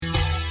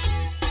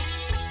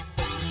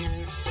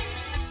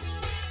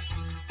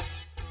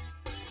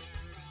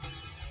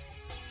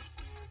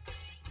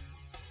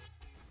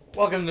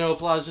Welcome to No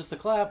Applause, Just the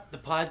Clap, the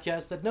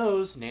podcast that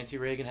knows Nancy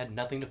Reagan had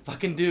nothing to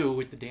fucking do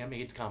with the damn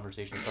AIDS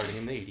conversation starting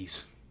in the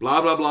 80s.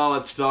 Blah, blah, blah.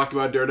 Let's talk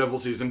about Daredevil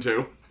Season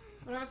 2.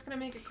 But I was going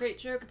to make a great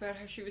joke about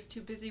how she was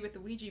too busy with the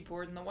Ouija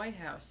board in the White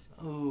House.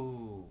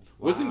 Oh,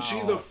 Wasn't she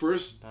the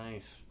first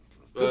nice.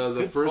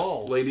 the first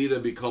call. lady to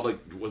be called, like,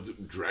 was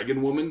it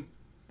Dragon Woman?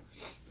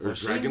 Or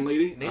Was Dragon she?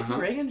 Lady? Nancy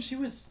Reagan? She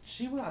was,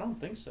 I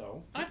don't think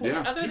so.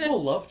 Yeah.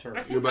 People loved her. I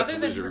think You're about other to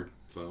than lose your her-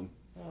 phone.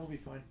 That'll be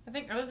fine. I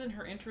think other than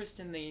her interest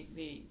in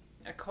the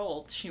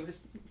occult, she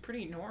was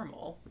pretty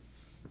normal.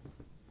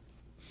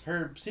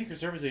 Her Secret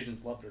Service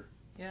agents loved her.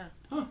 Yeah.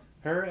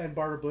 Her and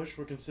Barbara Bush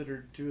were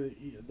considered two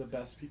of the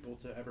best people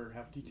to ever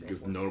have details.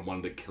 Because no one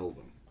wanted to kill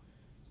them.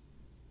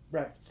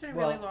 Right. It's been a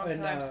really long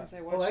time since I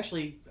watched. Well,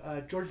 actually,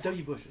 George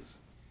W. Bush's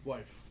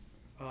wife,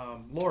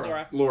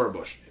 Laura, Laura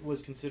Bush.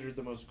 was considered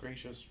the most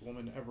gracious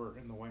woman ever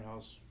in the White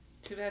House.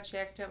 Too bad she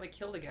accidentally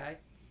killed a guy.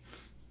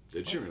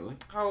 Did she really?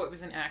 Oh, it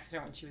was an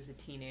accident when she was a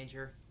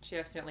teenager. She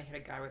accidentally hit a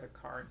guy with her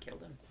car and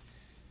killed him.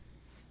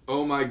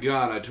 Oh my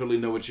god, I totally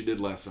know what you did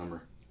last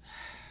summer.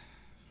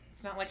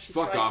 It's not like she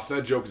Fuck tried... off,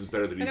 that joke is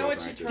better than you I know both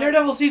what she acted. tried.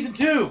 Daredevil Season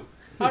 2!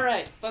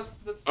 Alright, let's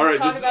Alright,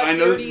 talk about I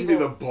know this is Daredevil. going to be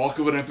the bulk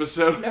of an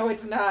episode. No,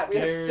 it's not. We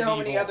have so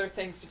many Daredevil. other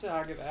things to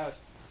talk about.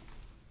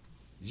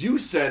 You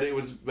said it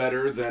was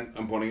better than...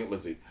 I'm pointing at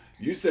Lizzie.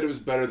 You said it was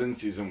better than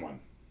Season 1.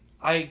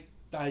 I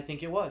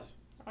think it was.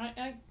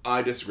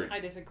 I disagree. I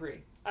disagree.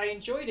 I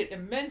enjoyed it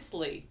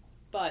immensely,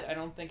 but I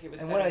don't think it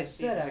was And better what I than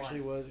said season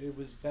actually one. was it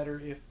was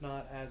better if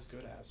not as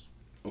good as.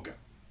 Okay.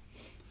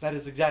 That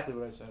is exactly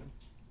what I said.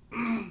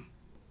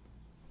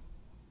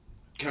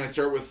 Can I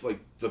start with, like,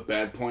 the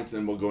bad points, and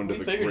then we'll go into We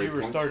the figured great you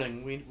were points?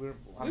 starting. We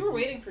were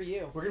waiting for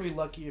you. We're going to be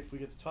lucky if we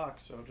get to talk,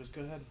 so just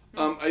go ahead.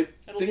 I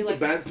It'll think be the like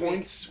bad next week.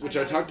 points, which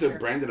I'm I not talked to here.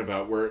 Brandon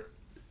about, were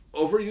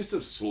overuse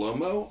of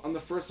slow-mo on the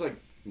first,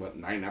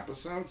 9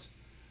 episodes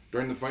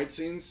during the fight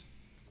scenes.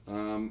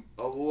 A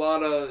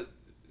lot of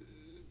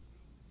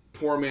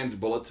poor man's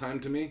bullet time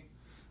to me.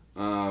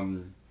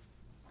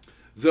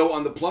 Though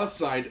on the plus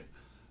side,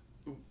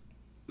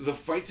 the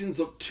fight scenes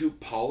look too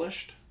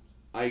polished.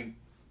 I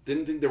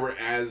didn't think they were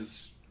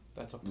as...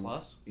 That's a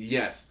plus.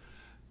 Yes.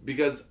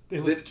 Because They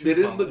they look too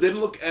didn't polished.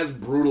 look as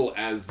brutal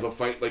as the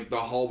fight, like the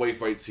hallway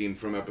fight scene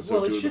from episode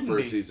Well, it 2 of the shouldn't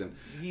first be. season.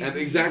 He's- And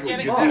he's exactly,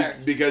 getting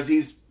because better.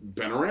 he's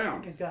been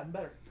around. He's gotten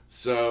better.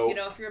 So, You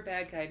know, if you're a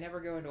bad guy, never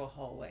go into a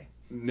hallway.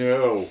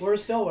 no. Or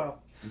Stillwell.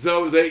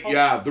 Though the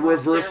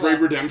reverse stairwell.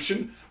 Ray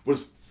Redemption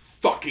was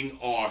fucking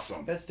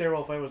awesome. That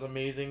stairwell fight was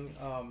amazing.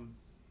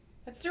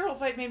 That sterile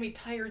fight made me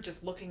tired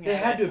just looking They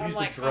at had it. to have I'm used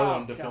like, a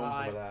drone oh, to film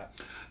some of God.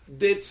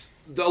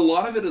 that. A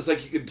lot of it is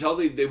like you could tell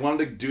they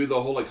wanted to do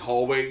the whole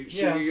hallway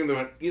Yeah. shooting, and they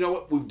went, you know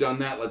what, we've done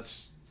that.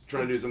 Let's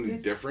try to do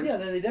something different. Yeah,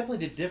 they definitely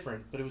did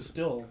different, but it was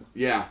still.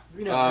 Yeah.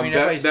 You know, I mean,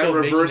 everybody's still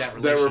making that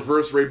relation.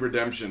 reverse Ray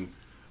Redemption,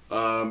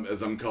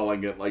 as I'm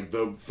calling it, like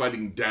the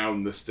fighting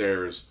down the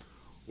stairs,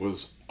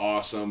 was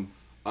awesome.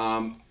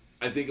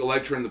 I think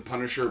Elektra and the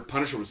Punisher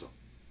was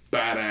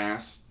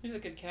badass. It was a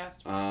good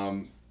cast. It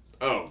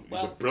was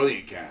a Well,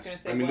 brilliant I was cast. gonna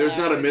say, I mean, well there's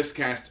not a acted.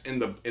 miscast in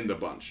the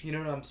bunch. You know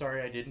what? I'm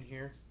sorry I didn't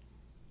hear.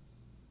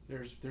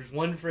 There's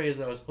one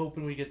phrase I was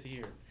hoping we get to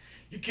hear.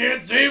 You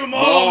can't save them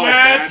all,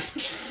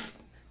 Matt.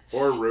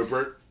 Or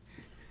Rupert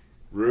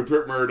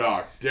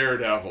Murdoch,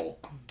 Daredevil.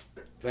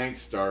 Thanks,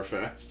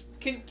 Starfest.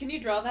 Can you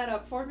draw that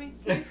up for me,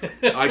 please?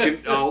 I'll Yeah,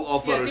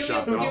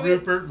 Photoshop do it. it. I'll-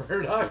 Rupert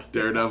Murdoch.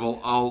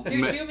 Daredevil.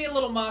 do me a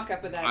little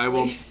mock-up of that, I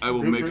will please. make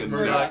Rupert a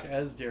Murdoch note.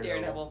 as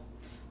Daredevil. Daredevil.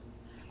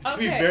 To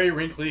be Okay. very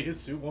wrinkly, his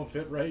suit won't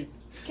fit right.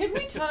 Can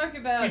we talk He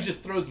about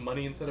just throws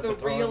money instead of the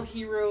batons. real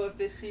hero of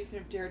this season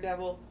of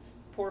Daredevil?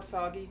 Poor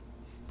Foggy.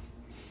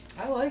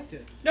 I liked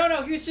it.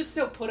 No, he was just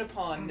so put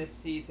upon this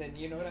season.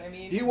 You know what I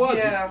mean? He was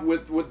Yeah.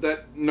 with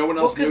that. No one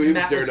else Well, knew he was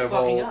Matt was fucking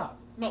Daredevil. up.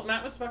 Well,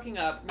 Matt was fucking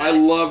up. I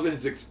Matt- love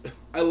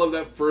I love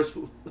that first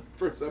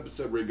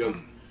episode where he goes,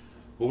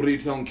 "Well, what are you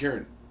telling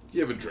Karen?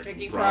 You have a drinking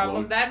drinking problem."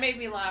 problem. That made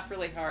me laugh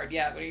really hard.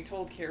 Yeah, when he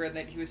told Karen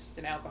that he was just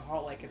an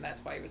alcoholic and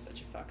that's why he was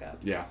such a fuck up.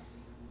 Yeah.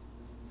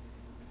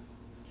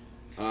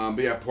 But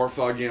yeah, poor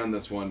Foggy on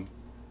this one.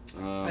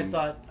 I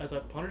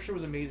thought Punisher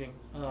was amazing.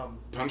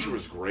 Punisher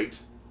was great.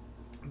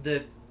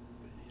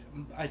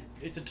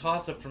 It's a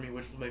toss up for me,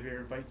 which was my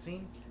favorite fight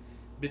scene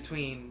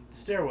between the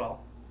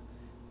stairwell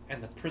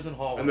and the prison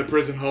hallway. And the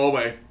prison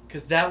hallway.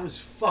 Because that was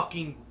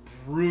fucking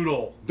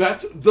brutal.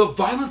 The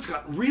violence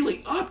got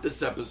really up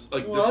this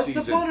episode, Well, this that's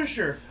season. the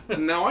Punisher.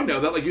 And now I know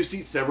that, you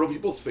see several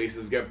people's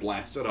faces get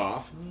blasted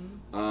off,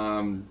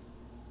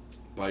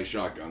 by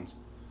shotguns.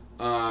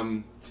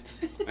 I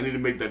need to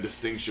make that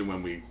distinction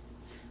when we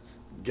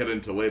get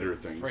into later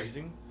things.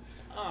 Phrasing.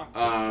 Oh,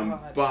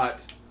 God.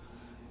 But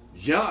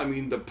yeah, I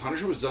mean, the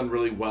Punisher was done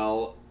really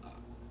well.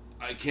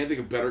 I can't think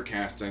of better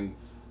casting.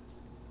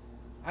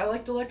 I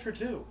liked Elektra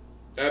too.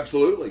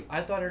 Absolutely.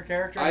 I thought her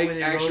character. I the way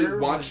they actually wrote her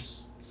watched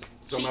was-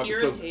 some she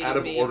episodes irritated out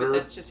of me, order. But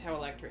that's just how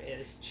Elektra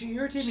is. She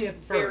irritated me She's at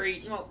very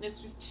first. well.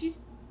 She's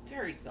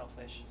very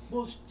selfish.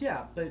 Well,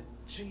 yeah, but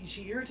she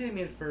irritated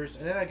me at first,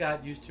 and then I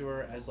got used to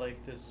her as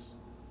like this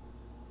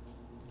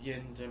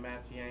yin to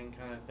Matt's yang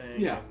kind of thing.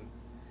 Yeah. And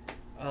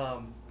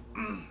I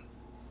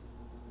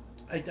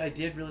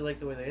did really like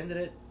the way they ended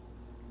it,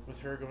 with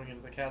her going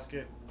into the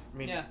casket. I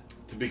mean, Yeah.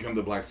 To become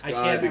the Black I Sky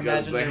can't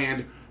because imagine the them-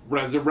 hand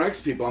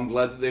resurrects people. I'm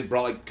glad that they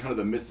brought like kind of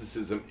the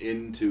mysticism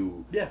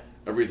into yeah.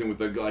 everything with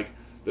the like.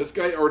 This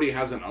guy already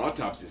has an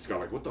autopsy scar.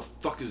 Like, what the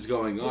fuck is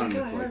going Well, on? you And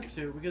kind it's of like have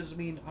to, because I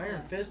mean,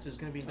 Iron Fist is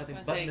going to be I was nothing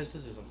gonna but say-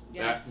 mysticism.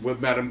 Yeah. with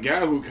Madame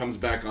Gao who comes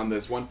back on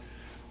this one.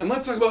 And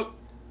let's talk about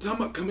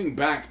coming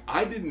back.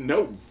 I didn't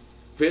know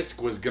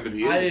Fisk was going to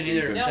be in I the didn't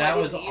either. season. No, I that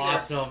didn't was either.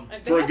 awesome.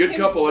 And For a they good have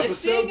couple him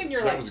lifting, episodes, and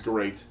you're that like, was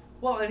great.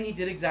 Well, and he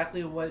did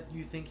exactly what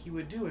you think he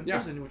would do in Yeah.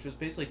 prison, which was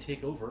basically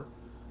take over.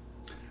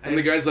 And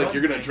the guy's like, run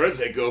you're going to try to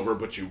things. take over,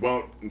 but you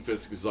won't. And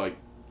Fisk is like,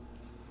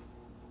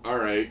 all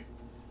right,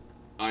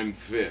 I'm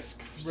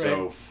Fisk,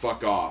 so Right.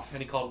 fuck off.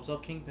 And he called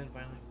himself Kingpin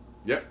finally.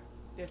 Yep.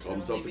 there Called can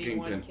himself only the be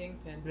one Kingpin.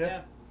 Kingpin. Yeah.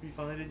 Yeah. He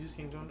finally did use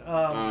Kingpin.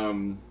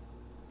 Um,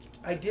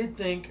 I did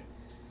think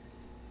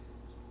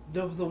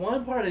the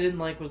one part I didn't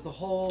like was the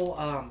whole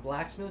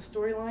blacksmith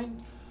storyline.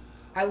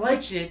 I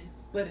liked it,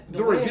 but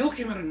the way reveal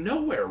came out of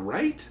nowhere,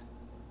 right?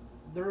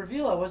 the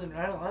reveal I wasn't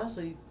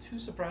honestly too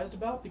surprised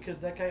about, because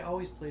that guy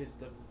always plays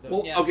the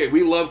Well, Yeah. okay,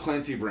 we love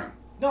Clancy Brown.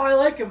 no, I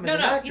like him No, as an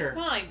no, actor. he's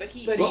fine, but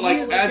he. But But he like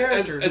is the as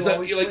character as who a,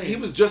 always like he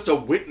plays. was just a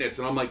witness,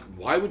 and I'm like,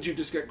 why would you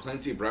just get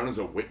Clancy Brown as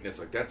a witness?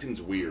 Like that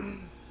seems weird,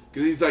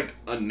 because he's like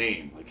a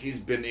name. Like he's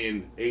been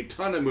in a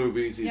ton of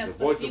movies. He's yes, the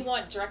but voice if you of.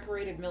 want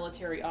decorated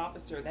military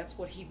officer, that's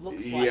what he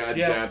looks Yeah, like.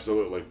 Yeah.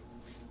 absolutely.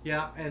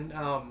 Yeah, and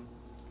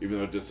Even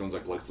though it just sounds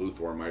like Lex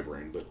Luthor in my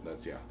brain, but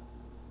that's yeah.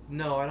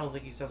 no, I don't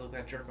think he sounds like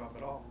that jerk off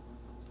at all.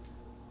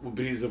 Well,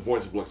 but he's the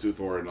voice of Lex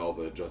Luthor in all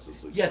the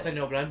Justice League. Yes, stuff. I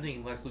know, but I'm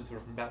thinking Lex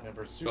Luthor from Batman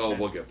vs Superman.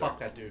 we'll get Fuck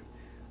there. that dude.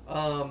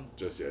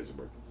 Jesse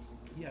Eisenberg.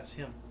 Yes,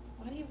 him.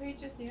 Why do you rate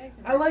Jesse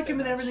Eisenberg? I like so him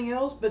in much? everything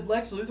else, but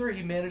Lex Luthor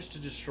he managed to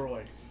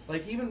destroy.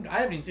 Like even I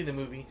haven't even seen the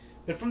movie,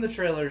 but from the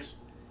trailers,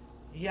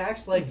 he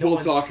acts like no We'll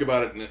one's talk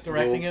about it.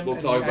 directing we'll, him. We'll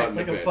and talk he about acts it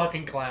in like a a bit.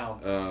 fucking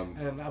clown.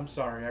 And I'm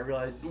sorry, I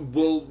realize.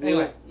 We'll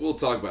Anyway. we'll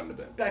talk about it in a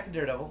bit. Back to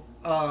Daredevil.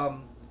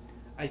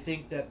 I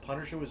think that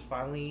Punisher was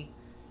finally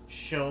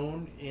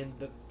shown in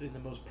the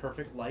most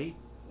perfect light,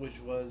 which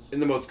was. In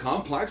the most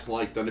complex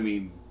light, that I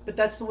mean, But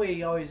that's the way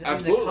he always. In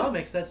Absolutely. the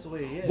comics, that's the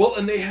way he is. well,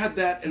 and they had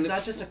that, and he's not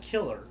it's just a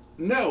killer.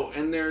 no,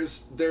 and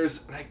there's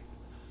like.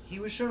 He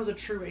was shown as a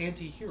true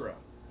anti-hero.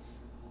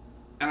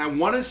 And I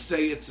want to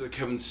say it's a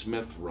Kevin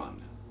Smith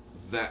run.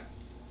 That,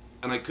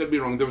 and I could be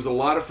wrong. There was a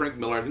lot of Frank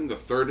Miller. I think the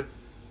third. I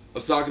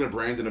was talking to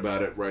Brandon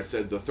about it, where I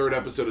said the third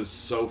episode is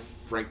so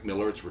Frank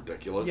Miller, it's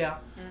ridiculous. Yeah.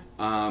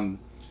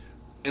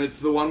 And it's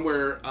the one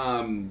where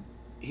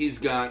he's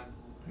got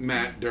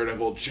Matt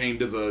Daredevil chained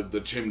to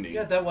the chimney.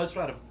 Yeah, that was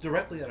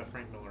directly out of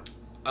Frank Miller.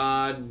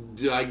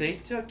 They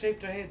duct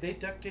taped. They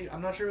duct taped.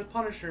 I'm not sure with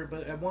Punisher,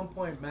 but at one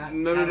point Matt.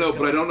 No, had a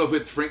but I gun. don't know if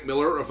it's Frank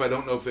Miller or if I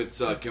don't know if it's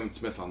Kevin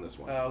Smith on this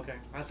one. Okay,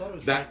 I thought it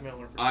was That Frank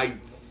Miller. For I some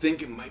reason.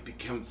 think it might be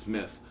Kevin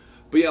Smith,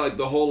 but yeah, like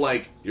the whole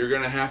like you're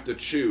gonna have to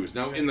choose.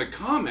 Now in the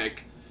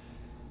comic,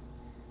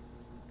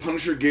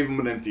 Punisher gave him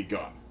an empty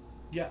gun,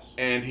 Yes.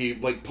 and he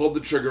like pulled the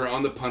trigger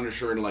on the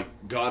Punisher and like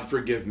God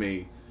forgive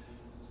me,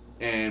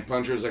 and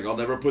Punisher's like I'll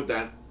never put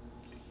that,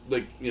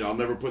 like I'll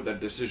never put that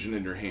decision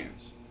in your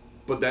hands,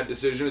 but that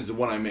decision is the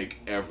one I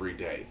make every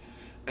day,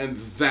 and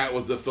that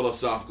was the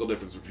philosophical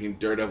difference between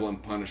Daredevil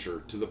and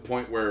Punisher to the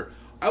point where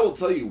I will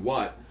tell you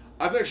what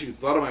I've actually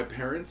thought of my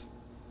parents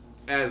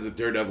as a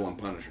Daredevil and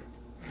Punisher.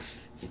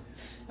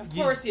 Of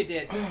course you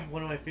did.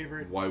 One of my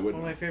favorite. Why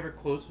wouldn't One of my I? favorite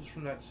quotes was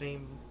from that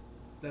same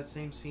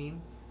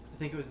scene. I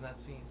think it was in that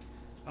scene,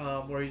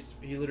 where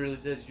he literally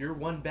says, "You're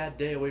one bad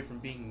day away from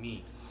being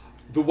me."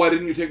 But why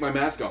didn't you take my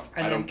mask off?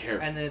 And I then, don't care.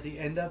 And then at the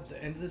end of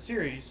the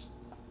series,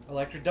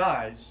 Elektra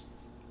dies,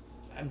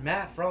 and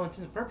Matt, for all intents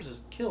and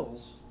purposes,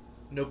 kills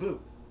Nobu.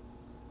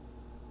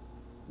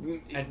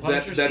 And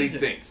Punisher that he sees it.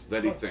 thinks.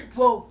 That he thinks.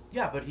 Well,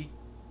 yeah, but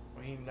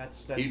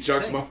that's he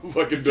chucks him the off a thing.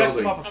 fucking He chucks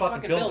building. him off a A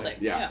fucking building.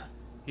 Yeah.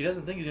 He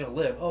doesn't think he's gonna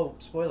live. Oh,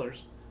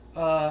 spoilers.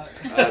 We said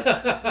we were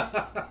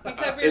It's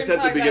going at to the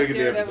talk beginning about of the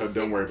Daredevil episode,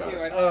 don't worry season about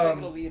 2. it. I don't think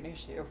it'll be an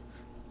issue.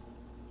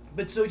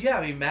 But so yeah,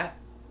 I mean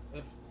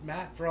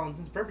Matt, for all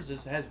intents and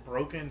purposes, has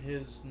broken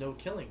his no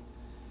killing,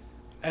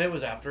 and it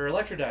was after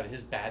Elektra died,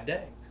 his bad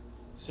day.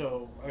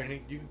 So I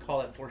mean, you can call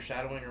that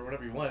foreshadowing or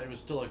whatever you want. It was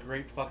still a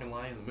great fucking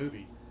line in the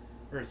movie,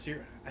 or a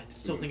series. I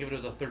still think of it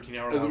as a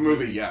 13-hour The long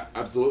movie, yeah,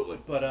 absolutely.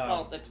 But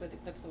Well, that's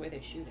the way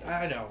they shoot it.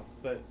 I know,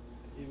 but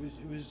it was.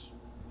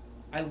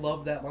 I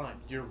love that line.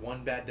 You're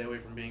one bad day away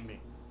from being me.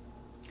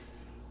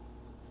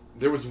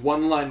 There was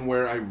one line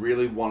where I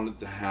really wanted it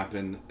to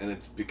happen, and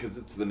it's because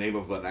it's the name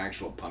of an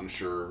actual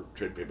Punisher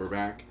trade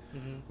paperback,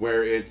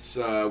 where it's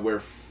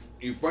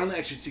you finally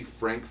actually see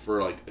Frank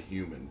for like a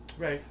human,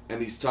 Right.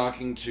 and he's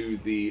talking to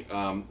the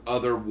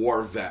other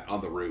war vet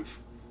on the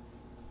roof,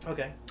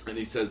 Okay. and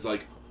he says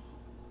like,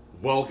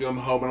 "Welcome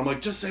home," and I'm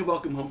like, "Just say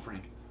welcome home,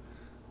 Frank."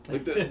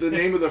 Like the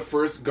name of the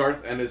first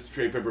Garth Ennis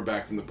trade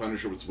paperback from the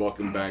Punisher was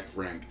 "Welcome Back,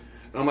 Frank,"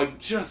 and I'm like,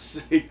 "Just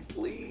say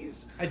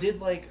please." I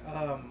did like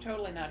I'm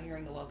totally not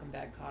hearing the Welcome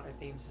Back Cotter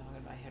theme song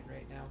in my head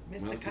right now.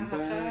 Mr. Welcome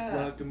Carter. back,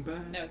 welcome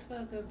back. No, it's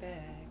Welcome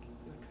Back.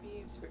 Your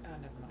James. Oh,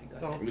 never mind. Go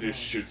Don't- ahead. And he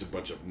just shoots a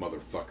bunch of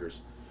motherfuckers.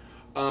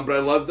 But I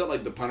love that,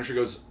 like, the Punisher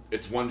goes,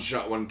 it's one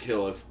shot, one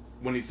kill. If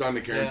when he's talking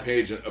to Karen Yeah.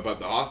 Page about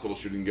the hospital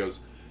shooting, he goes,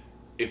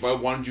 if I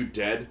wanted you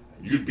dead,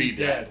 you'd be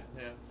dead.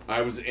 Yeah.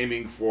 I was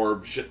aiming for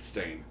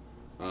Shitstain,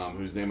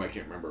 whose name I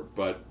can't remember,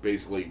 but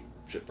basically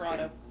Shitstain.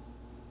 Grotto.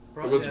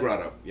 It was Yeah.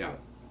 Grotto, yeah.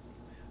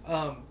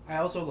 I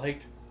also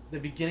liked the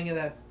beginning of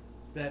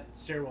that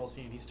stairwell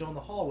scene. He's still in the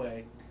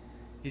hallway.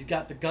 He's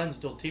got the gun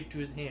still taped to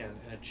his hand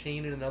and a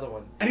chain in another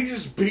one. And he's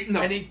just beating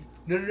the... And he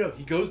no.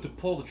 He goes to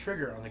pull the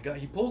trigger on the gun.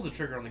 He pulls the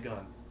trigger on the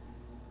gun.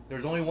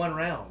 There's only one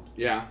round,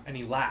 Yeah. and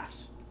he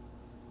laughs.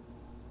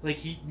 Like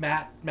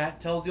Matt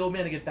tells the old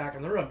man to get back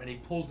in the room, and he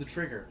pulls the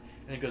trigger,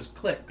 and it goes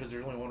click because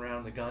there's only one round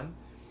in the gun,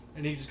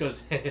 and he just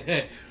goes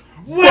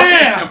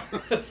wham!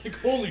 It's like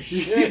holy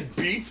He shit.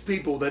 beats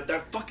people with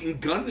that fucking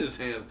gun in his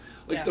hand.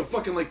 Like Yeah. the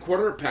fucking like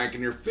quarter pack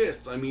in your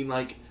fist. I mean,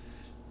 like,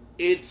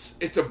 it's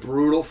a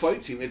brutal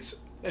fight scene. It's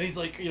And he's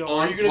like, On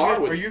are par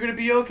with- you gonna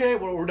be okay?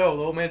 Well, no.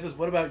 The old man says,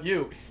 what about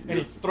you? And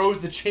Yes. he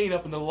throws the chain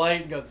up in the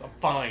light and goes, I'm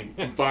fine.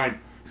 I'm fine.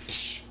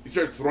 He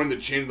starts throwing the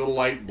chain to the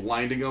light,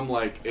 blinding him.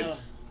 Like,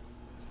 it's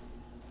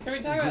Can we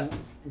talk about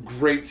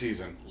great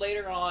season.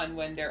 later on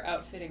when they're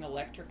outfitting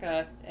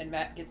Electrica and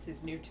Matt gets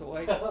his new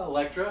toy?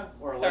 Electra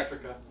or Sorry.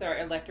 Electrica?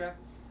 Sorry, Electra.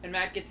 And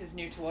Matt gets his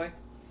new toy.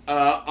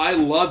 I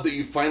love that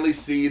you finally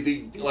see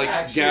the like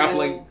actual-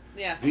 gappling,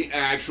 Yeah. the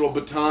actual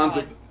batons.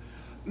 God.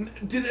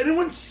 Did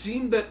anyone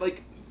seem that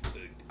like?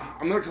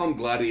 I'm gonna call him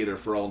Gladiator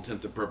for all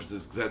intents and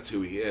purposes because that's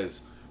who he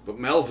is. But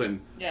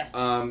Melvin,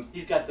 Yeah.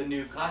 He's got the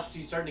new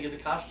costume. He's starting to get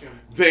the costume.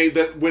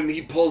 when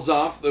he pulls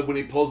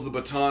the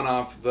baton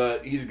off,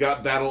 he's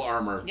got battle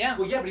armor. Yeah.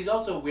 Well, yeah, but he's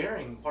also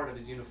wearing part of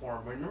his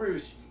uniform. Remember,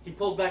 he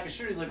pulls back his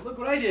shirt. He's like, "Look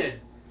what I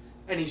did,"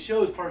 and he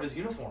shows part of his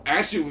uniform.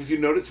 Actually, if you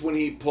notice when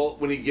he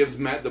gives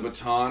Matt the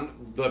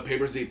baton, the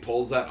papers he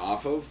pulls that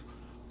off of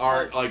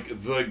are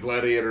like the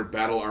Gladiator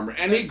battle armor,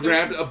 and he There's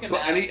grabbed some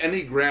schematics. and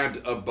he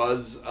grabbed a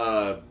Buzz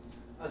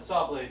A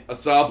saw blade. a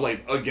saw blade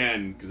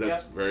again because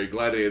that's Yep. very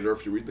Gladiator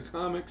if you read the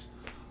comics.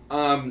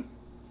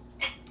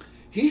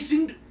 He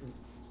seemed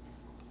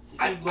He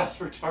seemed less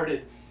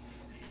retarded,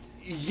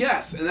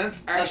 yes, and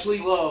that's actually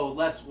less slow,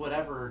 less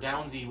whatever,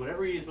 downsy,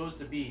 whatever he's supposed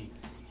to be.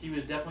 He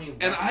was definitely.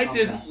 and less I on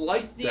didn't that.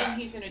 like He's that.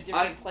 he's in a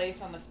different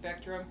place on the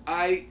spectrum.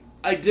 I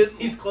didn't.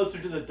 He's closer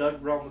to the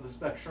Doug realm of the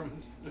spectrum.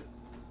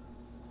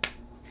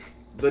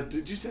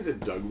 Did you say the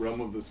Doug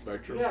realm of the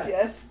spectrum? Yeah.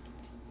 Yes.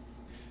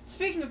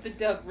 Speaking of the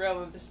Doug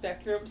realm of the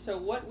spectrum, so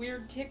what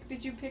weird tick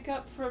did you pick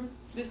up from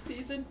this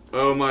season?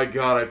 Oh my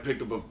god, I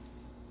picked up a...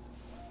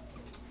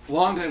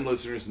 Longtime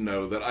listeners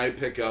know that I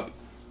pick up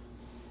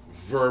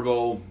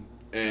verbal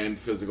and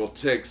physical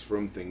tics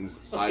from things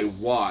I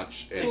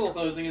watch. He's Cool.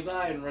 closing his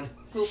eye and running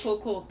Cool.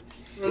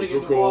 running Cool,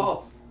 into cool.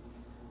 walls.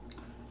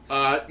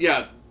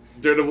 Yeah,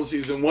 Daredevil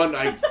Season 1,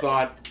 I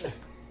thought,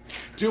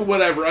 do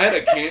whatever. I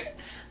had a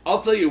I'll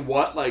tell you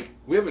what, like,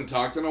 we haven't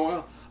talked in a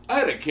while. I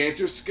had a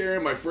cancer scare,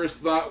 and my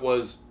first thought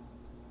was,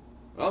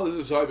 well, this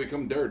is how I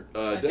become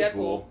Deadpool.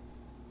 Deadpool.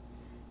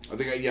 I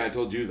think, I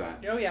told you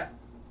that. Oh yeah,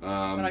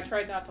 but I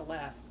tried not to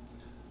laugh.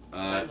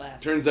 I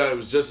laughed. Turns out it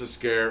was just a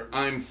scare.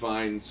 I'm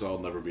fine, so I'll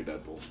never be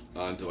Deadpool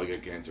until I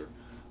get cancer.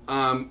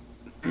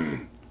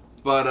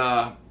 But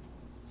I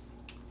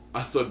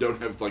also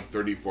don't have like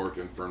 34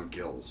 confirmed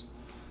kills.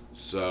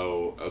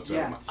 So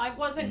Yeah. I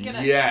wasn't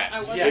gonna. Yeah, I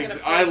wasn't Yeah. gonna.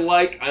 I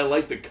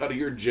like the cut of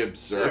your jib,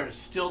 sir. There's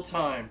still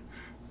time.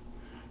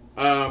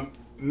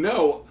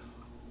 No,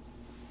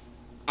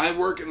 I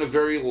work in a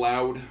very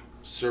loud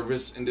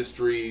service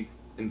industry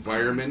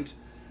environment,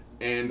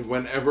 and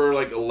whenever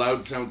like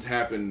loud sounds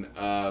happen,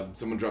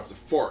 someone drops a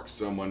fork,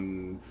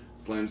 someone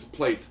slams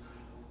plates.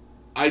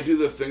 I do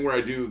the thing where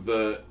I do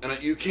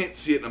you can't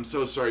see it. And I'm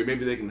so sorry.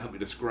 Maybe they can help me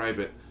describe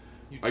it.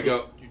 You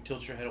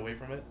tilt your head away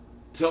from it.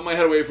 Tilt my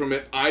head away from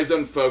it, eyes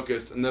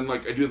unfocused, and then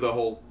like I do the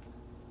whole.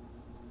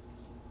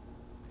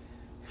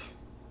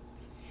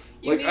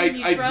 You Like, mean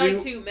you I try do-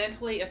 to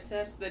mentally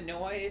assess the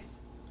noise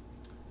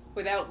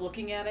without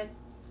looking at it?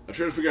 I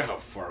try to figure out how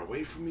far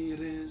away from me it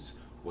is,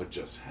 what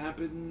just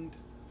happened.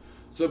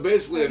 So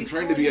basically, So I'm he's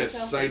trying to be telling a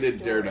himself a sighted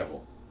story.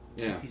 daredevil.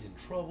 Yeah. He's in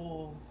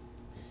trouble.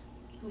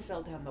 Who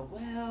fell down the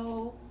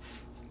well?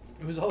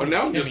 It was Oh, always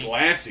now I'm Timmy. just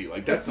Lassie.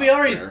 Like that's we not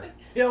already fair.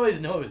 we always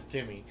know it's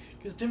Timmy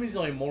because Timmy's the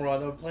only moron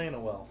that would playing it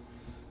well.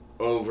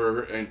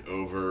 Over and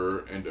over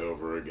and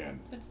over again.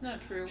 That's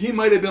not true. He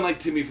might have been like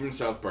Timmy from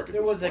South Park. At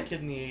There this was that point.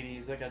 kid in the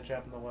 '80s that got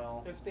trapped in the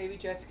well. There's Baby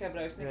Jessica,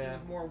 but I was thinking Yeah.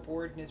 of more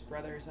Ward and his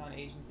brothers on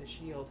Agents of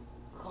S.H.I.E.L.D.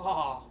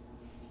 Oh.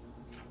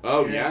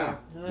 Oh Yeah.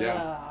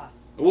 yeah. Ah.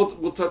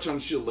 We'll touch on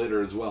Shield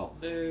later as well.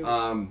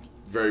 Boo.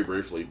 Very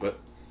briefly, but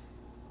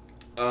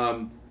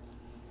I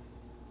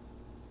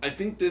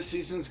think this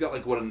season's got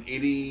like what an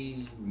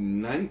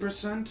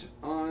 89%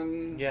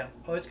 on. Yeah.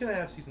 Oh, it's gonna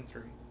have season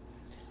 3.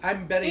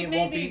 I'm betting It it, may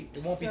won't be be.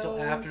 It won't be till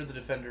so- after the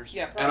Defenders.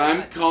 Yeah, probably And I'm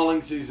not.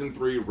 calling season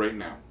 3 right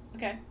now.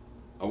 Okay,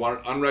 I want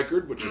it on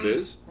record, which it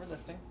is. we're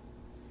listening.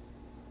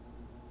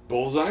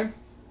 Bullseye.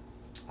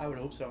 I would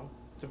hope so.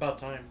 It's about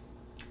time.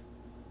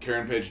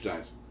 Karen Page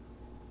dies.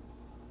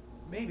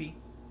 Maybe.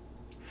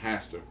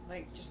 Has to.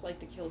 Just like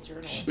to kill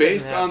journalists.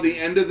 Based on the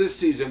end of this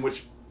season,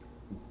 which,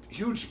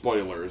 huge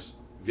spoilers.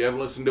 If you haven't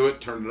listened to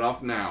it, turn it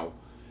off now.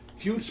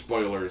 Huge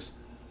spoilers.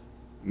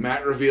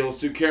 Matt reveals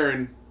to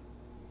Karen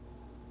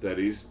that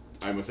he's,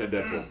 I almost said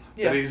Deadpool,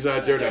 that he's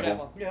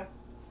Daredevil. Yeah.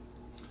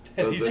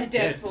 He's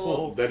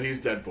Deadpool. That he's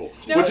Deadpool.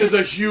 No, which is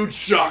a huge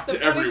shock the to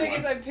funny everyone. thing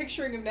is, I'm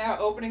picturing him now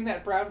opening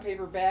that brown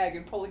paper bag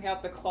and pulling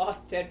out the cloth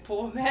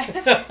Deadpool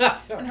mask.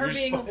 And her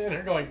being... And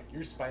her going,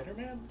 "You're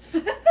Spider-Man?"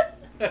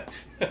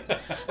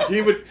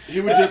 he would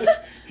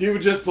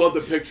just pull out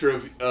the picture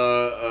of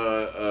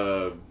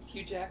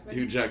Hugh Jackman.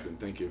 Hugh Jackman,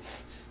 thank you.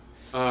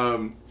 I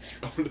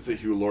wanted to say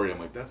Hugh Laurie. I'm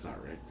like, that's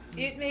not right.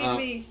 It made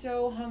me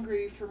so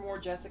hungry for more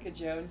Jessica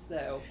Jones,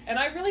 though, and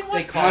I really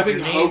want having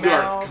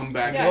Hogarth come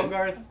back. Yes.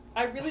 Hogarth.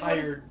 I really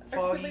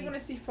Foggy. want to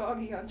see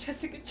Foggy on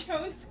Jessica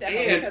Jones.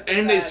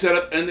 And they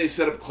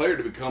set up Claire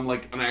to become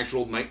like an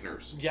actual night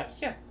nurse. Yes.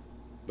 Yeah.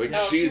 Like No,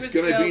 she she's was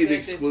gonna so be good the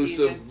this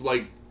exclusive season.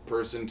 like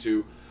person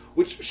to,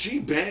 which she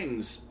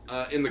bangs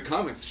in the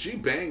comics. She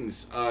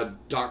bangs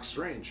Doctor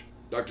Strange.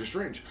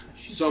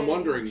 So I'm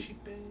wondering.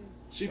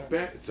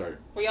 Sorry.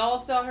 We all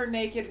saw her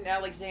naked in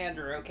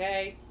Alexander,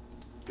 okay?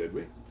 Did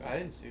we? I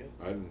didn't see it.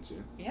 I didn't see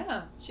it.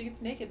 Yeah, she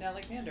gets naked in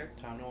Alexander.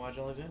 Time to watch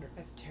Alexander.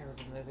 That's a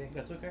terrible movie.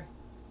 That's okay.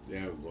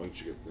 Yeah, as long as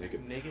she gets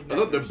naked. Naked I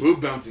thought the nightmares.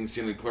 boob bouncing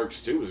scene in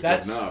Clerks 2 was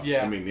That's- good enough.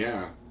 yeah. I mean,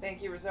 yeah.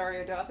 Thank you,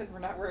 Rosario Dawson, for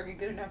not wearing a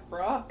good enough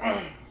bra.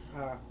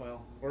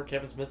 Well, or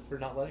Kevin Smith for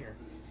not letting her.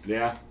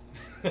 Yeah.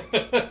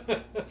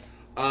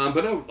 But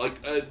no, like,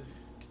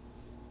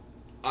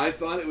 I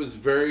thought it was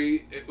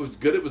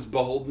good. It was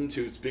beholden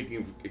to, speaking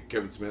of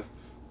Kevin Smith,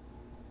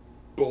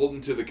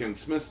 beholden to the Kevin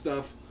Smith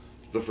stuff,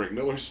 the Frank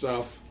Miller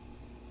stuff.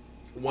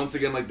 Once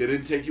again, like, they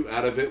didn't take you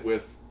out of it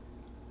with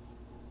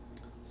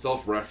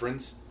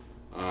self-reference.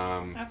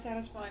 How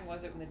satisfying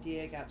was it when the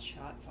DA got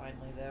shot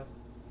finally, though?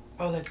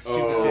 Oh, that's stupid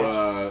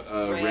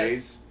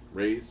bitch.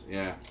 Reyes,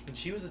 yeah. And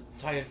she was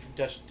tied in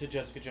to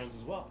Jessica Jones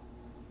as well.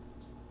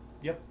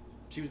 Yep.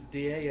 She was the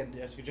DA and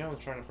Jessica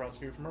Jones trying to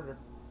prosecute her for murder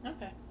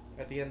Okay.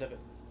 at the end of it.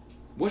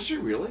 Was she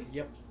really?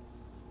 Yep.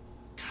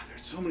 God,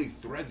 there's so many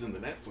threads in the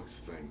Netflix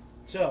thing.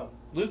 So,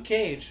 Luke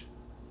Cage,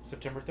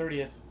 September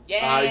 30th.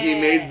 Yeah. He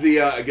made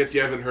the, I guess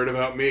you haven't heard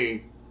about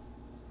me,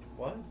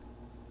 What?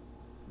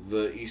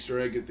 the Easter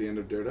egg at the end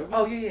of Daredevil.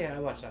 Oh, yeah, I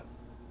watched that.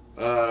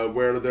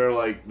 Where they're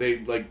like, they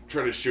like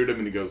try to shoot him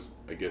and he goes,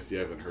 I guess you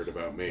haven't heard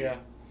about me. Yeah.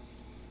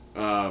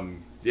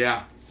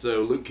 Yeah,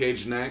 so Luke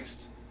Cage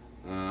next.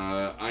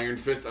 Iron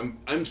Fist.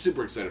 I'm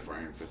super excited for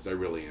Iron Fist. I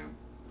really am.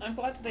 I'm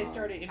glad that they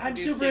started I'm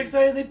introducing... super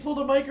excited they pulled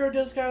a micro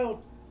disc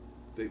out.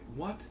 They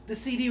what? The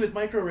CD with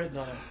micro written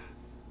on it.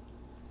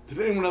 Did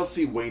anyone else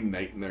see Wayne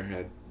Knight in their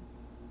head?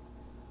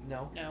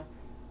 No. No.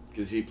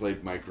 Because he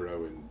played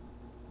Micro in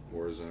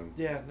Warzone.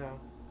 Yeah, no.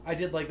 I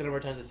did like the number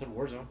of times they said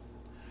Warzone.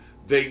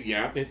 They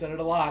They said it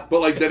a lot.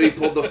 but like then he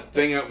pulled the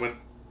thing out and went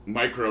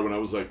Micro, and I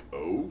was like,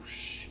 oh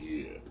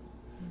shit.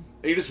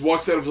 And he just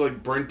walks out of his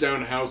like burnt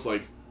down house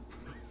like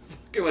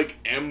fucking like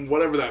M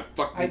whatever that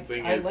fucking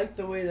thing I is. like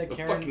the way that the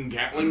Karen... fucking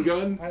Gatling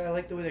gun. I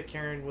like the way that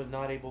Karen was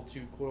not able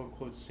to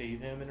quote-unquote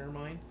save him in her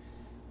mind.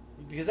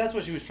 Because that's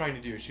what she was trying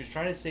to do. She was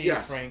trying to save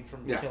Frank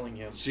from killing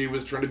him. She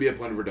was trying to be a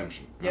plan of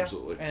redemption. Yeah.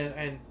 Absolutely.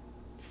 And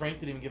Frank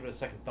didn't even give it a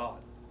second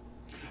thought.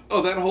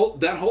 Oh,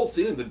 that whole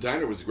scene in the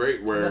diner was great.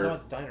 I'm Where not talking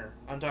about the diner.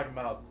 I'm talking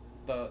about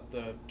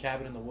the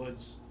cabin in the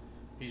woods.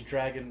 He's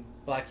dragging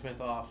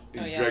Blacksmith off.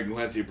 he's dragging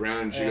Clancy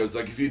Brown, and she Yeah. goes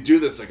like, "If you do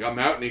this, like I'm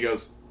out," and he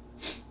goes,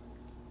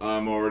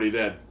 "I'm already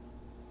dead."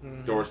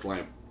 Mhm. Door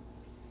slam.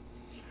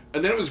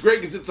 And then it was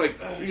great because it's like,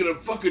 "You're gonna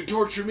fucking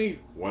torture me."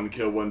 One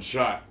kill, one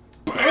shot.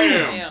 Bam.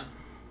 Damn.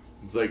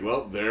 It's like,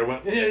 well, there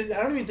went. I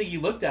don't even think he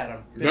looked at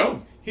him.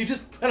 No. He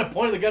just kind of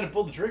pointed the gun and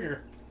pulled the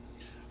trigger.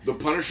 The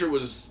Punisher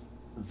was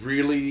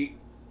really.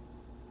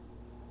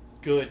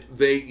 Good.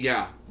 They I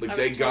got was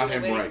him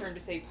totally waiting right. for him to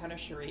say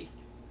Punishery.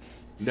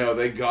 No,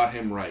 they got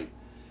him right.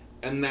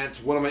 And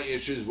that's one of my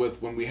issues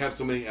with when we have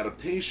so many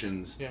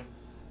adaptations. Yeah.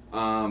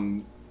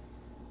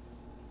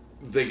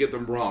 They get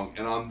them wrong.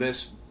 And on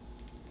this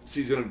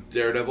season of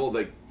Daredevil,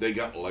 they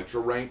got Elektra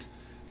right.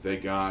 They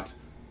got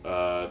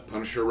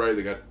Punisher right.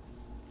 They got...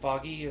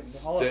 Foggy and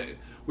all of it.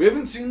 We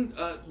haven't seen...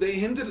 they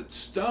hinted at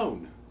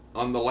Stone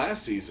on the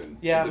last season.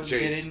 Yeah, of the but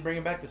Chase. they didn't bring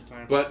him back this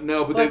time. But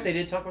no, but they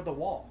did talk about the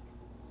wall.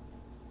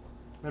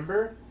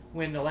 Remember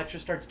when Elektra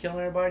starts killing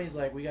everybody? He's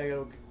like, "We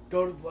gotta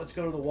go. Let's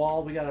go to the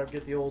wall. We gotta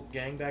get the old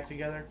gang back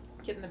together.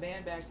 Getting the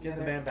band back together. Get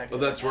the band back Oh,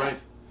 together." that's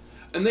right.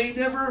 And they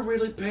never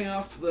really pay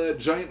off the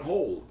giant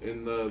hole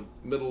in the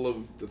middle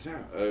of the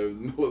town,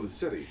 middle of the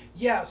city.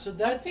 Yeah, so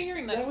that I'm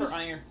figuring that's was, for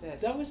Iron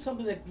Fist. That was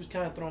something that was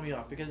kind of throwing me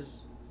off because.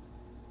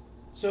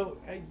 So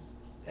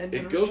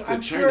It goes to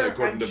I'm China sure,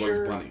 according I'm to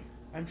sure, Bugs Bunny.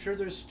 I'm sure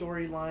there's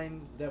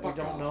storyline that Fuck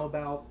we don't off. know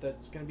about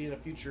that's going to be in a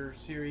future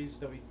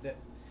series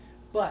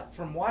but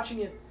from watching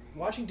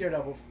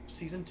Daredevil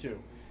season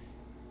 2,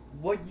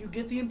 what you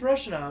get the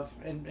impression of,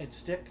 and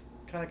Stick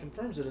kind of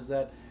confirms it, is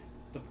that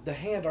the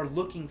Hand are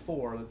looking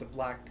for the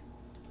black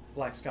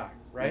sky,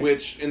 right?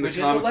 Which in the Which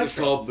is comics is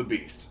Elektra. called the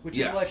Beast. Which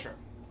Yes. is Elektra.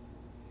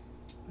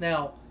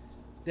 Now,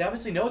 they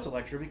obviously know it's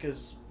Elektra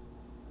because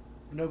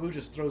Nobu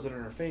just throws it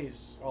in her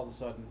face all of a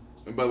sudden.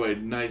 And by the way,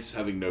 nice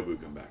having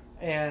Nobu come back.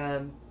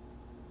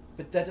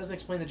 But that doesn't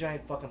explain the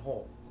giant fucking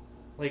hole.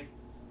 Like,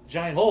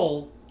 giant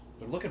hole,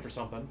 they're looking for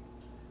something.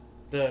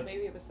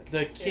 Maybe it was the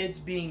kids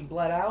being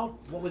bled out.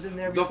 What was in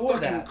there The before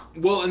fucking, that?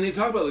 well, and they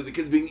talk about like the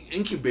kids being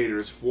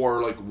incubators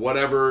for like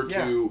whatever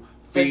to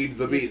feed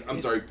the beast. I'm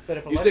sorry, but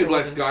if you say Elektra Black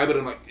wasn't- Sky,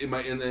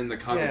 but in the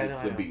comics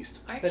it's I the know.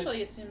 beast. I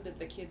actually assumed that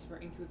the kids were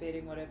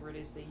incubating whatever it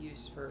is they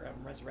used for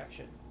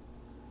resurrection.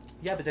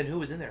 Yeah, but then who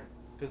was in there?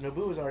 Because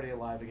Nobu was already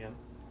alive again.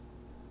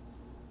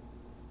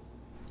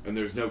 And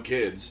there's no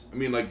kids. I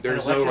mean, like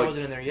there's And no Elektra like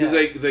wasn't in there because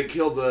yet. they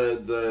killed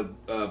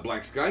the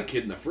Black Sky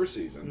kid in the first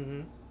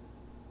season.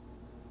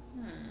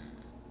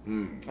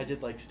 I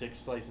did like Stick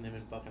slicing him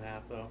in fucking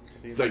half though.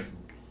 It's like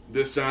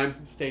this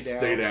time, Stay down.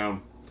 Stay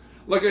down.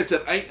 Like I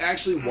said, I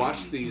actually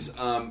watched these.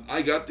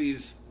 I got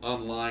these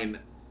online,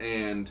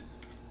 and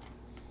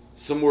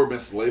some were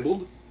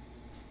mislabeled.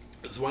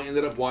 So I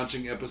ended up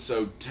watching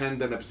episode 10,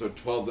 then episode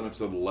 12, then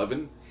episode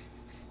 11.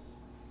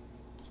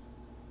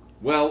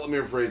 Well, let me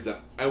rephrase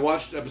that. I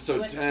watched episode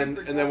Went 10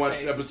 super and then watched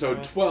dark-faced.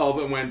 episode 12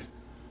 and went,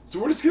 so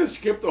we're just going to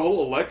skip the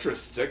whole Elektra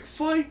stick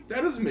fight?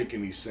 That doesn't make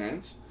any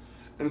sense.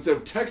 And instead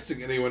of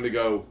texting anyone to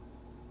go,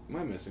 am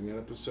I missing that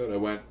episode? I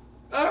went,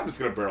 I'm just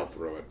going to barrel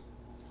through it.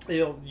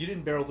 You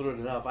didn't barrel through it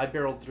enough. I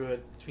barreled through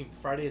it between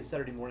Friday and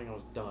Saturday morning. I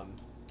was done.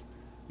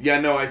 Yeah,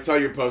 no, I saw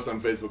your post on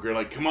Facebook. You're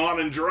like, come on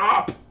and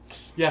drop.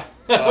 Yeah,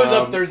 I was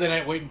up Thursday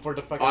night waiting for it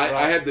to fucking drop.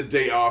 I had the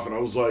day off and I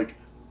was like,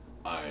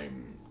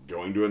 I'm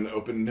going to an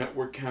open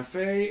network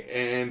cafe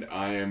and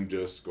I am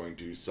just going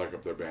to suck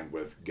up their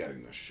bandwidth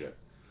getting this shit.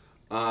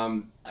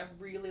 I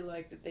really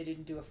like that they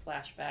didn't do a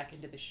flashback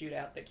into the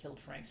shootout that killed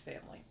Frank's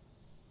family.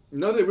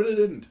 No, they really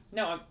didn't.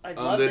 No, I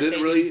love they that didn't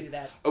they really didn't do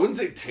that. I wouldn't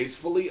say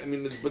tastefully. I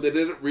mean, but they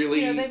didn't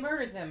really. Yeah, they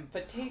murdered them,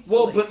 but tastefully.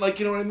 Well, but like,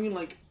 you know what I mean?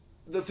 Like,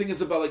 the thing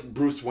is about like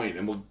Bruce Wayne,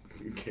 and we'll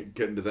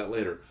get into that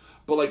later.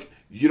 But like,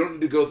 you don't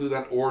need to go through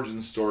that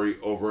origin story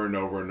over and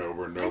over and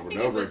over and I over think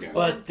and it over was again.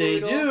 more But they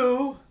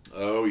brutal. do.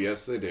 Oh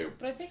yes, they do.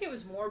 But I think it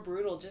was more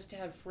brutal just to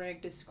have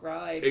Frank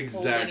describe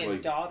Exactly. holding his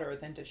daughter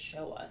than to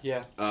show us.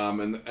 Yeah.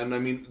 And I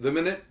mean, the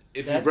minute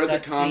if That- you've read the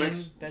that comics,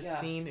 scene, that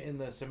Yeah. scene in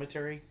the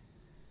cemetery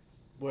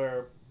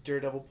where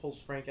Daredevil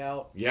pulls Frank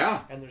out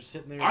yeah. and they're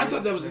sitting there. I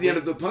thought that was the end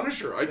of the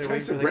Punisher. I they're waiting for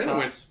texted the Brandon and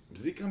went, cops.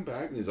 does he come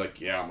back? And he's like,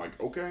 yeah. I'm like,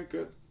 okay,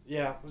 good.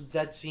 Yeah,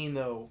 that scene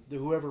though,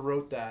 whoever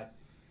wrote that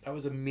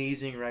was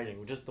amazing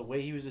writing. Just the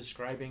way he was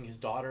describing his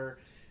daughter,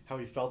 how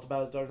he felt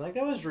about his daughter. Like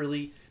that was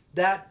really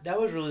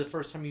the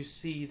first time you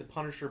see the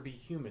Punisher be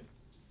human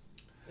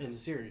in the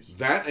series.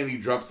 That and he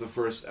drops the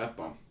first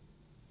F-bomb.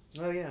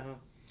 Oh yeah.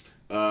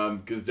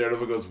 Because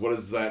Daredevil goes, what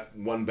does that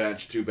 1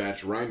 batch, 2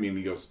 batch rhyme mean? And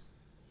he goes,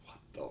 what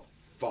the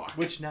fuck?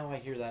 Which now I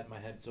hear that in my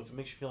head. So if it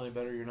makes you feel any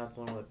better, you're not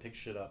the one that picks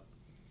shit up.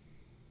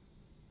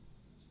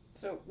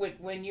 So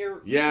when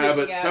you're Yeah,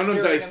 but freaking out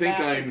sometimes during I a think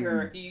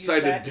massacre, I'm you use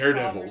cited that to calm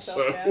Daredevil, yourself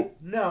so... down?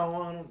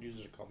 No, I don't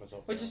usually call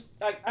myself. Which that.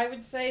 is, I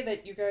would say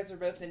that you guys are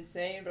both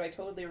insane, but I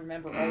totally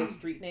remember all the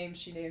street names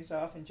she names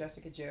off in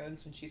Jessica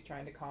Jones when she's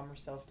trying to calm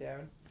herself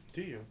down.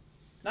 Do you?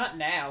 Not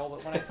now,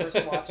 but when I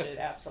first watched it,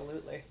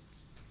 absolutely.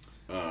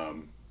 Are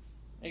Um,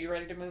 you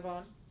ready to move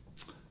on?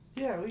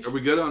 Yeah. We are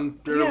we good on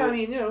Daredevil? Yeah, I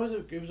mean, it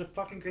was a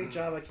fucking great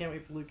job. I can't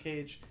wait for Luke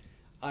Cage.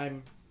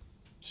 I'm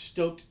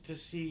stoked to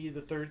see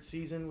the 3rd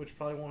season, which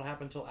probably won't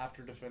happen until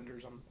after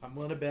Defenders. I'm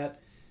willing to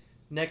bet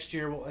next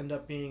year will end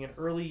up being an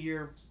early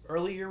year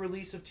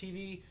release of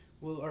TV.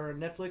 Or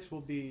Netflix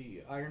will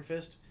be Iron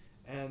Fist,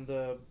 and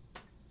the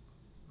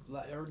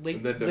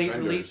late Defenders.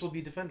 release will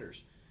be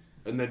Defenders.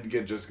 And then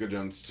get Jessica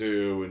Jones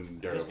 2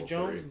 and Daredevil Jessica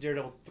Jones 3. and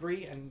Daredevil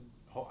 3, and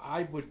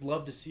I would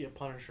love to see a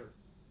Punisher.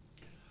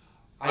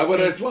 I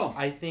would think- as well.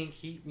 I think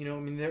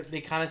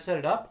they kind of set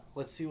it up.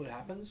 Let's see what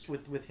happens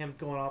with him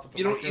going off. At the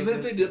You know, micro even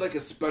if they disc. did like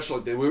a special,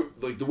 like they were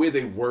like the way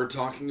they were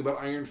talking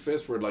about Iron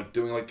Fist, were like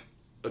doing like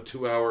a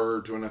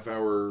 2-hour,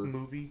 2.5-hour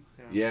movie.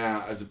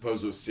 yeah, as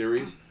opposed to a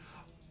series.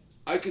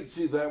 I could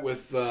see that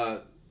with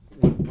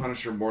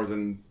Punisher more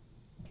than.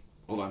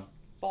 Hold on.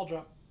 Ball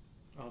drop.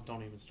 Oh,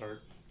 don't even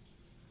start.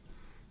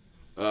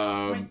 It's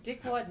my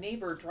dickwad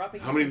neighbor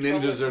dropping. how the many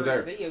controller ninjas for are his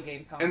there? Video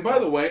game console. And by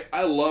the way,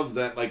 I love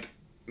that like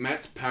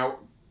Matt's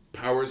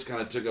powers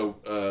kind of took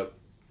a.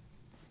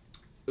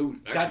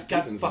 Got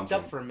fucked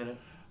up for a minute.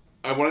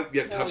 I want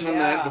to touch on yeah.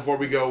 that before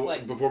we It's go just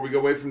like- before we go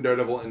away from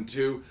Daredevil, and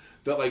 2,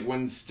 that like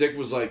when Stick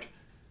was like,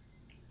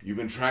 you've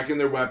been tracking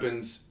their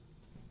weapons,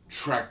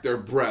 track their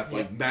breath.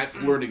 Like Matt's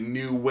learning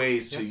new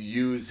ways to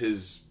use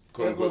his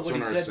quote unquote What he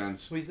sonar said-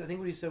 sense. I think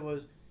what he said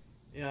was,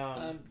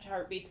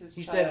 heartbeats is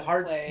he child said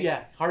heart. play.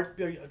 Yeah,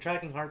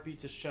 tracking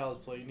heartbeats is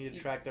child's play. You need to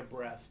track their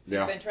breath.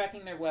 Yeah. Been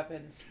tracking their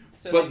weapons.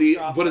 So But they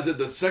drop what is them. it?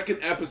 The second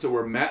episode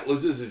where Matt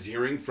loses his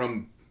hearing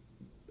from,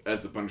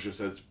 as the Punisher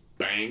says,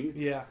 bang,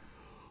 Yeah.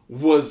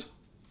 was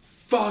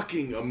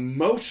fucking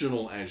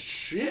emotional as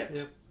shit.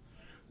 Yep.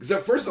 Because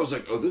at first I was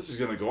like, oh, this is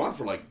gonna go on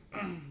for like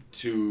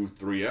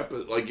 2-3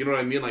 episodes. Like, you know what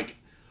I mean? Like,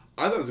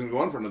 I thought it was gonna go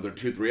on for another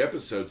 2-3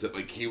 episodes. That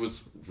like he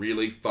was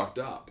really fucked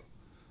up.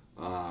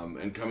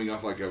 and coming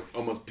off like a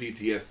almost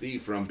PTSD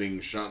from being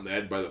shot in the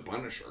head by the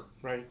Punisher.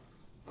 Right.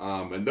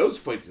 And those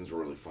fight scenes were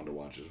really fun to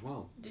watch as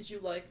well. Did you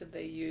like that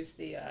they used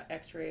the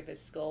X-ray of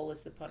his skull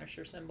as the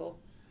Punisher symbol?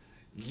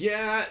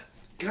 Yeah,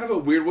 kind of a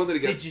weird one that he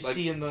got Did you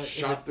see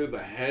shot through the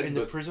head. In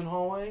the prison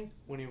hallway,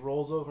 when he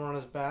rolls over on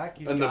his back,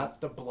 he's And got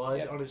the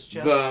blood on his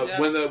chest.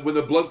 When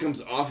the blood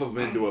comes off of him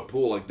into a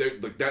pool, like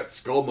that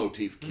skull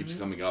motif keeps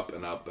coming up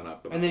and up and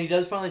up and then he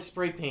does finally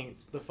spray paint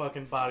the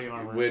fucking body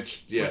armor,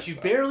 which you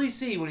barely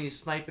see when he's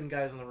sniping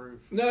guys on the roof.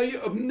 No,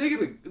 they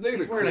get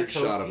a clear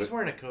shot of it. He's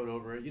wearing a coat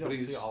over it. You don't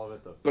see all of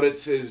it though. But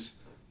it's his.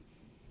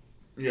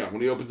 Yeah,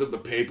 when he opens up the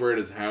paper at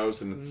his house,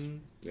 and it's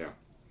it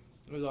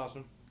was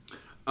awesome.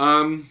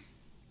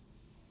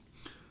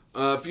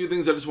 A few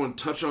things I just want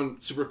to touch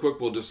on super quick.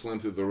 We'll just slam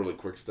through the really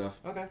quick stuff.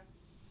 Okay.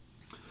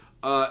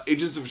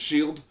 Agents of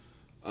S.H.I.E.L.D.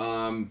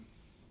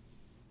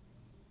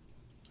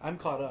 I'm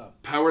caught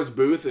up. Powers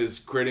Booth is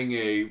creating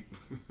a...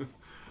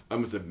 I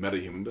almost said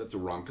MetaHuman, but that's a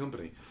wrong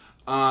company.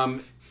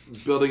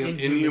 Building an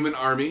Inhuman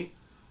army.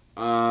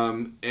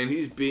 And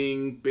he's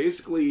being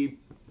basically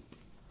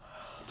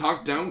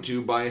talked down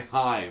to by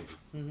Hive,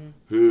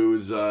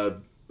 who's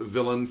a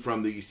villain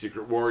from the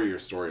Secret Warrior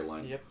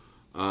storyline. Yep.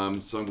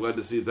 So I'm glad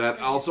to see that.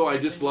 Also, I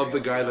just love the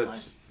guy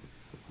that's...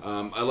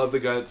 I love the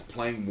guy that's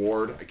playing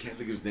Ward. I can't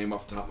think of his name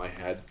off the top of my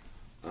head.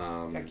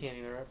 I can't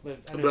either.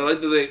 But I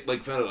like that they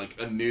found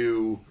a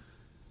new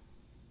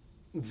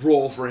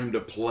role for him to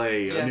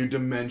play, a new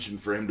dimension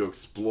for him to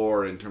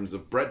explore in terms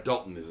of... Brett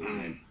Dalton is his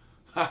name.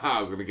 Haha,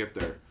 I was going to get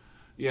there.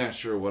 Yeah,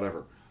 sure,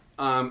 whatever.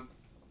 So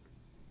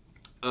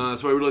I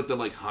really like that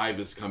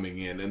Hive is coming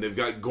in. And they've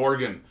got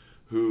Gorgon,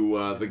 who,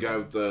 the guy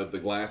with the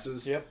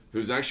glasses,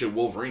 who's actually a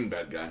Wolverine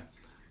bad guy.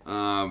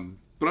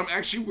 But I'm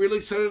actually really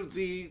excited at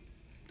the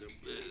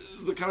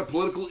kind of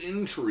political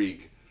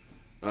intrigue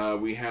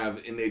we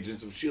have in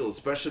Agents of S.H.I.E.L.D.,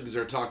 especially because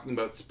they're talking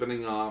about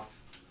spinning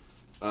off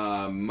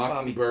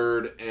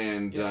Mockingbird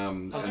and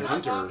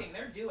Hunter.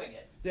 They're doing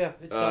it. Yeah,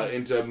 it's done.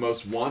 Into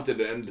Most Wanted,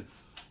 and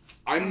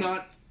I'm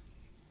not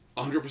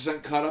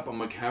 100% caught up. I'm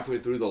halfway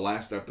through the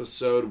last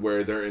episode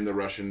where they're in the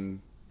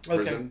Russian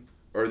prison,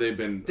 or they've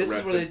been arrested. This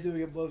is where they do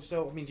get blow.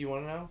 So, do you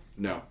want to know?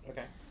 No.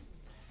 Okay.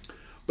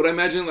 But I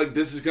imagine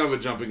this is kind of a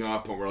jumping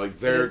off point where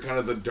they're kind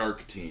of the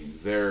dark team.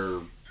 They're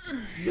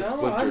the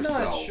Splinter I'm not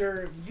Cell.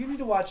 sure. You need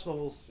to watch the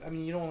whole.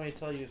 You don't want me to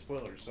tell you a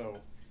spoiler, so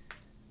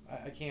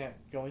I can't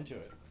go into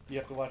it. You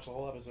have to watch the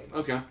whole episode.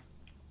 Okay.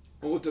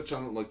 Well, we'll touch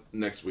on it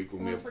next week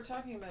when we're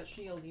talking about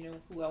S.H.I.E.L.D., you know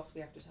who else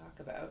we have to talk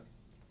about?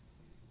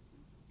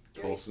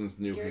 Coulson's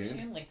new Gary hand.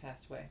 Shandling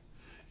passed away.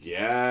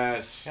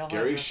 Yes,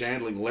 Gary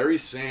Shandling, Larry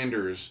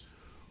Sanders,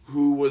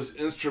 who was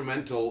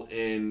instrumental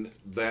in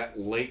that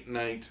late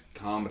night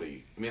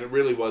comedy. I mean, it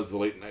really was the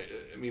late night.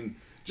 I mean,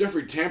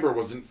 Jeffrey Tambor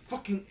wasn't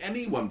fucking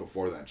anyone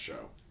before that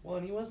show. Well,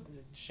 and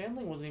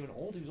Shandling wasn't even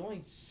old. He was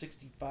only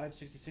 65,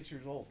 66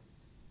 years old.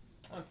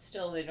 Oh,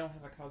 still, they don't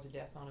have a cause of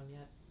death on him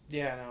yet.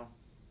 Yeah, I know.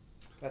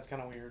 That's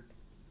kind of weird.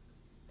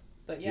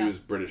 But yeah. He was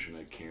British and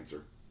had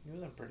cancer. He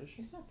wasn't British.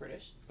 He's not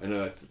British. I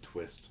know, that's the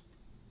twist.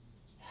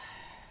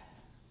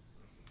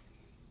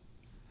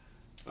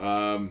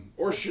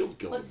 Or S.H.I.E.L.D.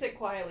 killed him. Let's sit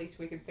quietly so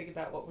we can think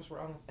about what was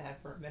wrong with that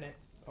for a minute.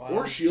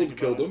 Or S.H.I.E.L.D.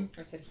 killed him.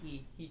 I said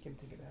he can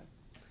think about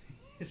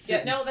it.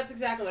 Yeah, no, that's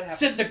exactly what happened.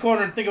 Sit in the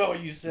corner and think about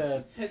what you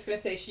said. I was going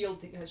to say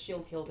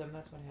S.H.I.E.L.D. killed him.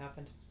 That's what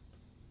happened.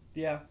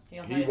 Yeah.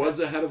 He was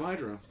the head of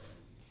Hydra.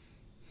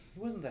 He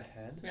wasn't the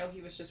head. No,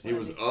 he was just He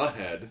was a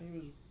head. He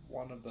was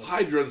one of the...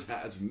 Hydra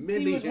has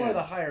many He was heads. one of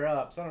the higher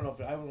ups. I don't know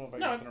if I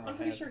consider him I'm a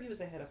pretty head. sure he was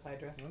the head of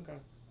Hydra. Okay.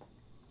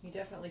 He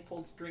definitely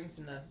pulled strings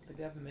in the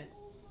government.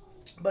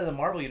 But in the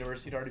Marvel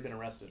universe, he'd already been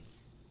arrested.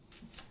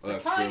 Oh,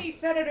 that's Tiny true.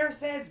 senator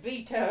says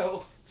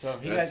veto. So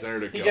he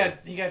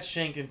got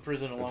shanked in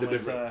prison along with...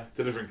 It's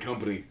a different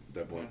company at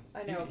that point.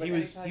 I know, but he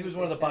was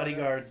one of the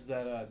bodyguards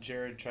that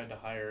Jared tried to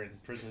hire in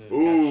prison.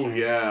 Ooh,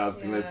 yeah. I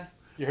was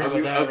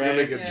gonna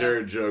make a right?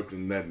 Jared joke,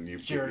 and then you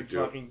Jared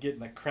fucking getting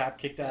the crap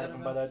kicked out of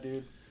him by that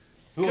dude,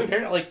 who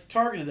apparently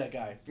targeted that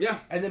guy. Yeah,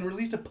 and then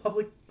released a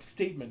public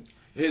statement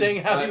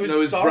saying how he was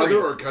his sorry.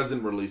 brother or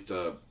cousin released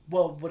a.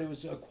 Well, but it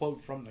was a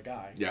quote from the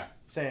guy. Yeah.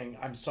 Saying,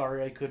 "I'm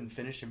sorry I couldn't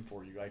finish him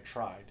for you. I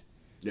tried."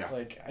 Yeah.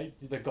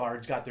 The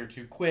guards got there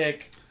too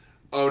quick.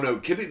 Oh no,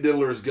 Kitty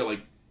Diddlers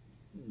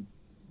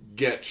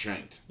get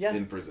shanked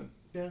in prison.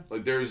 Yeah.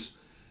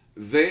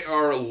 They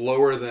are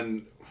lower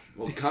than.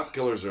 Well, cop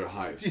killers are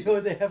highest. Do you know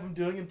what they have him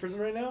doing in prison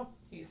right now?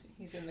 He's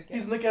in the cafeteria.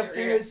 He's in the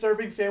cafeteria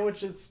serving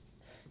sandwiches.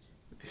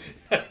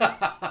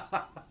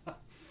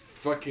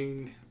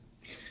 Fucking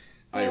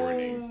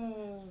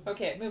irony.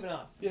 Okay, moving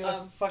on.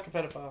 Yeah, fucking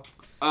pedophile.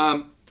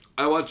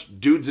 I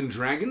watched Dudes and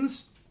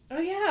Dragons. Oh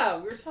yeah,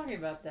 we were talking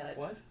about that.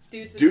 What?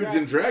 Dudes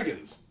and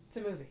Dragons. It's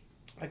a movie.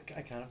 I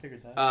kind of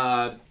figured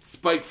that.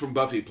 Spike from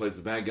Buffy plays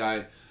the bad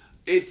guy.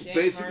 It's James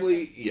basically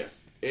Marsden?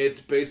 yes.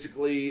 It's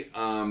basically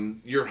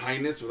Your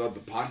Highness without the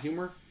pot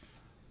humor.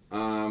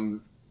 Love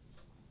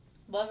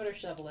it or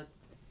shovel it.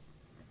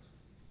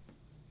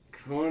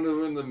 Kind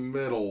of in the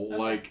middle.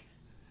 Okay.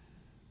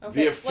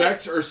 The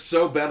effects are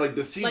so bad.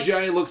 The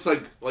CGI looks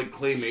like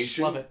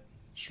claymation. Love it.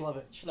 Shlove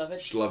it.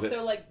 Shlove it.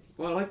 So, like,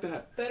 Well, I like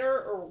that.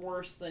 better or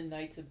worse than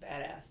Knights of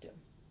Badassdom?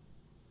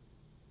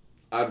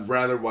 I'd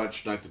rather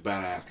watch Knights of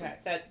Badass. Okay,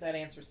 that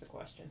answers the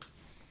question.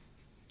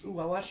 Ooh,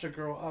 I watched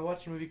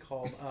a movie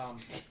called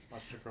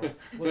watched a girl.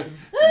 What's the-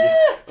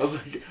 I was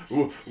like,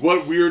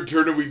 what weird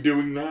turn are we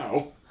doing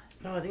now?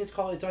 No, I think it's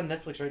on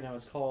Netflix right now.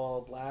 It's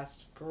called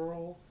Last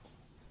Girl.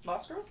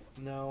 Lost Girl?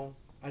 No,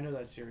 I know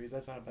that series.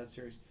 That's not a bad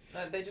series.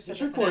 They just It's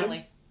had the recorded.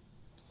 finale.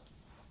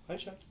 I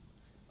checked.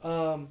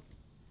 No,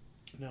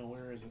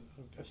 where is it?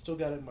 I've still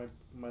got it in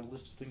my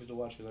list of things to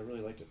watch because I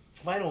really liked it.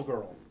 Final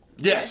Girl.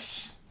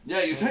 Yes.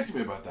 Yeah, you texted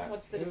me about that.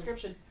 What's the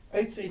description?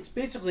 It's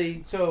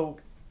basically so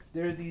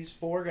there are these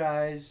 4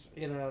 guys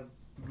in a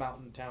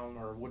mountain town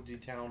or woodsy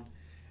town,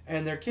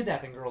 and they're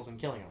kidnapping girls and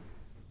killing them.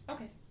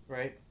 Okay.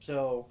 Right.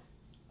 So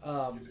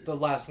the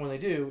last one they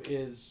do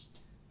is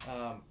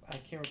I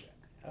can't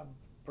remember.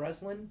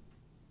 Breslin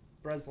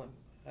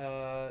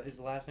is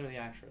the last name of the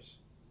actress.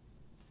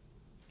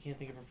 Can't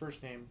think of her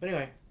first name, but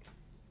anyway.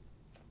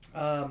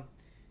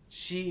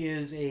 She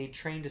is a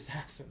trained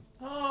assassin.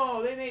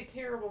 Oh, they made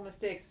terrible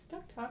mistakes. Is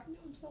Doug talking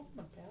to himself in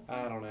the bathroom?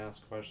 I don't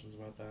ask questions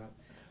about that.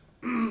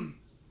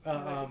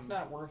 It's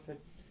not worth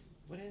it.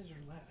 What is her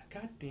last?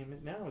 God damn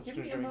it! Now it's Give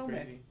going me to a drive me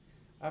moment. crazy.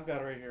 I've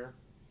got it right here.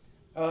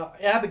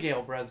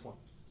 Abigail Breslin.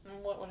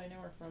 And what would I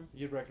know her from?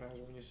 You'd recognize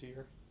her when you see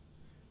her.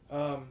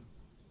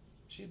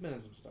 She's been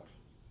in some stuff.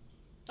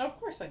 Oh, of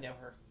course I know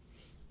her. I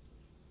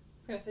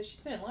was gonna say she's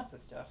been in lots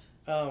of stuff.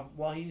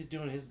 While he's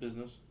doing his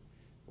business,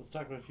 let's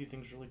talk about a few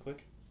things really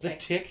quick. The Okay.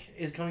 Tick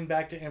is coming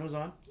back to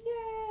Amazon.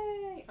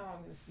 Yay! Oh,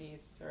 I'm gonna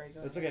sneeze. Sorry,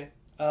 go That's ahead.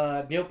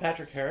 okay. Neil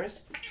Patrick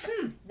Harris.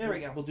 There we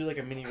go. We'll do like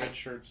a mini red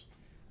shirts.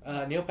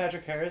 Neil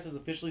Patrick Harris has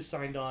officially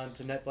signed on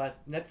to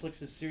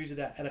Netflix's series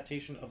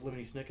adaptation of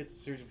Lemony Snicket's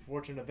Series of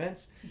Fortunate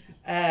Events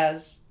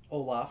as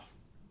Olaf.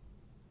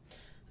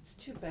 It's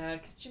too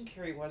bad because Jim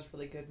Carrey was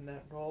really good in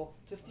that role.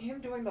 Just him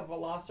doing the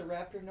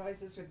velociraptor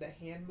noises with the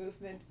hand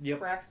movement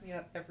cracks me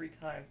up every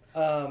time.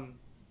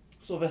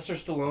 Sylvester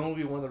Stallone will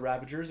be one of the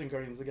Ravagers in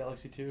Guardians of the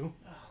Galaxy 2.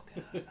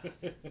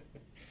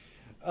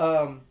 Oh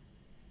god.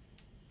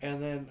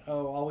 And then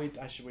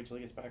I should wait till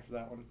he gets back for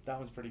that one. That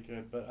one's pretty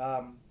good. But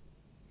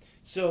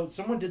so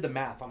someone did the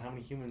math on how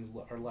many humans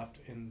are left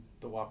in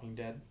The Walking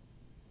Dead.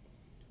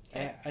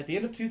 Okay. At the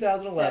end of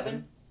 2011,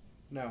 7?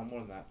 no,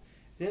 more than that.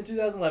 At the end of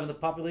 2011, the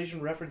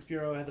Population Reference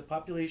Bureau had the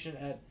population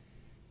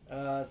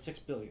at 6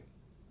 billion.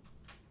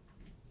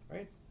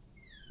 Right?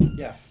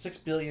 Yeah, 6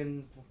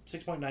 billion,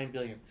 6.9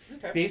 billion.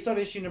 Okay. Based on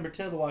issue number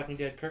 10 of The Walking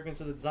Dead, Kirkman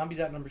said that zombies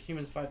outnumber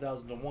humans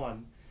 5,000 to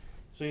 1.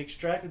 So he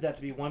extracted that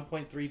to be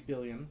 1.3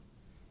 billion.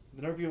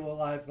 The number of people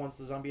alive once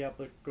the zombie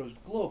outbreak goes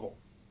global.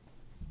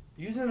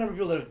 Using the number of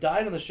people that have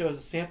died on the show as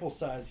a sample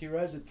size, he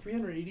arrives at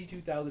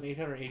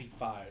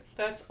 382,885.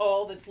 That's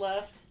all that's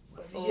left?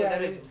 Oh, Yeah,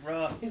 that I is mean,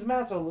 rough. His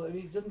math's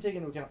he doesn't take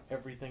into account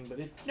everything, but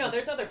it's... No,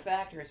 there's other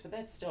factors, but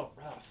that's still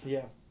rough.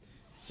 Yeah.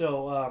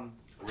 So, Are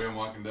we on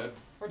Walking Dead?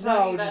 We're No,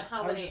 talking about just-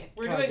 how I was many... just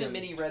We're kinda doing the doing-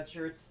 mini red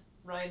shirts.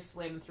 Ryan's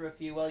slamming through a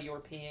few while you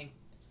were peeing.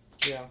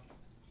 yeah.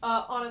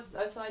 On a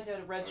side note,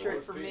 a red I shirt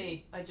was for peeing.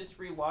 me. I just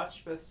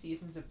rewatched both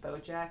seasons of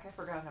BoJack. I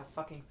forgot how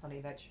fucking funny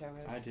that show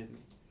is. I didn't.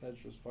 That's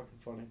just fucking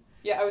funny.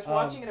 Yeah, I was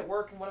watching it at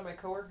work, and one of my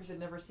coworkers had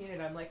never seen it.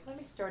 I'm like, let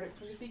me start it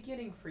from the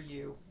beginning for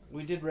you.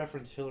 We did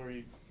reference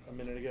Hillary a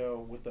minute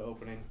ago with the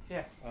opening.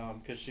 Yeah.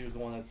 Because she was the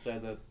one that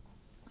said that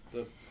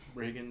the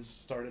Reagans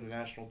started a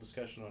national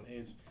discussion on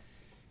AIDS.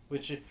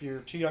 Which, if you're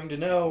too young to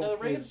know, No,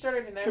 Reagan is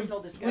started a national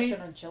discussion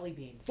complete on jelly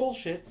beans.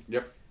 bullshit.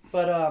 Yep.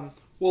 But,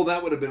 Well,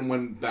 that would have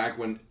been back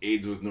when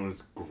AIDS was known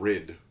as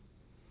GRID.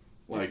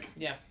 Like,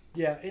 Yeah.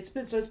 yeah, it's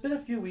been a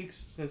few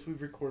weeks since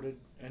we've recorded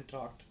and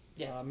talked.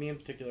 Yes. Me in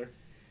particular.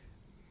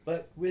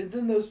 But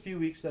within those few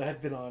weeks that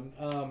I've been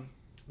on,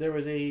 there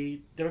was a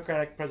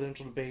Democratic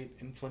presidential debate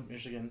in Flint,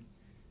 Michigan,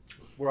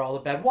 where all the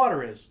bad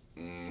water is.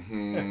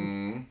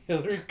 mm-hmm.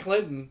 Hillary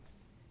Clinton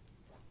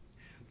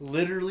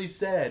literally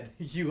said,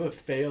 "You have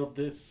failed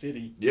this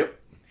city." Yep.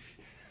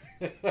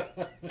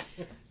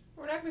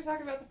 We're not going to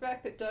talk about the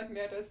fact that Doug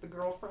now does the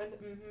girlfriend.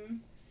 Mm-hmm.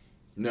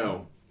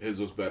 No, his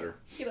was better.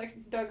 He likes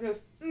Doug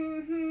goes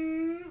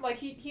mm-hmm, like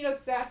he does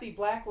sassy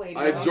black lady.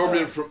 I absorbed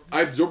it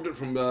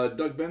from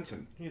Doug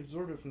Benson. He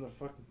absorbed it from the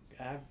fucking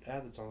ad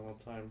that's on all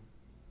the time.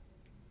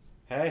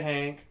 Hey,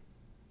 Hank.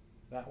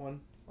 That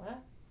one. What?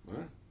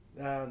 What?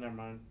 Never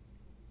mind.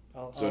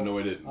 No,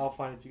 I didn't. I'll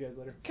find it to you guys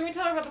later. Can we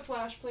talk about the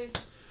Flash, please?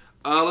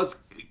 Let's.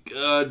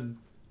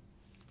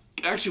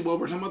 Actually, while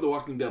we're talking about The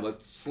Walking Dead,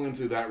 let's slam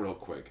through that real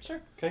quick. Sure.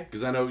 Okay.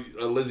 Because I know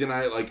Lizzie and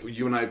I, like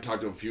you and I, have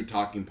talked to a few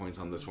talking points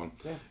on this one.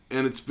 Yeah.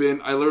 And it's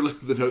been, I literally,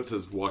 the note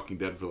says Walking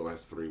Dead for the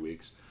last 3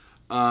 weeks.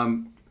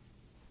 Abraham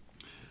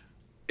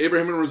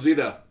and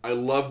Rosita, I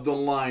loved the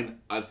line,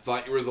 I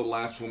thought you were the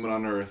last woman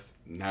on Earth,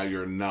 now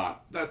you're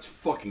not. That's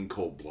fucking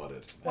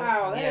cold-blooded.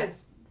 Wow, Yeah. that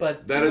is.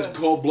 But That is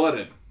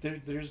cold-blooded.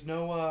 there's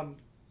no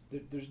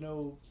there's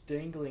no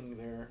dangling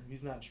there.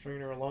 He's not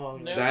stringing her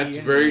along. No. That's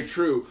He- very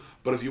true.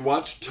 But if you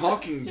watch That's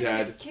Talking the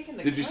Dead, stupidest kick in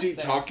the did you gut see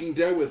there. Talking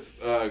Dead with,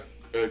 I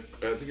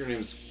think her name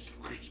is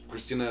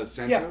Christina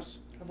Santos?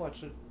 I've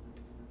watched it.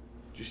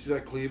 Did you see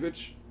that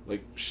cleavage?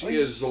 Like, she Oh,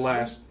 is the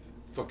last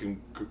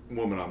fucking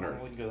woman on I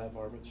earth. wouldn't go that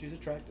far, but she's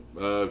attractive.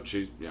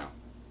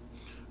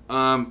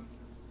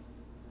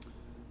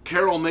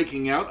 Carol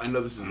making out. I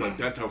know this is like,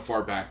 that's how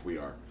far back we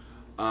are.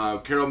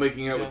 Carol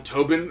making out with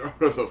Tobin, or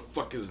whatever the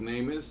fuck his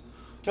name is.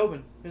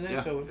 Tobin. His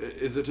name's Tobin.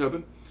 Is it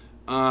Tobin?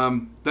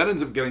 That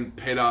ends up getting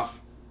paid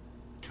off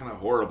kind of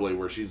horribly,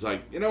 where she's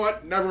like, you know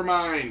what? Never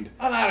mind.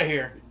 I'm out of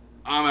here.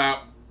 I'm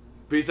out.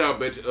 Peace out,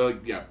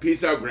 bitch.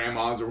 Peace out,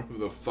 grandmas, or whatever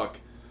the fuck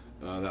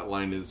that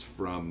line is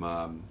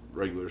from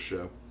regular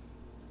show.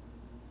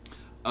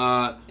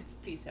 It's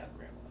peace out,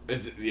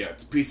 grandmas.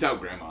 It's peace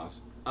out,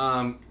 grandmas.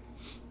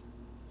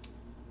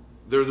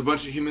 There's a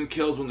bunch of human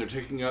kills when they're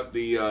taking out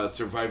the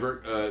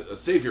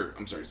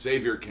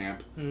Savior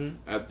camp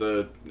at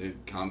the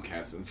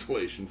Comcast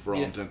installation for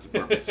all intents and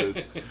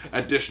purposes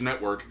at Dish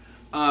Network.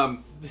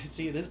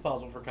 See, it is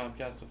possible for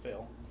Comcast to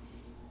fail.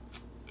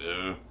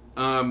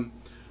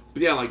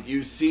 But yeah, like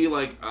you see,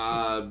 like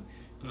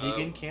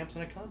Negan camps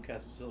in a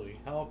Comcast facility.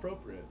 How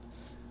appropriate.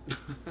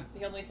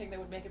 The only thing that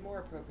would make it more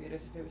appropriate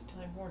is if it was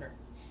Time Warner.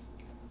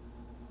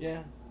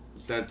 Yeah.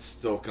 That's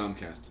still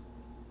Comcast.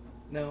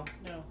 No,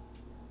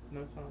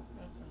 it's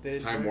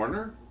not. Time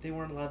Warner? They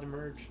weren't allowed to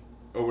merge.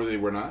 Oh, they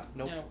were not?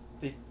 Nope.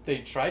 No. They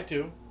tried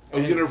to. Oh,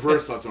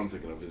 Universal. That's what I'm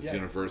thinking of. It's Yeah.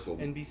 Universal.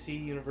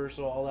 NBC,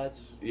 Universal, all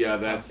that's.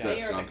 That's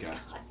They are Comcast.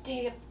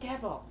 the goddamn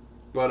devil.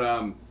 But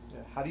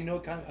How do you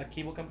know a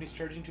cable company's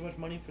charging too much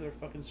money for their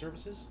fucking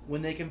services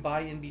when they can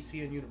buy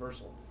NBC and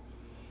Universal?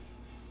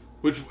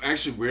 which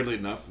actually, weirdly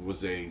enough,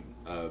 was a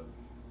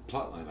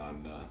plotline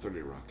on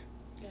 30 Rock.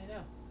 Yeah, I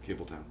know.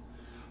 Cabletown.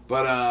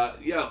 But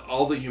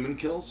all the human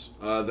kills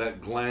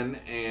that Glenn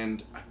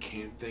and I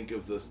can't think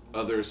of this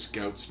other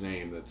scout's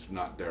name that's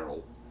not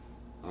Daryl.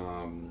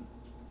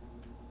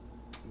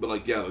 But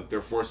like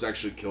they're forced to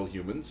actually kill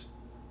humans.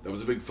 That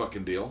was a big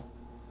fucking deal.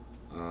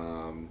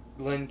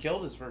 Glenn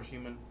killed his first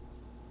human.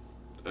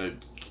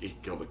 He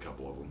killed a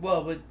couple of them.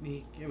 Well, but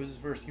it was his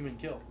first human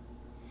kill.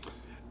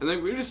 And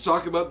then we just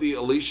talk about the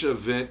Alicia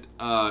Vitt,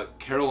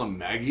 Carol and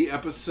Maggie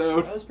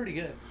episode. That was pretty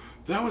good.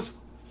 That was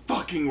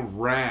fucking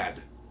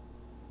rad.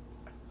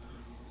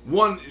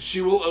 One, she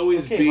will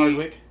always be.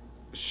 Hardwick.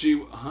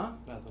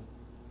 Nothing.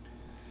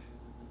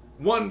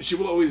 One, she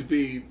will always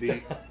be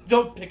the.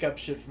 Don't pick up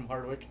shit from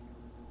Hardwick.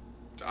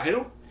 I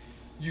don't.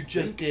 You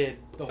just did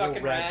the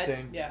Fucking whole rad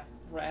thing. Yeah,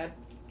 rad.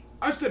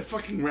 I've said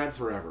fucking rad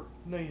forever.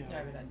 No, you No,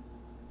 haven't. we're done.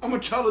 I'm a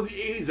child of the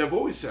 80s. I've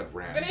always said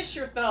rad. Finish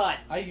your thought.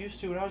 I used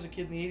to when I was a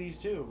kid in the 80s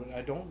too, but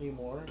I don't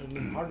anymore.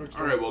 And Hardwick's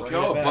All right, well,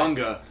 bringing it back.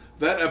 Cowabunga,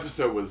 that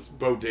episode was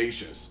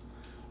bodacious.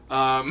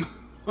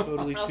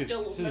 Totally I'll too.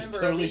 still it was remember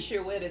totally-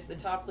 Alicia Witt as the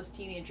topless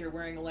teenager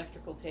wearing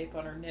electrical tape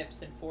on her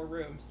nips in 4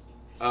 rooms.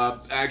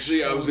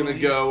 Actually, I was going to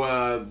go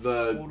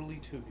Totally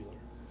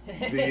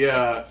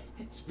tubular.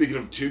 speaking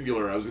of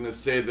tubular, I was going to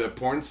say the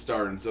porn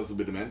star in Cecil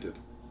B. Demented.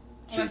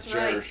 She was That's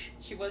right. Cherish.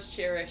 She was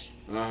Cherish.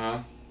 Uh-huh.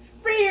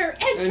 Rear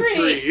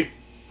entry!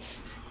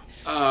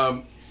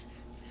 The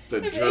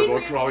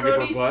gerbil crawling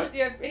up her butt.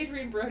 Yeah,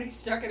 Adrian Brody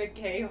stuck in a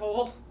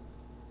K-hole.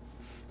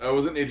 It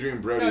wasn't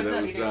Adrian Brody. No, it's that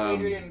not. was It's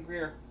Adrian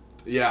Greer.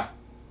 Yeah.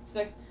 It's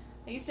like,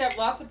 I used to have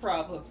lots of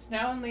problems.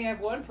 Now I only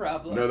have one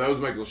problem. No, that was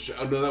Michael.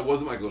 No, that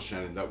wasn't Michael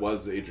Shannon. That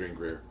was Adrian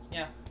Greer.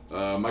 Yeah.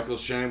 Michael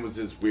Shannon was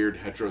his weird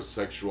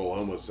heterosexual,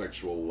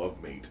 homosexual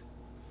love mate.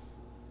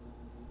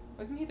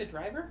 Wasn't he the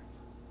driver?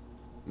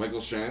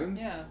 Michael Shannon?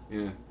 Yeah.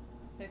 Yeah.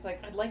 He's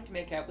like, I'd like to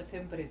make out with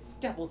him, but his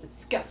stubble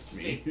disgusts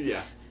me.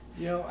 Yeah.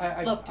 You know,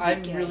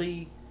 I've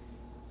really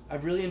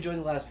enjoyed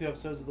the last few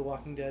episodes of The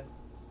Walking Dead.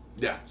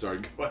 Yeah. Sorry.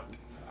 Go ahead.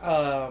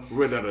 We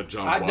went out of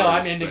John. No,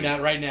 I'm ending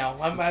that right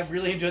now. I've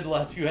really enjoyed the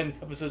last few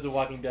episodes of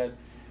Walking Dead.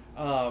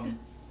 I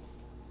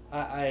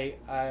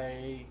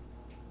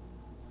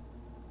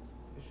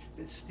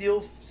still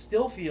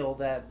feel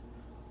that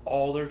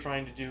all they're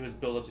trying to do is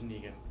build up to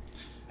Negan.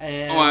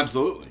 And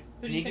absolutely.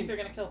 Who do you think they're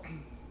gonna kill?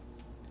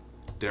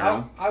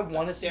 Daryl. I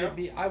want to see it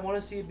be. I want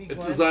to see it be. It's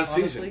Glenn, his last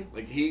honestly. season.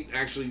 Like he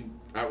actually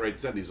outright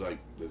said, he's like,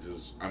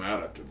 I'm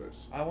out after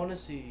this. I want to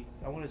see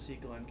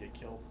Glenn get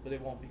killed, but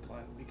it won't be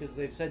Glenn because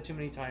they've said too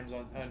many times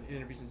on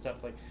interviews and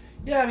stuff like,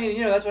 yeah, I mean,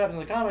 that's what happens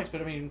in the comics,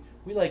 but I mean,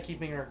 we like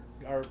keeping our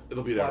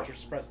It'll be watchers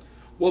suppressed.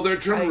 Well, they're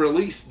trying to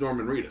release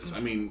Norman Reedus. I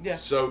mean, yeah.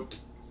 So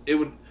it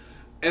would,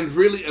 and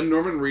really a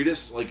Norman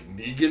Reedus like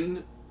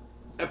Negan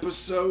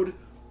episode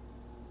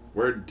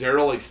where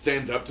Daryl like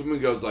stands up to him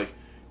and goes like,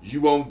 "You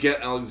won't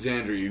get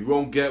Alexandria, you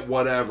won't get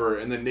whatever,"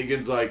 and then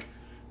Negan's like,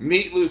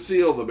 "Meet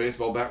Lucille, the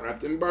baseball bat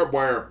wrapped in barbed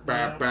wire."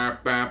 Bap,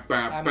 bap, bap,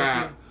 bap,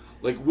 bap.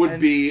 Like would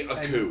be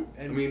a coup.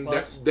 I mean,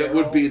 that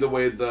would be the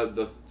way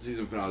the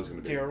season finale is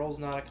going to be. Daryl's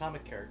not a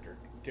comic character.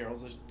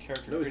 Daryl's a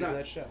character created for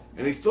that show.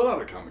 And he's still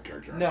not a comic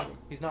character. No, actually.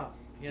 he's not.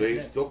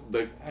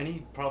 And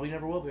he probably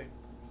never will be.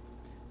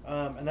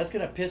 And that's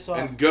going to piss off.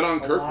 And good on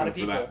a lot Kirkman of for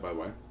people. that, by the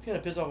way. It's going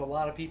to piss off a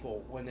lot of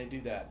people when they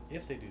do that,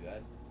 if they do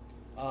that.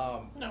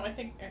 No, I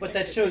think. But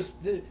that shows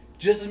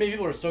just as many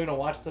people are still going to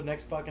watch the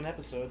next fucking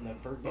episode and the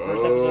first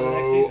episode of the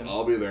next season.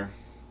 I'll be there.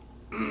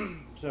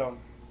 So,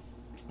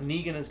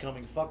 Negan is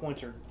coming. Fuck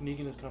Winter.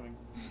 Negan is coming.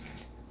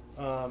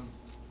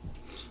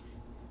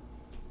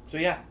 So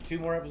yeah, 2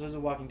 more episodes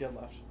of Walking Dead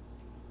left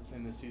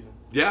in this season.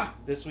 Yeah.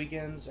 This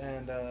weekend's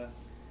and then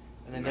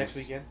Nice. next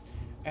weekend,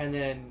 and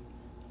then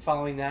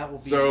following that will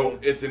be. So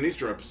it's an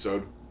Easter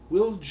episode.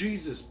 Will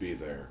Jesus be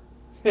there?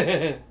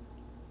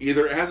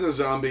 Either as a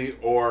zombie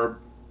or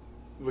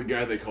the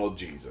guy they call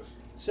Jesus,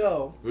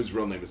 so whose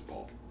real name is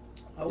Paul,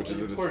 which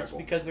is a of course, disciple.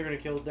 because they're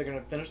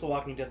gonna finish The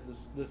Walking Dead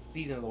this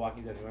season of The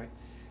Walking Dead anyway.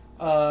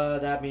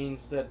 That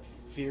means that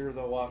Fear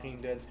the Walking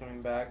Dead's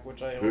coming back,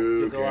 which I hope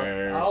Who gets a lot.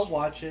 cares? I'll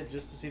watch it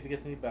just to see if it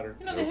gets any better.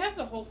 You know, they have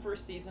the whole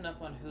first season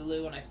up on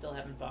Hulu, and I still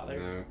haven't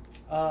bothered.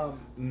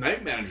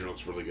 Night Manager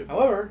looks really good.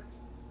 However,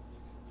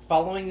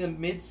 following the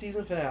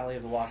mid-season finale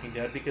of The Walking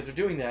Dead, because they're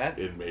doing that,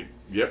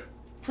 Yep.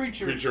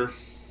 Preacher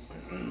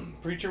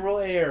will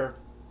air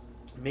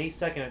May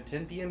 2nd at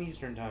 10 p.m.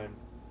 Eastern Time,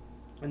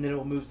 and then it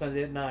will move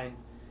Sunday at 9,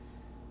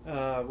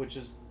 which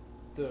is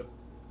the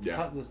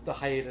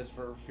hiatus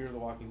for Fear the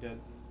Walking Dead.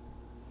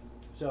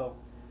 So,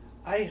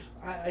 I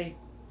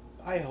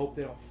hope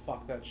they don't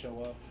fuck that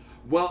show up.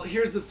 Well,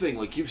 here's the thing.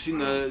 Like, you've seen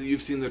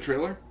the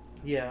trailer.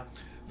 Yeah.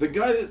 The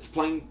guy that's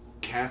playing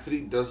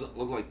Cassidy doesn't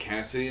look like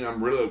Cassidy, and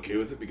I'm really okay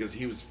with it because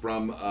he was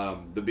from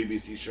the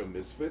BBC show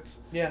Misfits.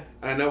 Yeah.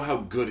 And I know how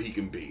good he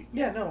can be.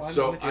 Yeah. No.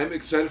 I'm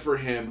excited for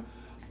him.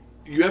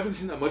 You haven't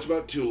seen that much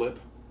about Tulip.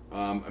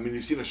 I mean,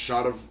 you've seen a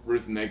shot of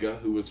Ruth Negga,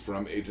 who was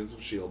from Agents of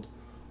S.H.I.E.L.D.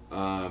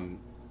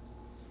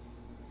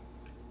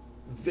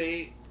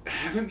 They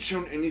haven't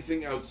shown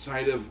anything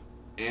outside of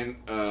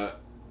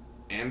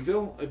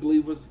Anvil, I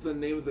believe was the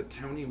name of the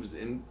town he was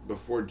in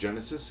before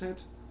Genesis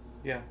hit.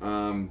 Yeah.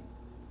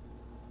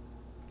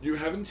 You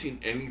haven't seen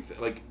anything.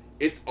 Like,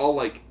 it's all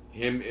like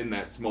him in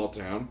that small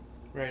town.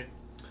 Right.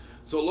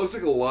 So it looks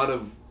like a lot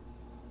of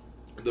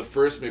the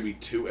first maybe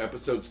 2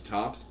 episodes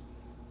tops.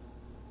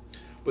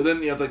 But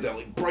then you have like that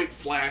like bright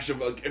flash of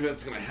like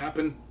everything's gonna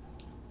happen.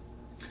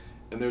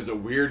 And there's a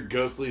weird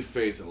ghostly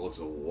face and it looks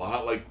a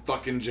lot like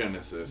fucking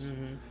Genesis.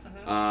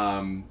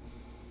 Mm-hmm.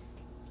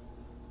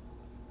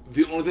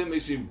 The only thing that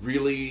makes me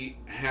really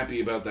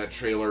happy about that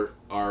trailer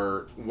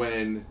are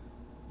when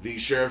the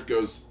sheriff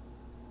goes,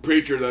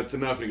 "Preacher, that's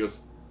enough." And he goes,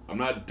 "I'm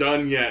not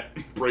done yet."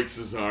 Breaks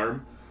his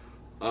arm.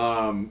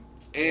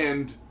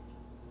 And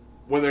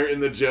when they're in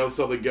the jail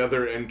cell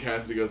together and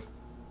Cassidy goes,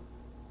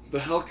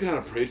 "The hell kind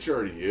of preacher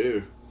are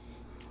you?"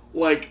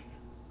 Like,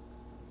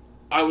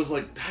 I was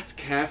like, that's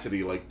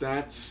Cassidy. Like,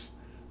 that's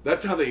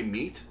how they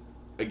meet.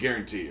 I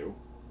guarantee you.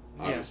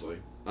 Obviously.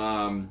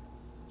 Yeah.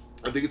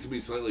 I think it's going to be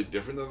slightly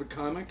different than the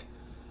comic.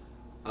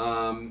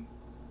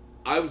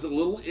 I was a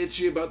little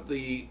itchy about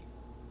the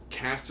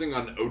casting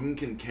on Odin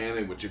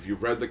Kincannon, which if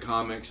you've read the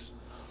comics,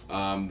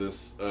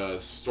 this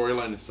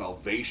storyline is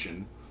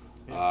Salvation,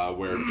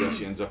 where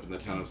Jesse ends up in the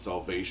town of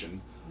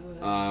Salvation.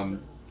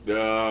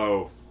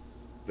 The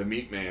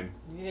Meat Man.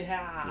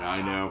 Yeah.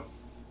 I know.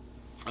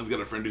 I've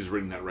got a friend who's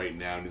reading that right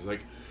now, and he's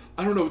like,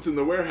 "I don't know what's in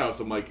the warehouse."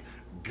 I'm like,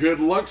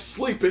 "Good luck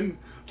sleeping,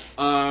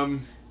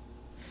 because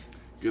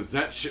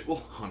that shit will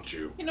haunt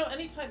you." You know,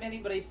 anytime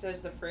anybody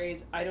says the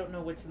phrase, "I don't know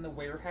what's in the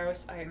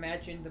warehouse," I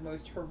imagine the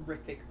most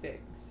horrific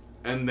things.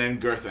 And then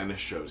Garth Ennis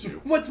shows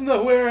you. What's in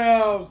the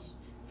warehouse?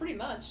 Pretty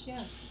much,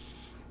 yeah.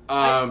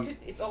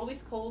 It's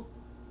always cold.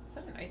 Is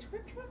that an ice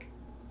cream truck?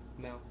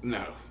 No.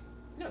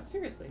 No,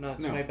 Seriously. No,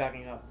 it's somebody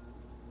backing up.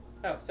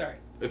 Oh, sorry.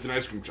 it's an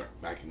ice cream truck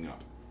backing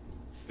up.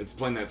 It's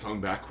playing that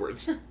song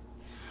backwards.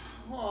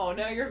 Oh,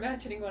 now you're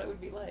imagining what it would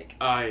be like.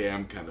 I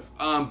am kind of.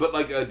 But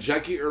like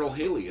Jackie Earle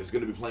Haley is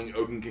going to be playing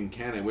Odin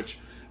Kincannon, which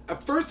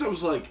at first I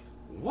was like,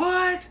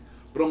 what?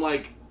 But I'm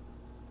like,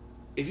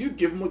 if you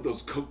give him like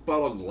those Coke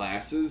bottle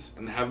glasses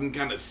and have him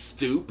kind of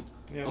stoop,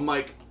 I'm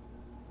like,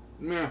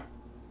 meh.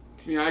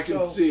 Yeah, I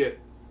can see it.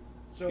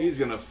 So he's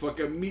going to fuck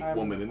a meat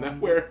woman in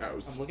that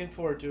warehouse. I'm looking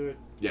forward to it.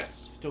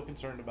 Yes. Still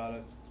concerned about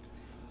it.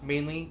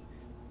 Mainly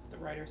the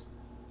writers.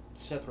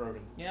 Seth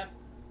Rogen. Yep.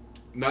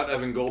 Not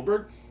Evan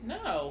Goldberg?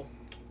 No.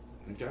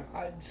 Okay.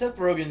 Seth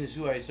Rogen is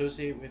who I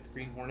associate with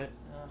Green Hornet.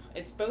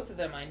 It's both of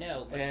them, I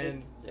know. But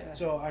and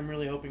so I'm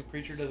really hoping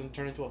Preacher doesn't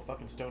turn into a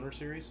fucking stoner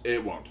series.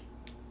 It won't.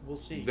 We'll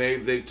see.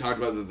 They've talked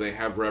about that they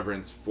have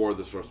reverence for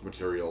the source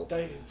material.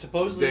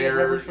 Supposedly they have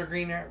reverence for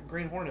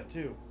Green Hornet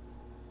too.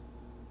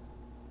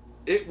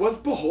 It was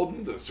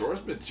beholden to the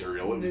source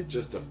material. It was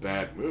just a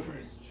bad movie.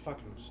 It's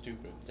fucking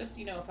stupid. Just,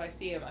 if I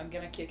see him, I'm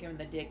going to kick him in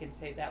the dick and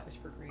say that was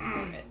for Green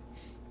Hornet.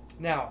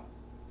 Now,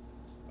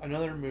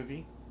 another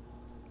movie.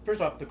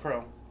 First off, The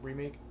Crow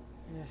remake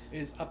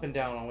is up and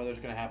down on whether it's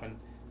going to happen.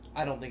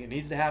 I don't think it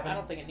needs to happen. I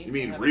don't think it needs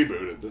to happen. You mean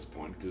reboot at this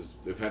point, because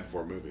they've had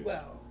 4 movies.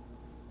 Well,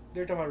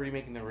 they're talking about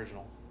remaking the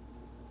original.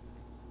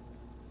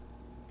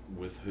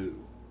 With who?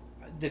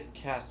 The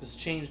cast has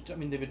changed. I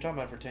mean, they've been talking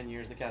about it for 10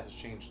 years. The cast has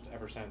changed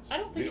ever since. I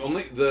don't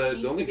think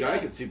the only guy I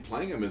could see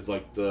playing him is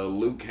like the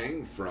Liu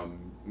Kang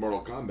from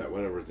Mortal Kombat,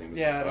 whatever his name is.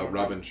 Yeah,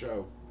 Robin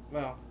Cho.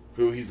 Well,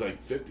 who he's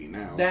like 50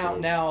 now.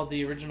 Now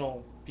the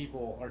original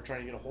people are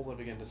trying to get a hold of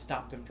it again to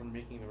stop them from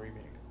making the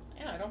remake.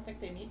 Yeah, I don't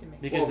think they need to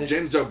make it. Well,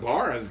 James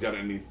O'Barr has got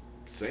any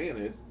say in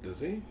it,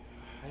 does he?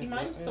 He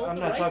might have sold I'm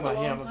the not rights talking a about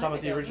him. long I'm talking time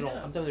about the ago, who original. I'm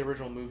knows? talking about the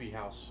original movie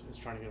house is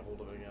trying to get a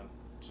hold of it again.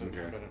 So Okay.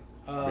 better.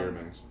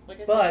 Miramax. Like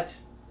I said, But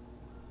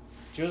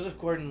Joseph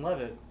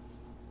Gordon-Levitt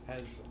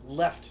has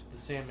left the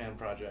Sandman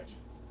project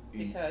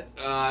because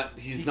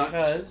He's not.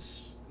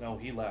 because no,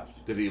 he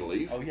left. Did he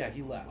leave? Oh yeah,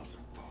 he left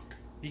Fuck.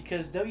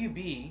 because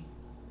WB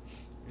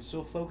is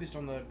so focused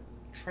on the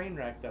train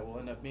wreck that will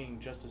end up being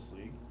Justice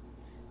League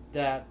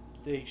that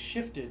they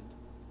shifted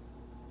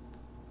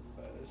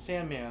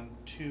Sandman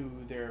to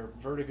their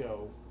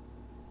Vertigo,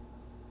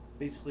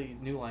 basically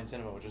New Line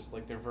Cinema, which is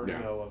like their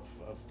Vertigo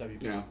of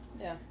WB. Yeah.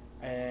 yeah,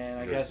 And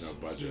I There's guess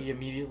no budget. he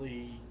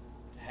immediately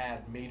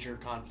had major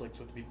conflicts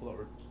with the people that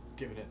were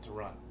giving it to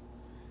run,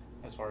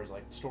 as far as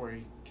like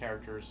story,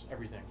 characters,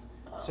 everything.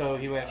 So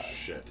he went,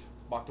 Shit.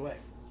 walked away.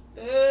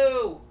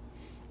 Boo!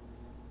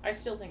 I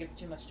still think it's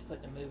too much to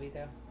put in a movie,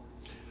 though.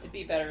 It'd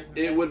be better as a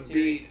It would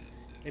series. be.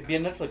 It'd be a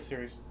Netflix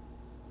series.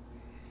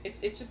 It's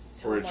just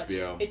so Or much.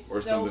 HBO, It's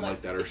or so something much,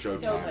 like that, or it's so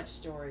Showtime. much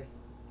story.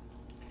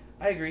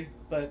 I agree,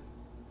 but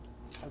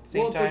at the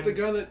same Well, it's time, like the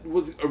guy that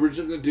was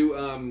originally going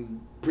to do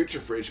Preacher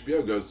for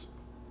HBO goes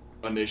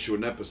an issue,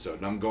 an episode,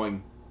 and I'm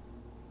going,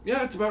 yeah,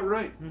 that's about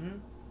right. Mm-hmm.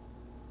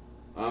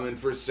 And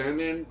for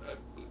Sandman,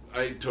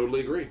 I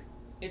totally agree.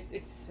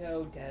 It's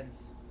so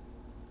dense.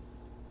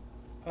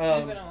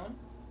 Um, Moving on.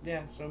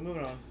 Yeah. So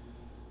moving on.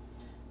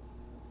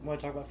 Want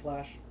to talk about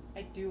Flash?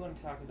 I do want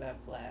to talk about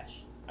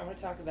Flash. I want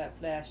to talk about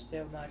Flash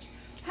so much.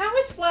 How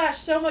is Flash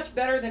so much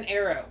better than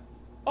Arrow?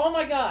 Oh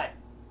my god.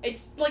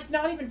 It's like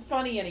not even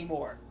funny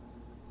anymore.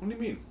 What do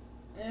you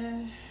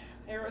mean?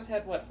 Arrow's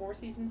had what, 4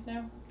 seasons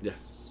now?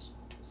 Yes.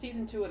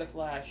 Season 2 of The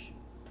Flash,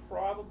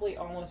 probably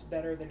almost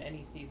better than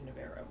any season of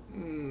Arrow.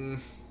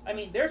 I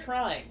mean, they're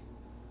trying.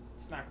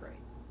 It's not great.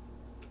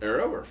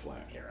 Arrow or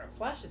Flash? Arrow.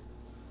 Flash is...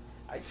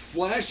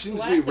 Flash seems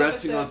to be Last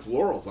resting on episode- its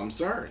laurels. I'm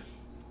sorry.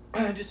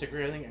 I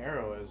disagree. I think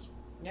Arrow is.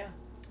 Yeah.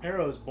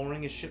 Arrow is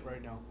boring as shit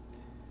right now.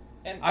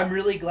 And I'm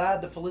really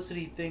glad the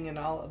Felicity thing and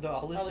the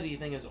Olicity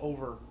thing is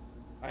over.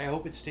 I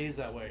hope it stays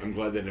that way. I'm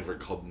glad they never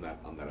called him that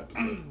on that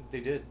episode. They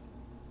did.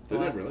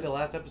 Did they really? The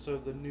last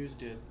episode, the news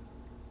did.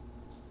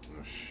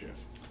 Oh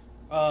shit.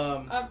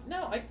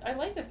 no, I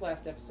like this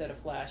last episode of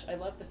Flash. I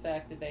love the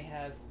fact that they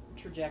have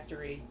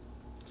trajectory.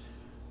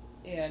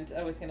 And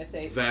I was going to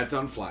say... That's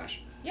on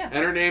Flash. Yeah.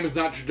 And her name is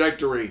not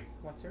Trajectory.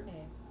 What's her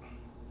name?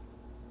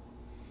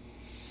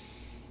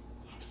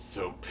 I'm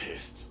so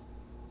pissed.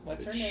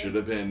 What's her It name? should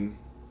have been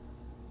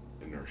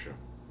Inertia.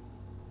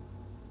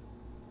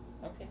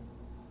 Okay.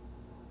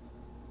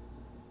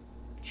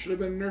 Should have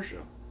been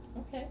Inertia.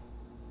 Okay.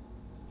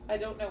 I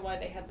don't know why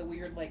they had the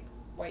weird, like,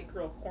 white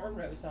girl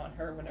cornrows on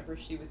her whenever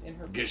she was in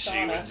her Because she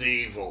persona. was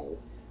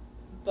evil.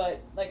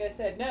 But, like I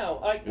said,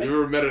 no. Have you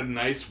ever met a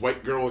nice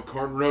white girl with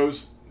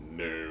cornrows?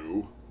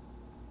 No.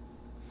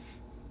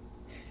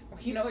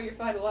 You know where you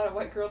find a lot of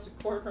white girls with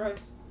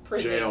cornrows?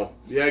 Prison. Jail.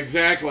 Yeah,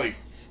 exactly.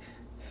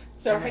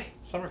 Sorry.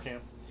 Summer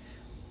camp.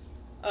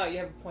 Oh, you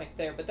have a point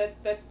there, but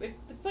it's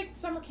like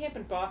summer camp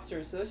and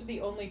boxers. So those are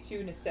the only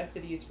 2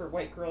 necessities for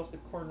white girls with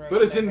cornrows.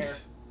 But in their hair.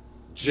 isn't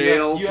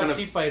jail UFC kind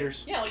of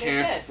fighters. Yeah, like I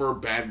camp said. for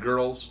bad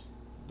girls?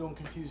 Don't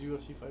confuse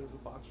UFC fighters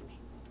with boxers.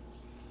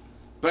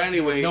 But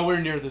anyway,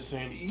 Nowhere near the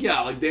same.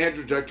 yeah, like they had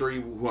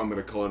Trajectory, who I'm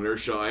going to call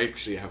Inertia. I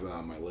actually have that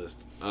on my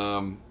list.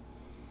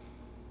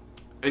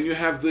 And you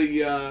have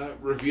the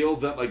reveal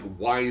that like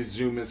why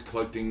Zoom is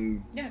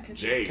collecting Yeah, because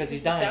Jade. Because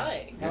he's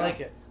dying. I Yeah. like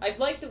it. I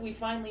like that we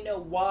finally know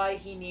why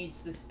he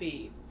needs the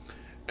speed.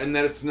 and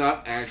that it's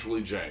not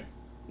actually Jay,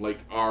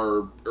 like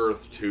our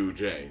Earth 2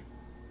 Jay.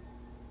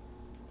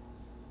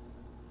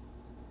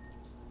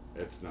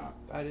 It's not.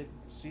 I didn't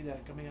see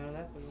that coming out of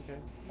that, but okay.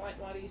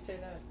 Why do you say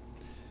that?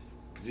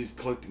 Because he's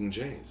collecting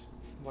Jays.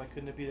 Why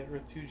couldn't it be the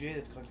Earth 2J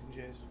that's collecting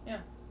J's? Yeah.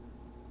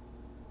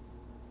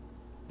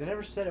 They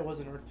never said it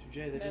wasn't Earth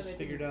 2J. They No, just they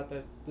figured didn't. out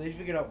that they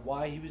figured out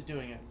why he was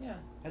doing it. Yeah.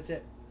 That's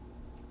it.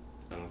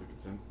 I don't think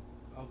it's him.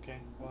 Okay.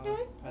 Well,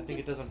 Okay. I think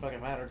it doesn't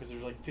fucking matter because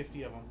there's like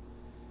 50 of them.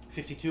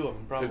 52 of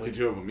them probably.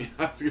 52 of them. Yeah,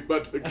 I was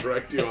about to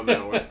correct you on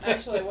that one.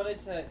 Actually, I wanted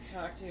to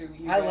talk to you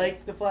I guys.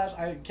 like the Flash.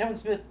 Kevin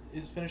Smith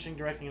is finishing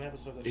directing an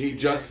episode. That He should be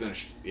just great.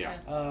 finished. Yeah.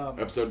 Yeah.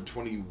 Episode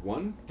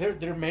 21?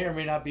 There may or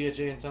may not be a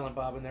Jay and Silent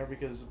Bob in there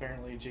because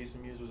apparently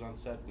Jason Mewes was on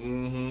set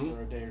Mm-hmm.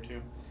 for a day or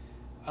two.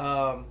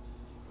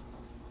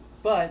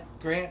 But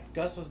Grant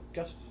Gustafson,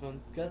 Gustin.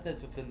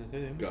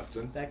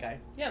 that guy,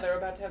 Yeah, they're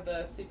about to have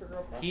the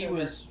Supergirl crossover. he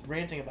was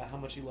ranting about how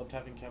much he loved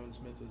having Kevin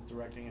Smith as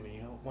directing, and he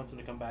wants him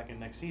to come back in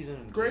next season.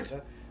 And Great.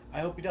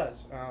 I hope he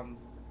does.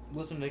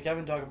 Listening to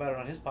Kevin talk about it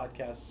on his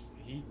podcast,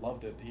 he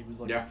loved it. He was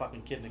like Yeah. a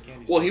fucking kid in a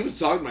candy Well, store. he was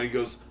talking about it. He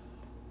goes,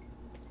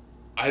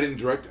 I didn't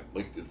direct it.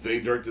 Like, they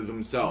directed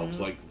themselves.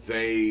 Mhm. Like,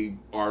 they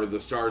are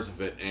the stars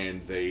of it,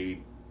 and they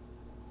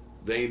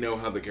know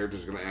how the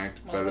character's going to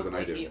act Well, better than I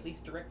hopefully He do. at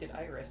least directed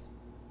Iris.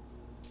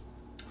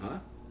 Huh?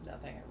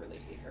 Nothing. I really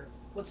hate her.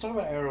 Let's talk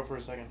about Arrow for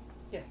a second.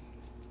 Yes.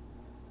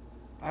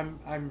 I'm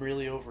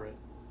really over it.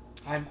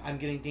 I'm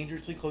getting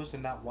dangerously close to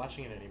not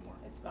watching it anymore.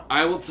 It's not.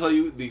 I will tell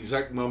you the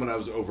exact moment I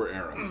was over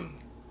Arrow.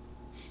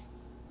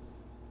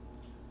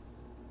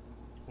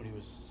 when he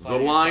was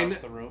sliding line-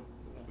 across the rope.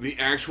 The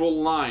actual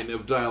line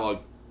of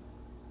dialogue.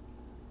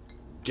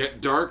 Get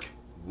dark,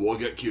 we'll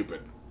get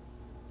Cupid.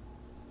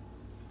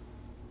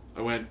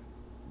 I went,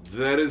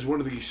 that is one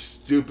of the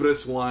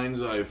stupidest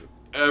lines I've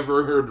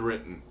ever heard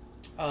written.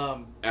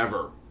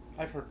 Ever.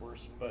 I've heard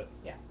worse, but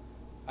Yeah.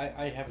 I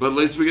haven't. But at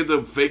least we get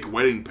the fake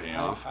wedding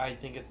payoff. I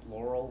think it's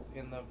Laurel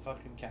in the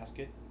fucking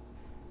casket.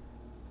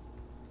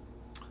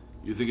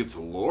 You think it's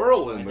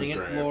Laurel in I the think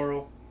grave? it's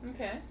Laurel.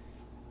 Okay.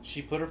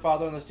 She put her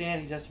father on the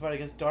stand. He testified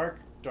against Dark.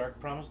 Dark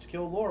promised to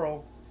kill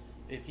Laurel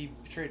if he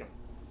betrayed him,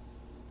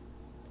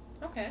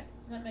 Okay.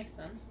 That makes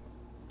sense.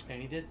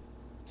 and he did.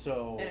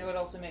 So And it would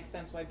also make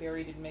sense why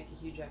Barry didn't make a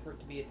huge effort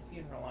to be at the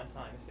funeral on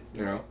time if it's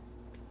Yeah.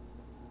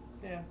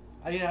 yeah,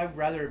 I mean, I'd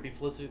rather it be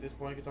Felicity at this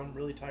point because I'm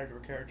really tired of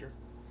her character.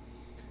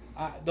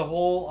 The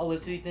whole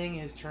Olicity thing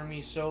has turned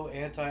me so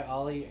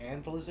anti-Ollie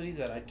and Felicity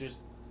that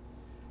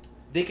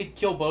they could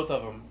kill both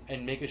of them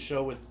and make a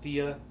show with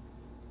Thea.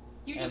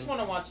 You just And-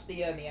 want to watch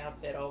Thea in the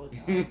outfit all the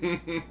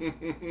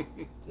time.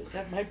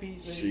 That might be.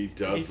 She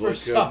does hey, look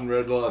first good off, in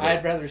red leather.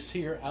 I'd rather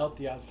see her out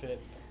the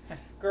outfit.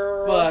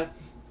 Girl. But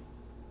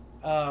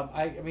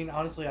I mean,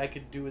 honestly, I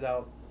could do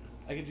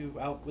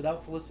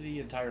without Felicity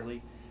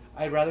entirely.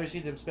 I'd rather see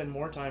them spend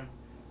more time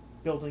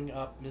building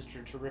up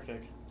Mr.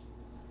 Terrific.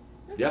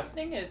 Yeah. The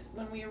thing is,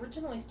 when we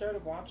originally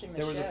started watching the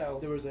There show,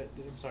 was a.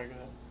 I'm sorry. Go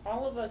ahead.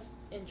 all of us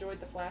enjoyed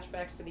the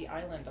flashbacks to the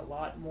island a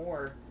lot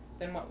more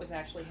than what was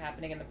actually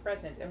happening in the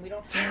present, and we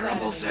don't have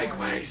Terrible that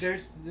anymore.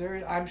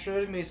 segues. I'm sure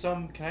there's gonna be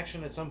some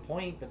connection at some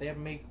point, but they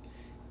haven't made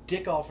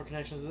dick all for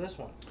connections to this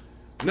one.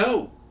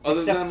 No. Other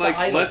Except than the like,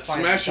 idol let's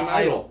finally- smash an the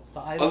idol. The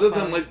idol Other than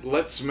finally- like,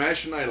 let's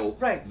smash an idol.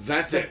 right.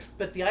 That's but, it.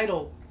 But the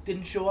idol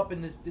didn't show up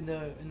in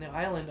the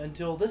island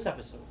until this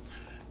episode.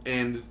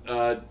 And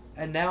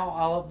And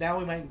now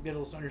we might be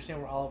able to understand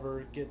where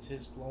Oliver gets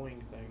his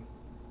glowing thing.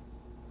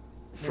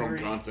 from Remember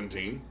he-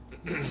 Constantine.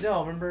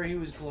 No, remember he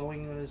was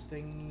glowing on his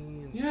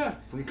thing. Yeah,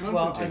 from Constantine.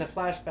 Well, in the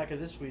flashback of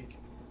this week,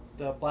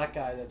 the black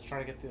guy that's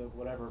trying to get the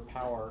whatever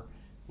power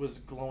was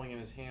glowing in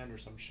his hand or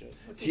some shit.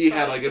 Was he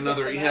had trying like to get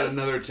another. the He had knife?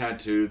 another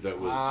tattoo that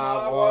was.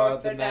 I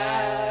want the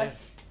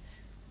knife.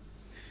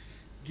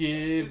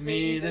 Give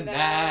me the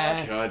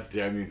knife. God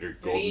damn you, your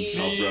Golden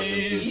Child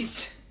references.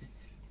 Please.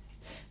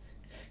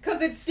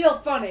 Because it's still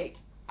funny.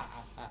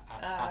 Want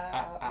the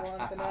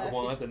I knife.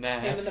 want the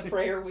knife. Him and the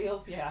prayer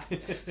wheels, yeah.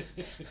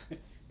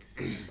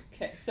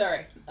 Okay,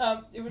 sorry.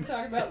 You want to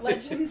talk about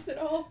Legends at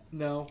all?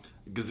 No.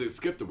 Because it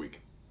skipped a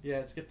week. Yeah,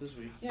 it skipped this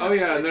week. Oh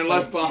yeah, and they're it's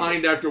left like-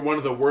 behind after one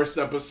of the worst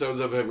episodes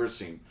I've ever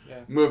seen. Yeah.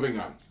 Moving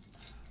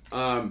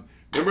on.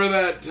 Remember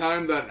that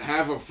time that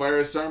half of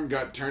Firestorm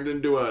got turned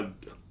into a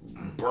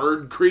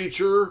bird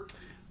creature?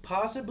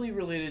 Possibly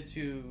related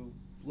to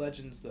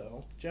Legends,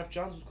 though. Jeff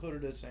Johns was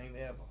quoted as saying they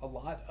have a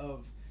lot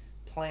of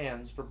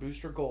plans for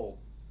Booster Gold.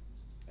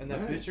 And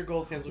that Nice. Booster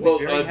Gold fans will Well,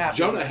 be very happy.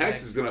 Jonah with Hex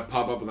next- is going to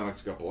pop up in the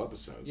next couple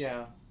episodes.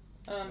 Yeah,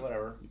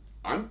 whatever.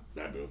 I'm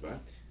happy with that.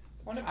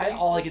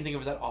 All I can think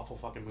of is that awful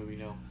fucking movie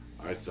now.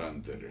 I saw it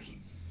in theaters.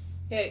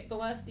 Okay, the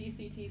last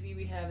DC TV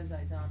we have is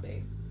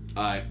iZombie.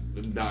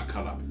 I'm not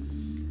caught up.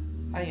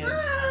 I am.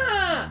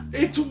 Ah!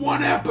 It's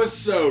one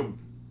episode!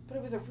 But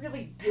it was a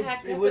really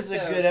packed It was a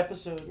episode. good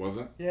episode. Was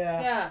it?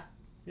 Yeah.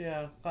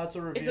 Yeah, Lots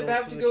of reveals it's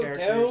about to to the go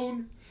characters.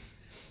 down.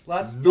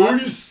 Lots.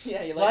 Nice!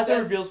 Yeah, you like Lots that?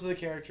 of reveals to the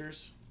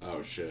characters.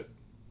 Oh shit.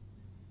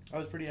 I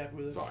was pretty happy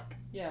with it. Fuck.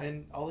 Yeah.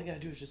 And all they gotta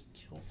do is just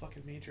kill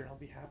fucking Major, and I'll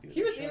be happy with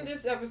He the was show. in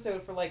this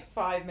episode for like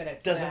 5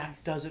 minutes Doesn't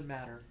max.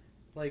 matter.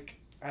 Like,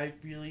 I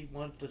really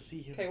want to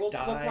see him Okay, we'll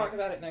die. talk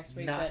about it next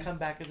week Not then. come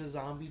back as a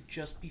zombie.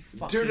 Just be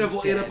fucking.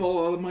 Daredevil dead. ate up a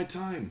lot of my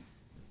time.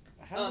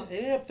 It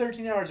ate up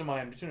 13 hours of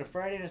mine between a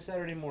Friday and a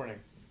Saturday morning.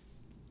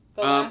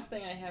 The last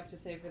thing I have to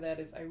say for that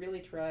is I really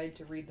tried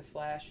to read The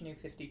Flash New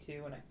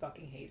 52 and I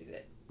fucking hated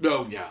it.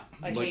 No, yeah.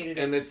 I hated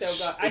and it it's,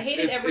 so bad. I it's-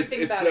 hated it's-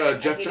 everything it's, about it. I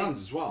Jeff hated- Johns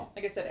as well.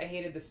 Like I said, I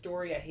hated the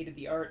story, I hated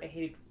the art, I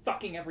hated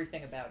fucking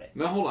everything about it.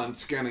 Now hold on,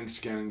 scanning. It's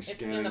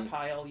in the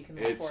pile, you can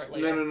look It's for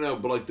it later. no.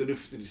 But like the New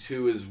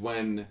 52 is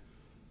when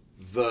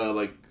the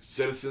like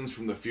citizens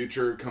from the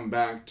future come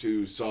back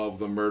to solve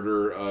the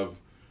murder of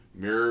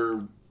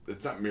Mirror.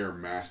 It's not Mirror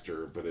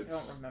Master, but I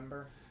it's don't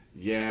remember.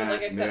 yeah. But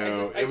like I said,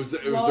 no, I it was a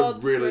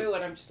slugged really through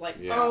and I'm just like,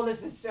 Yeah. oh,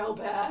 this is so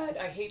bad.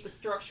 I hate the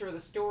structure of the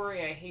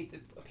story. I hate the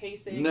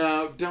pacing.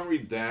 no. Don't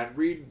read that.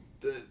 Read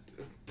the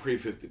pre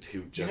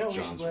 52 Jeff you know,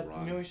 Johns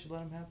run. we should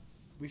let him have.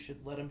 We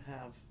should let him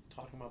have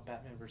talking about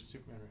Batman versus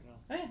Superman right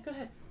now. Oh yeah, go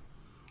ahead.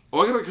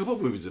 Oh, I got a couple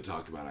of movies to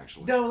talk about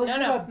actually. No, let's No,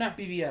 talk no, about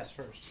no. BVS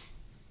first.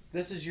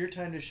 This is your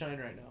time to shine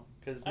right now,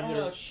 because I don't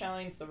know if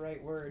shine's the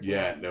right word.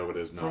 Yeah, no, it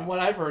is not. From what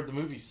I've heard, the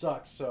movie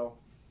sucks. So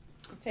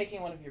I'm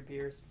taking one of your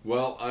beers.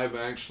 Well, I've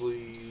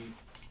actually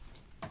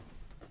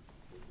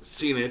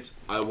seen it.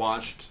 I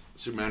watched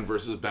Superman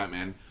versus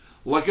Batman.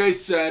 Like I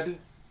said,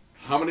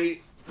 how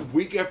many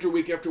week after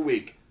week after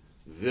week,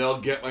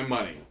 they'll get my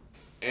money,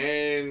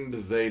 and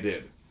they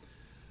did.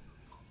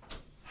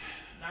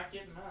 Not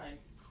getting mine.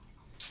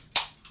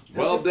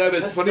 Well, Deb,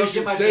 it's funny you They'll get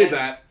should my say band-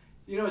 that.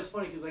 you know it's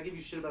funny because I give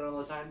you shit about it all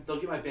the time. They'll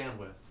get my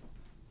bandwidth.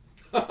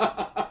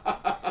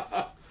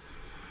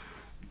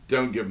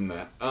 Don't give him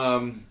that.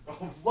 Oh,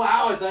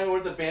 wow, is that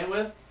worth the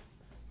bandwidth?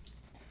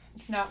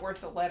 It's not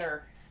worth the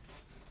letter.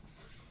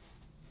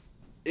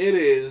 It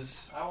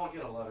is. I won't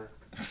get a letter.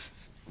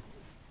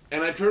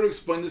 And I tried to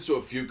explain this to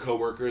a few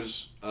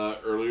coworkers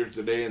earlier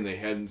today, and they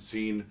hadn't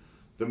seen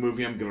the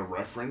movie I'm going to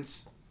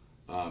reference.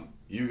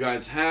 You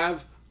guys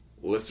have,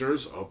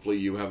 listeners, hopefully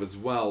you have as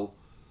well.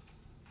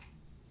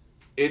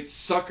 It's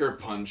Sucker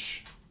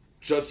Punch,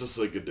 Justice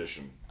League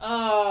Edition.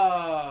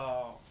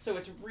 Oh, so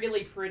it's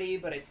really pretty,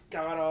 but it's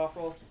god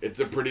awful. It's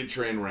a pretty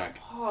train wreck.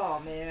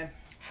 Oh man.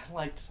 I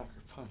liked Sucker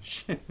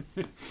Punch.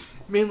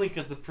 Mainly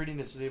because the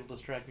prettiness was able to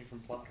distract me from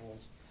plot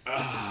holes.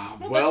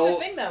 Well, that's the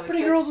thing, though.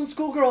 Pretty girls in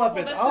schoolgirl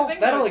outfits. That's the thing,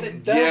 that'll though, like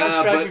is that'll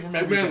Yeah, distract me but from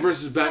Superman everything.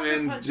 vs. Sucker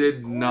Batman Punch did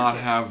is not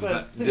gorgeous. have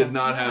But did it's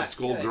not have not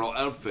schoolgirl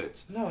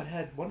outfits. No, it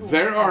had Wonder Woman.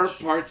 There are Punch.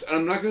 parts, and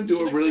I'm not going to do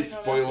Should a really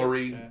explain how that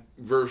spoilery works.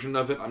 version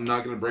of it. I'm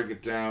not going to break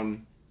it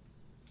down,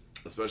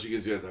 especially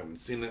because you guys haven't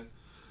seen it.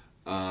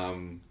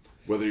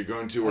 Whether you're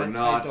going to or I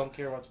not, don't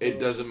care what's it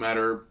doesn't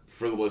matter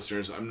for the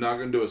listeners. I'm not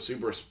going to do a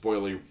super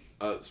spoilery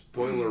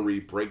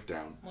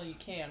breakdown. Well, you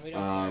can. We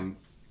don't.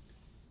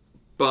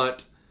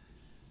 But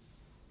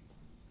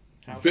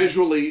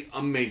visually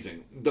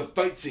amazing. The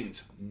fight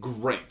scenes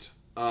great.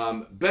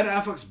 Ben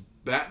Affleck's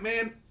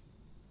Batman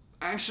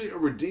actually a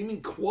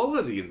redeeming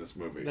quality in this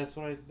movie. That's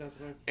what I.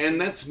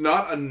 And that's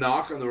not a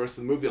knock on the rest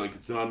of the movie. Like,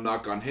 it's not a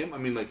knock on him. I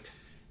mean, like,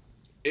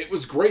 it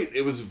was great.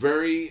 It was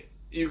very...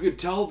 You could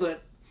tell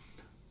that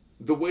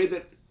the way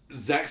that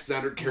Zack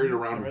Snyder carried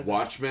around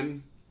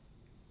Watchmen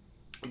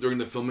during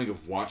the filming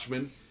of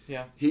Watchmen,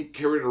 Yeah. he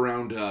carried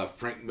around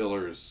Frank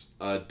Miller's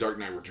Dark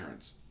Knight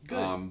Returns.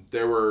 Good.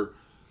 There were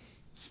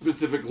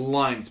specific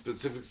lines,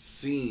 specific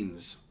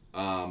scenes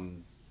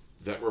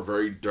that were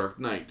very Dark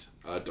Knight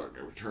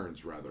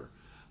Returns, rather.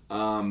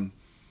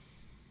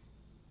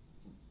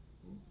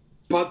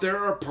 But there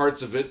are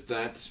parts of it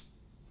that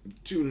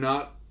do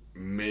not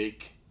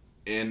make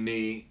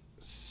any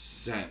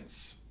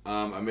sense.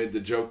 I made the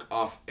joke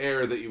off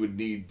air that you would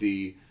need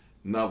the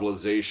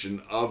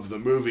novelization of the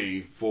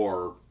movie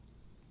for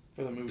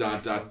the movie.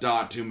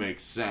 to make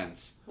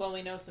sense. Well,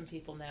 we know some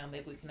people now.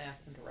 Maybe we can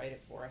ask them to write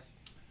it for us.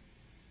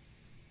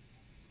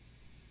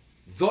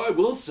 Though I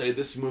will say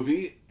this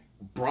movie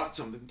brought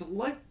something to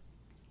light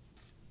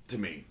to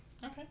me.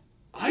 Okay.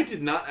 I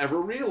did not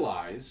ever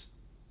realize,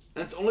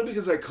 and it's only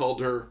because I called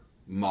her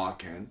Ma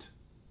Kent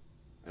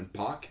and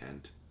Pa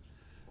Kent,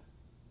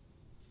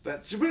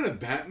 that Superman and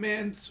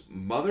Batman's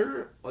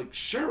mother, like,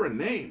 share a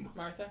name.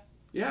 Martha?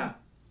 Yeah.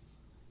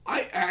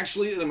 I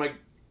actually, in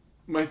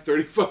my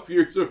 35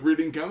 years of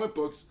reading comic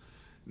books,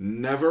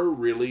 never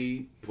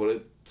really put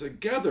it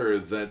together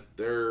that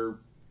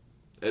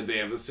they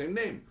have the same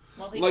name.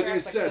 Well, he Like I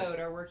cracked the said- code.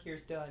 Our work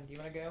here's done. Do you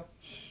want to go?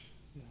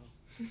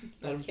 No.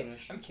 Let him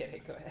finish. I'm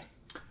kidding. Go ahead.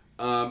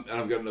 And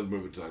I've got another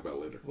movie to talk about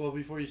later. Well,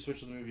 before you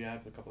switch to the movie, I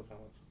have a couple of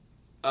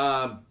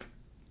comments.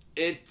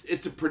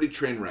 It's a pretty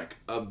train wreck.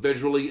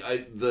 Visually,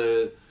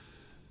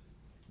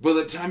 by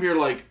the time you're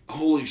like,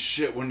 holy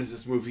shit, when does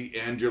this movie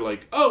end? You're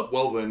like, oh,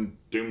 well then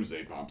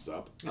Doomsday pops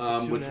up. It's a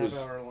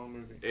 2.5 hour long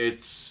movie.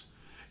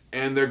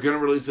 And they're gonna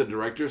release a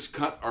director's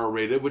cut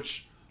R-rated,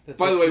 which, That's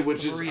by the like way,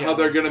 which is 3 how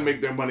they're hours gonna long.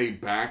 make their money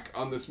back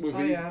on this movie.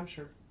 Oh yeah, I'm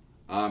sure.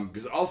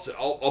 Because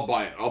I'll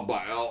buy it.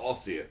 I'll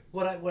see it.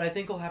 What I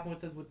think will happen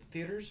with the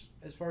theaters,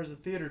 as far as the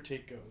theater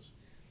take goes,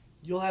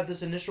 you'll have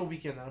this initial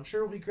weekend that I'm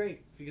sure will be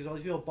great because all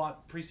these people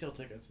bought pre-sale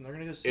tickets and they're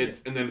gonna go see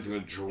it. And then it's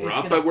gonna drop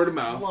It's by gonna word of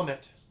mouth.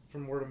 Plummet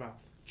from word of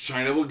mouth.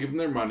 China will give them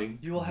their money.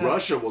 You will have-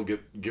 Russia will give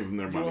them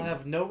their You money. will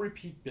have no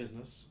repeat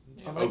business.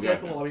 Yeah. Unlike Okay.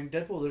 Deadpool, I mean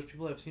Deadpool. There's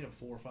people that have seen it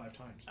 4 or 5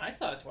 times. I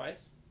saw it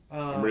twice.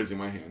 I'm raising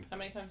my hand. How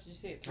many times did you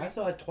see it? I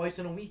saw it twice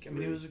in a week. I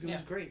mean, it was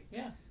Yeah. great.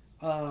 Yeah.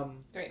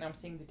 Great, and I'm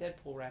seeing the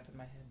Deadpool rap in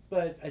my head.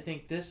 But I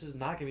think this is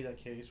not going to be that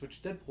case,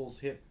 which Deadpool's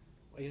hit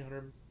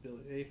 800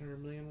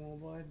 million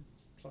worldwide.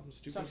 Something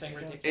stupid. Something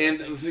like that.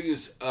 ridiculous. And the thing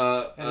is,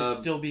 And it's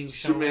still being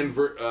Superman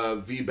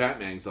shown. v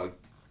Batman's like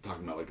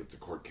talking about like it's a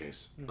court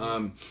case.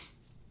 Mhm.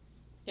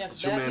 Yes,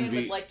 Superman Batman v-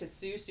 would like to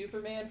sue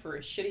Superman for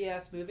his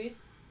shitty-ass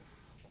movies.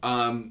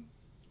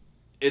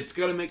 It's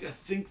gonna make. I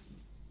think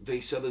they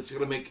said it's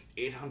gonna make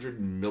 $800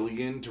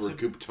 million to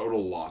recoup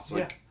total loss. Yeah,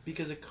 Like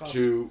because it costs.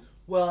 to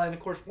And of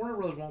course, Warner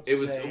Brothers won't it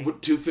was say.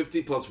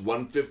 250 plus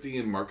 150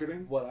 in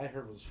marketing. What I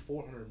heard was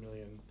 400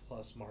 million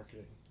plus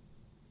marketing.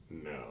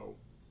 No.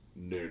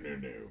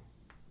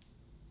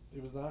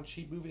 It was not a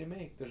cheap movie to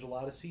make. There's a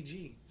lot of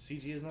CG.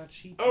 CG is not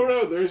cheap. Oh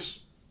no,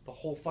 there's The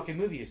whole fucking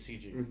movie is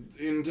CG.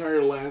 the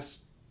entire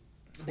last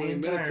The 20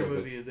 minutes entire of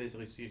movie it. is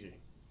basically CG.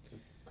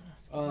 Excuse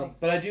me.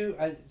 But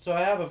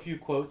I have a few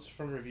quotes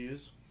from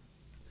reviews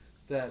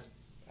that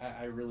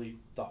I really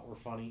thought were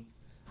funny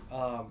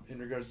in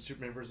regards to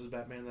Superman versus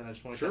Batman that I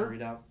just want to Sure.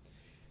 read out.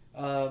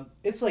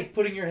 It's like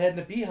putting your head in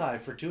a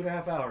beehive for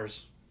 2.5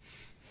 hours.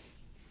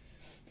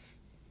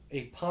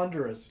 A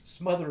ponderous,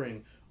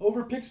 smothering,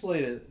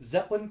 over-pixelated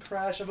Zeppelin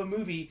crash of a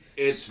movie.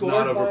 It's scored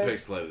not by-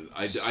 over-pixelated.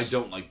 I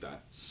don't like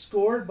that.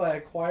 Scored by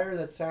a choir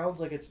that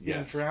sounds like it's being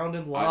Yes. drowned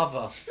in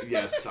lava.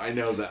 Yes, I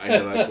know that. I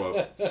know that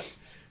quote.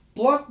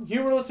 Blunt,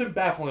 humorless, and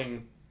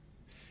baffling.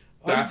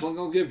 Baffling,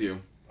 I'll give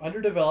you.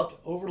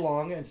 Underdeveloped,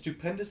 overlong, and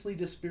stupendously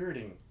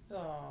dispiriting.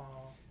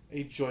 Oh.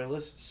 A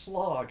joyless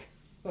slog.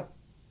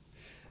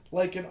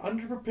 Like an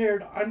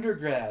underprepared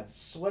undergrad,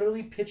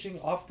 sweatily pitching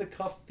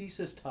off-the-cuff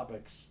thesis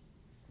topics.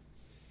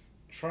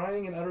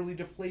 Trying and utterly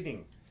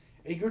deflating.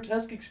 A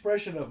grotesque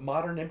expression of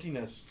modern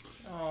emptiness.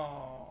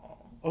 Oh.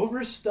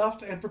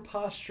 Overstuffed and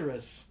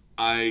preposterous.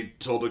 I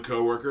told a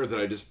coworker that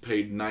I just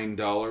paid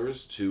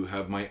 $9 to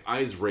have my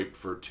eyes raped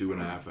for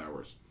 2.5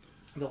 hours.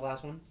 The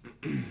last one?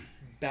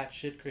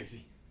 Batshit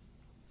crazy.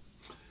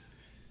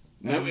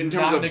 Now, in Not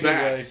terms in a of good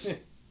bats, way.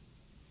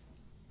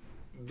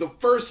 the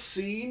first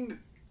scene,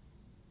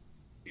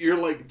 you're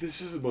like, this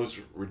is the most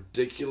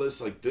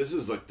ridiculous. Like, this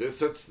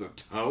sets the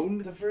tone.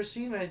 The first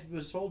scene I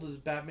was told is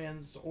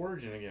Batman's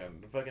origin again.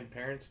 The fucking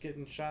parents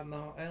getting shot in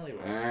the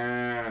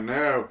alleyway.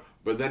 No.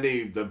 But then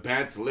the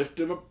bats lift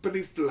him up and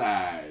he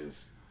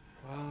flies.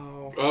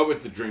 Wow. Oh,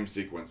 it's a dream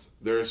sequence.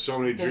 There are so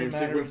many Doesn't dream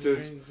matter if it's a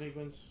sequences. dream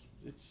sequence.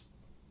 It's.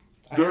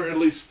 There are at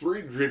least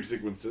 3 dream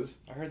sequences.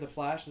 I heard the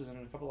Flash is in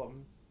a couple of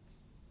them.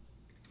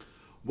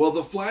 Well,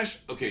 the Flash,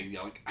 okay,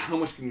 yeah, like, how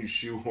much can you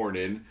shoehorn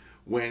in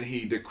when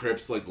he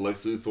decrypts, like,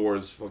 Lex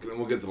Luthor's fucking... And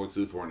we'll get to Lex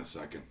Luthor in a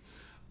second.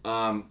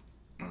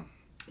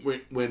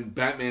 When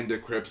Batman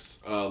decrypts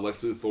Lex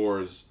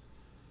Luthor's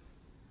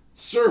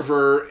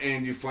server,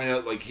 and you find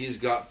out, like, he's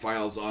got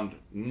files on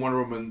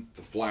Wonder Woman,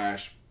 the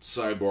Flash,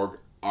 Cyborg,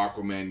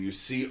 Aquaman. You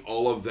see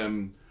all of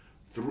them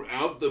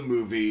throughout the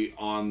movie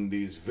on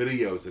these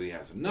videos that he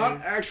has.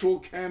 Not actual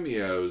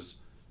cameos,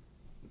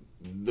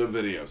 the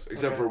videos.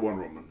 Except for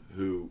Wonder Woman,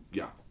 who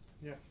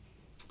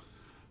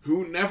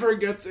never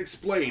gets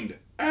explained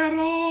at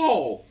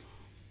all.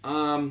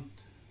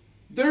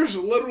 There's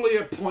literally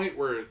a point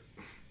where...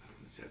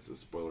 That's a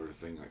spoiler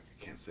thing, I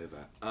can't say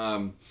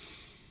that.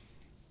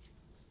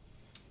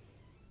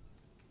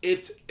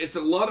 It's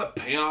a lot of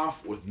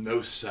payoff with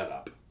no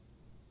setup.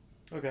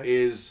 Okay.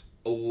 Is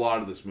a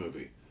lot of this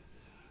movie.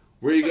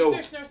 Where you But go... if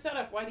there's no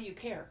setup, why do you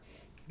care?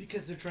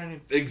 Because they're trying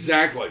to...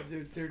 Exactly.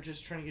 They're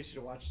just trying to get you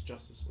to watch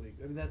Justice League.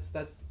 I mean, that's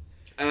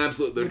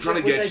Absolutely. They're Which trying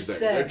to I've get you there.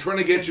 said- They're trying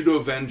to get you to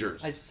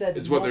Avengers. I've said...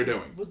 It's what they're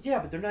multiple- doing. Well, yeah,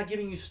 but they're not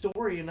giving you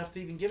story enough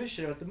to even give a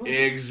shit about the movie.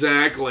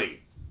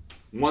 Exactly.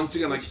 Once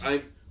again, like,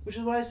 Which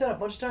is what I said a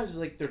bunch of times. Is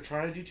like, they're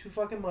trying to do too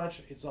fucking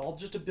much. It's all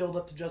just a build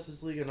up to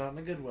Justice League and not in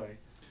a good way.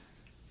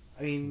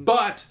 I mean...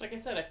 But, Like I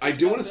said, I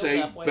do want to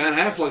say, Ben Ben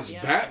Affleck's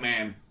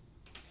Batman,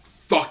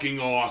 fucking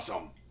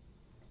awesome.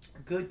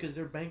 Good, because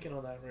they're banking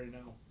on that right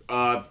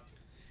now.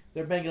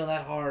 They're banking on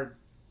that hard.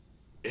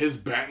 His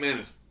Batman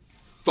is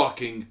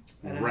fucking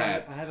And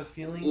rad. I have a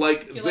feeling...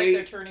 Like, I feel like they...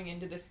 they're turning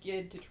into the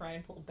Skid to try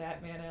and pull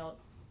Batman out.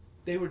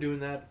 They were doing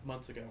that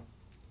months ago.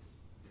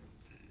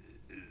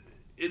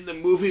 In the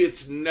movie,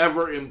 it's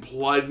never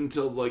implied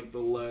until, like, the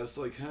last,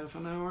 like, half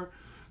an hour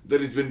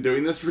that he's been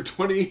doing this for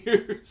 20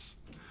 years.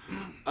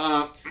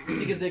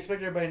 Because they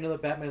expect everybody to know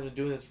that Batman's been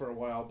doing this for a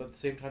while, but at the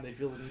same time they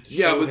feel the need to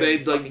Yeah, show but him they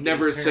fucking like get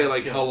never his say parents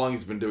like killed. how long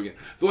he's been doing it.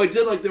 Though I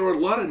did like there were a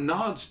lot of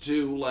nods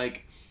to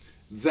like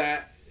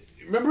that.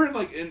 Remember in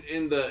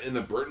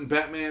the Burton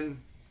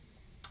Batman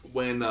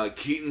when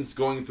Keaton's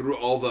going through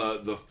all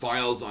the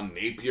files on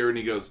Napier and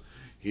he goes,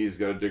 he's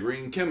got a degree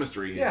in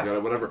chemistry, he's got a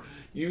whatever.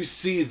 You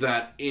see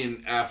that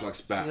in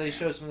Affleck's Batman. So they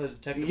show some of the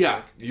detective Yeah,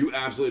 work. you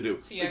absolutely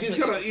do. So you Like, he's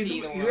actually got a get to he's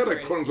see the got a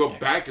illustrated quote unquote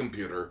detective. back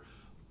computer,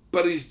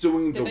 but he's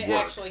doing Did the they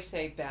work. actually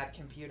say bad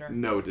computer?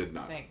 No, it did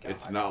not. Thank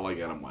It's God. not like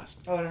Adam West.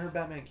 Oh, and I heard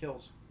Batman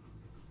kills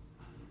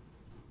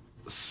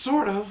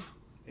Sort of.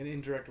 in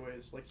indirect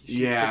ways, like he shoots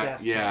Yeah, the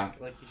gas yeah.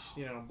 tank, like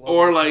he's blows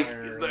Or the like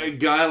fire, the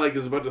guy like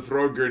is about to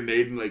throw a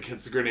grenade and like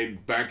hits the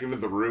grenade back into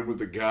the room with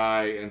the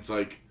guy, and it's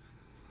like,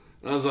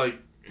 I was like,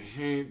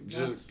 he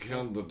just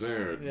killed the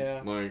dude.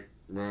 Yeah. Like,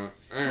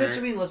 Which I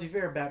mean, let's be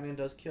fair, Batman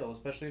does kill,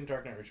 especially in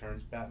Dark Knight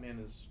Returns. Batman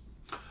is...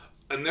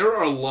 and there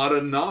are a lot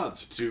of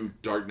nods to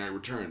Dark Knight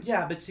Returns.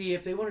 Yeah, but see,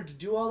 if they wanted to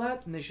do all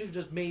that, then they should have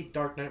just made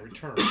Dark Knight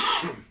Returns.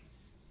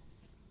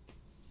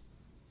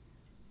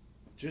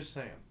 Just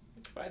saying.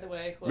 By the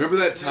way, Remember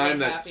that was really time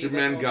that happy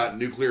Superman that got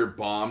nuclear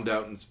bombed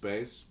out in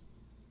space?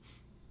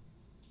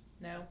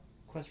 No.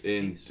 Quest for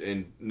peace.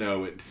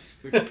 No, it.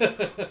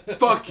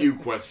 Fuck you,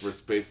 Quest for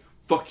Space.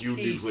 Fuck you,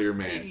 Peace. Nuclear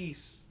Man.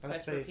 Peace. Not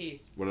Quest for space.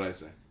 Peace. What did I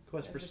say?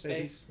 Quest for For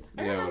space.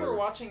 I Yeah, remember whatever.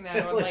 watching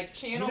that on like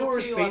Do you Channel know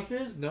where 2. space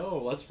is? No,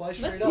 let's fly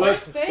straight Let's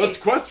up. look. Let's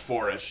quest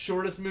for it.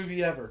 Shortest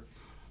movie ever.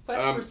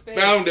 Quest for Space.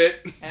 Found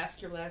it.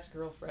 Ask your last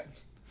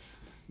girlfriend.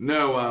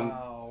 No,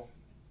 Wow.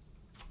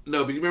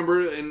 no, but you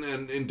remember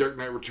in Dark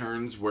Knight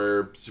Returns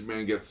where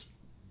Superman gets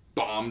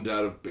bombed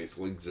out of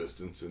basic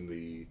existence in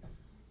the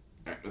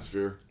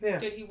atmosphere? Yeah.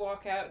 Did he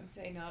walk out and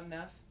say not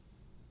enough?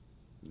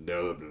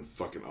 No, that'd been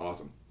fucking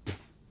awesome.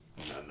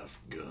 Not enough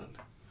gun.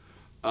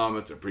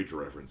 It's a Preacher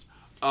reference.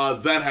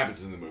 That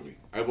happens in the movie.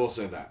 I will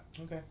say that.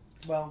 Okay.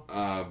 Well,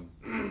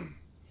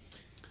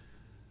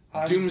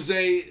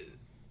 Doomsday,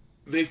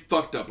 they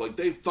fucked up. Like,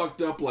 they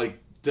fucked up like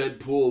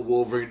Deadpool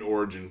Wolverine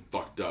Origin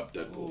fucked up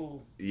Deadpool.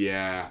 Ooh.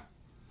 Yeah.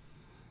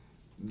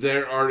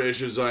 There are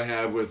issues I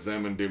have with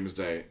them and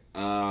Doomsday.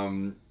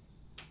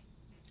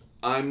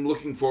 I'm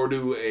looking forward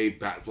to a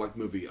Batfleck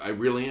movie. I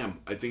really am.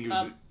 I think he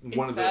was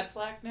one of the... Sad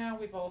Flack now?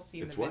 We've all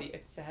seen It's the what? video.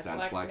 It's Sad Sad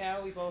Flack Flack?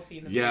 now? We've all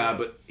seen the Yeah,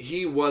 video. but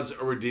he was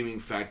a redeeming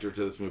factor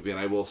to this movie, and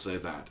I will say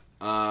that.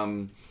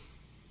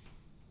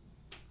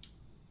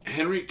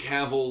 Henry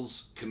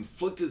Cavill's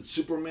conflicted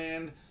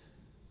Superman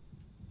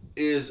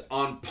is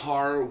on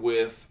par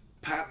with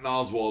Patton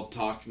Oswalt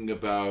talking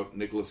about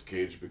Nicolas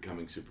Cage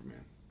becoming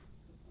Superman.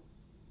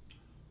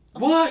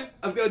 What?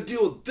 I've got to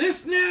deal with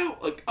this now?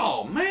 Like,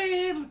 oh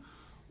man!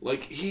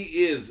 Like,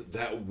 he is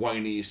that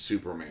whiny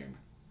Superman.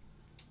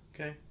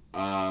 Okay.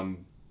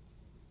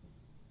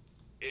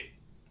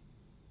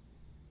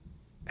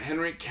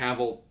 Henry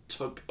Cavill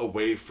took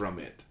away from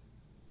it.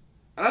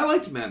 And I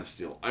liked Man of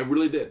Steel. I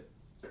really did.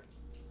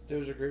 There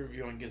was a great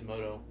review on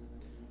Gizmodo.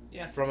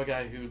 Yeah. From a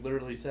guy who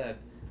literally said,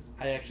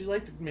 I actually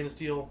liked Man of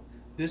Steel.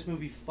 This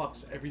movie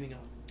fucks everything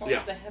up. What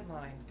was the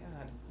headline?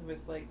 God. It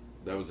was like...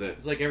 That was it.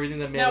 It's like everything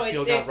that Man of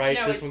Steel got right,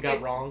 this one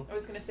got wrong. I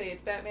was going to say,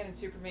 it's Batman and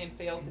Superman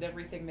fails at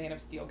everything Man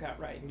of Steel got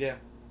right. Yeah.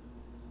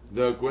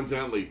 Though,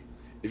 coincidentally,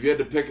 if you had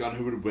to pick on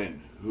who would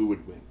win, who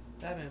would win?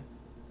 Batman.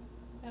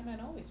 Batman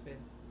always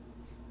wins.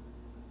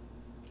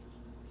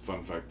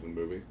 Fun fact in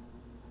the movie,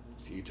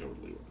 he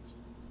totally wins.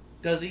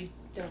 Does he?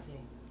 Does he?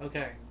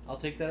 Okay. I'll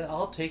take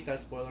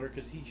that spoiler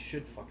because he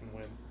should fucking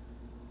win.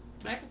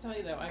 I have to tell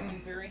you, though, I've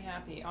been very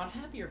happy. On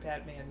Happier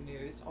Batman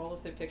News, all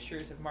of the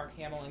pictures of Mark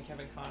Hamill and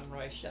Kevin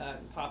Conroy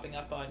popping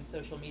up on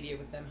social media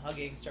with them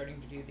hugging, starting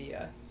to do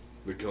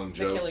the Killing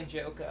Joke. The Killing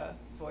Joke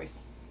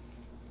voice.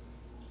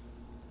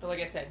 But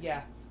like I said,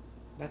 yeah.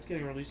 That's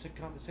getting released at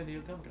San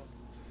Diego Comic-Con.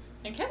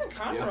 And Kevin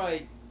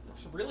Conroy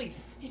looks really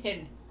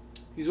thin.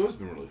 He's always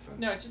been really thin.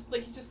 No, just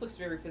like he just looks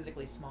very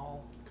physically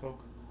small.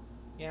 Coke.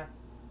 Yeah.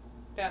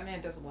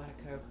 Batman does a lot of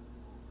coke.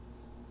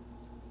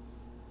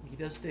 He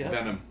does stay up.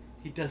 Venom.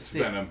 He does stay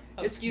Venom.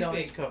 Oh, excuse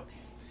me. It's Coke.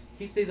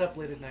 He stays up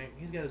late at night.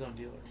 He's got his own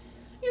dealer.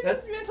 Yeah,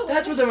 that's mental.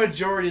 That's where the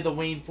majority of the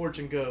Wayne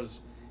fortune goes.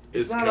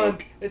 It's not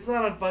Coke. It's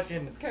not on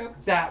fucking It's Coke.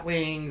 bat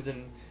wings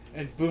and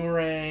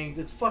boomerangs.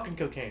 It's fucking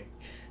cocaine.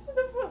 So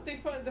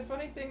the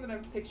funny thing that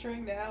I'm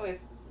picturing now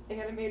is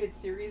animated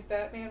series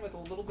Batman with a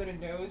little bit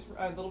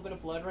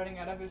of blood running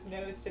out of his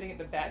nose, sitting at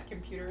the Bat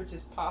computer,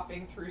 just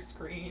popping through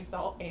screens,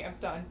 all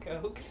amped on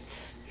coke.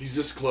 He's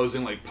just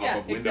closing like pop-up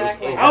Yeah, windows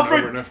exactly. over Alfred,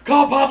 and over and over.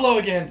 call Pablo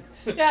again.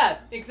 Yeah,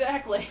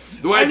 exactly.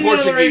 The White I need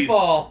another Portuguese.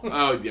 8-ball.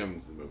 Oh, yeah,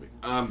 it's the movie.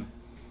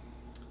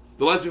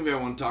 The last movie I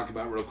want to talk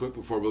about real quick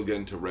before we'll get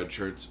into red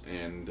shirts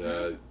and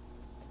Hype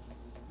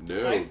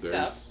there's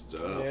stuff.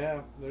 stuff.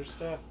 Yeah, there's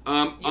stuff. You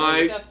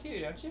have stuff too,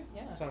 don't you?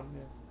 Yeah. Some,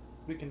 yeah.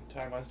 We can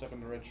tie my stuff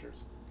into red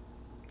shirts.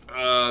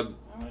 I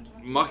wanna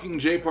talk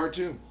Mockingjay Part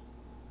 2.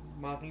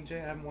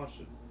 Mockingjay, I haven't watched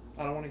it.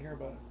 I don't want to hear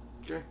about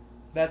it. Okay.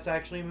 That's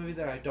actually a movie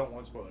that I don't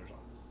want spoilers on,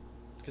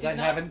 because I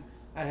haven't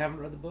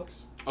read the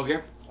books.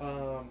 Okay.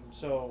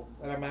 So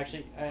and I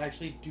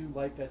actually do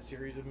like that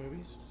series of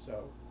movies.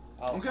 So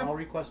Okay. I'll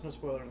request no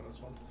spoilers on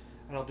this one,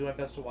 and I'll do my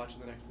best to watch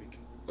it the next week.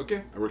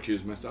 Okay. I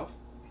recuse myself.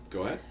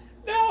 Go ahead.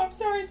 No, I'm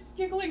sorry, I was just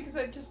giggling because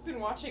I've just been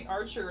watching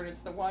Archer, and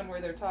it's the one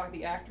where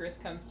the actress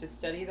comes to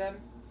study them,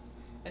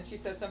 and she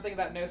says something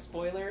about no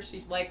spoilers.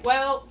 She's like,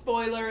 "Well,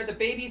 spoiler, the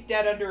baby's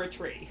dead under a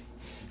tree."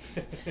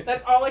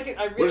 That's all I could.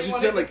 I really What did she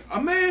say? Like,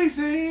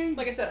 amazing!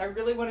 Like I said, I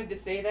really wanted to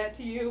say that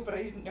to you, but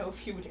I didn't know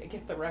if you would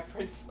get the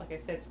reference. Like I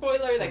said,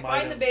 spoiler, they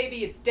find the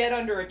baby, it's dead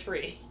under a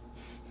tree.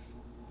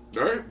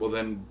 Alright, well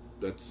then,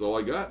 that's all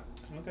I got.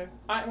 Okay.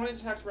 I wanted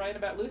to talk to Ryan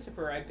about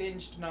Lucifer. I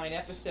binged 9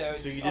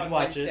 episodes So you on did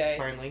watch Wednesday. it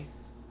finally.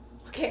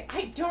 Okay,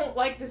 I don't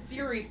like the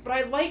series, but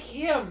I like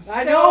him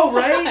I so know,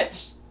 right?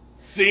 much.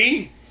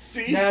 See?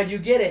 Now you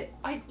get it.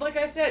 Like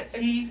I said,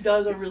 He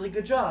does a really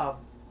good job,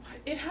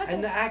 it has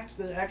and the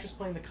actress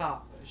playing the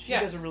cop, she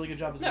does a really good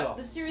job as well.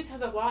 the series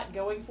has a lot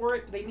going for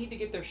it, but they need to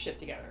get their shit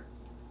together.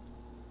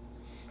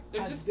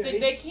 They're just they-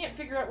 they can't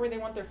figure out where they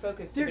want their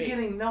focus to be.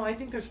 I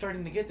think they're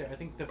starting to get there. I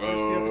think the first few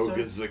Oh, episodes.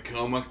 because the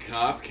coma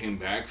cop came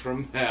back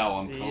from hell.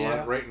 I'm calling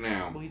Yeah. it right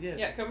now. Well, he did.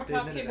 Yeah, Coma They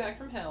Cop admitted came it. back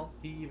from hell.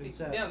 He even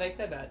said. Yeah, they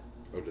said that.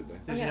 Oh, did they?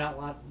 Did yeah.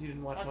 you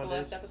didn't watch Watch the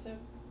Mondays? last episode?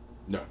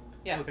 No.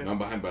 Yeah. Okay. No, I'm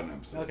behind by an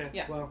episode. Okay.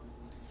 Yeah. Well.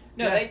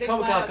 No, yeah, they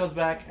Coma flat Cop out- comes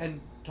back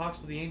and talks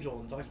to the angel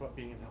and talks about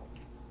being in hell.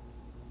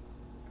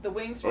 The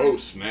wings were... Oh,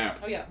 snap.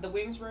 Oh, yeah, the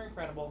wings were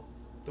incredible.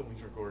 The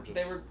wings were gorgeous.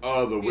 They were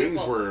Oh, the wings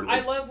beautiful. were... I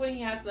Like, love when he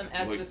has them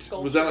as like, the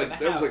sculpture was that like- in the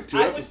that was house. like 2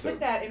 I episodes. would put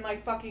that in my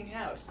fucking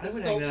house. The I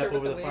would hang that sculpture up with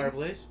over the wings.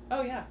 fireplace.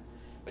 Oh, yeah.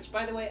 Which,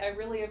 by the way, I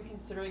really am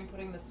considering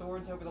putting the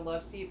swords over the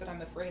love seat, but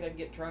I'm afraid I'd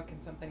get drunk and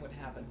something would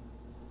happen.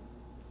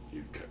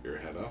 you'd cut your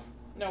head off.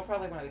 No,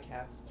 probably one of the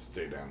cats.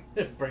 Stay down.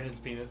 Brandon's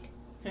penis.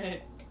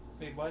 Wait,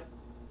 what?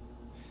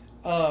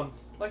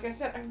 Like I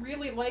said, I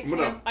really like I'm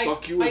gonna him.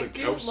 fuck you with I a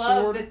do couch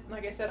love sword. the,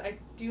 like I said, I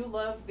do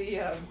love the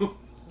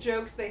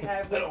jokes they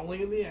have But with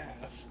only in the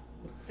ass.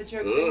 the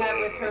jokes they have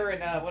with her in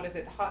what is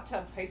it, Hot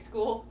Tub High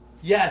School?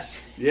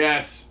 Yes.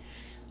 Yes.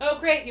 Oh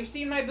great, you've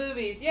seen my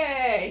boobies,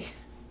 yay!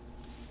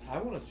 I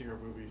want to see her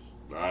movies.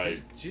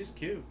 She's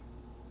cute.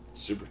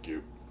 Super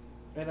cute.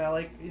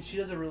 And she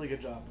does a really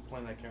good job of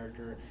playing that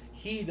character.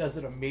 he does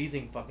an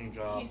amazing fucking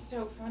job. He's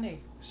so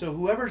funny. So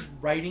whoever's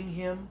writing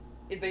him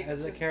They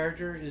as a just-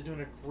 character is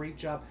doing a great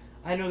job.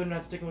 I know they're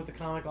not sticking with the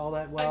comic all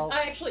that well.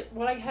 I actually,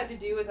 what I had to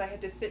do is I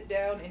had to sit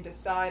down and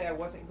decide I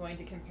wasn't going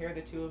to compare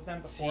the two of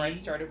them before I See?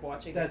 started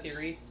watching the That's-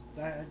 series.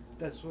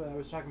 That's what I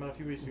was talking about a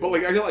few weeks ago. But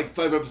like I got like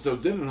 5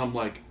 episodes in, and I'm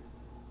like,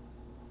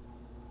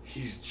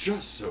 he's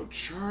just so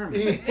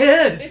charming. He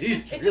is. It's He's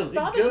just, really it just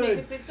bothers me good.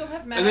 because they still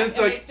have Matt And then it's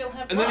and like- they still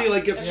have And then he like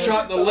Ross, gets and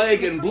shot in the they're both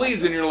leg in and the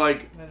bleeds, and you're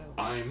like, I know.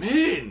 I'm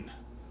in.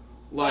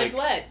 Like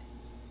Like,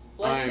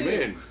 Bled. I'm who?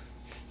 in.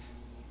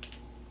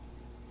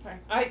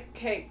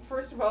 Okay,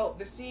 first of all,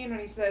 the scene when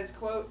he says,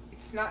 quote,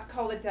 "It's not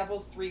called a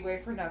devil's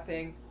three-way for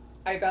nothing.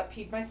 I about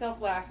peed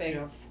myself laughing."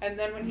 Yeah. And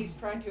then when he's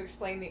trying to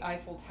explain the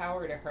Eiffel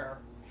Tower to her,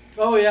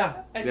 Oh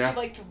yeah. and Yeah. she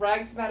like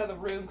drags him out of the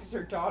room because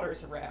her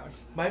daughter's around.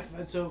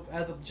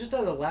 Just out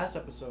of the last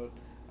episode,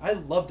 I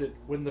loved it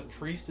when the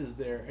priest is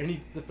there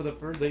and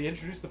they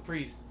introduce the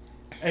priest,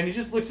 and he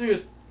just looks at me and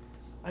goes,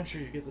 "I'm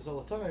sure you get this all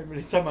the time," and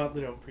he's talking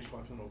about priest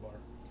walks into a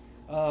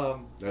bar.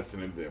 That's the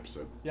name of the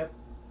episode. Yep.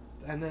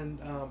 And then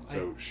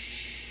So,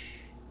 shh.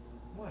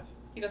 what?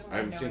 He doesn't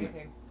I want haven't to know seen it.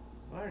 anything.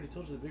 I already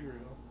told you the big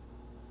reveal.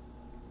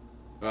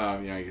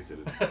 Yeah, I guess it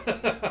is.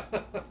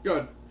 Go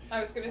ahead. I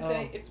was gonna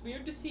say, it's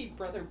weird to see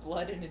Brother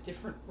Blood in a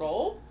different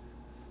role,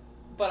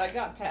 but I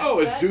got past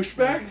Oh, as that.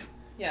 douchebag?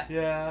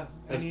 Yeah.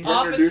 As and he's-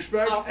 partner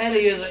douchebag? Officer And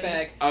he is-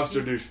 douchebag.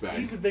 Officer He's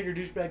douchebag. a bigger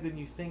douchebag than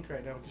you think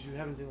right now because you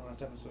haven't seen the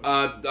last episode.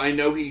 I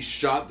know he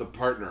shot the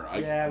partner.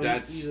 yeah, but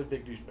That's he's a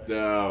big douchebag.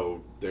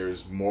 no.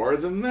 There's more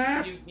than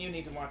that. You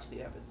need to watch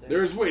the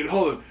episode.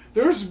 Hold on.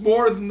 There's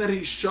more than that.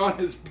 He shot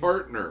his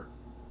partner,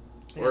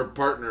 Yeah. or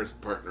partner's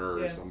partner, or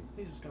Yeah, something.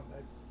 he's a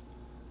scumbag.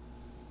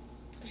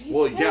 But he's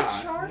Well, so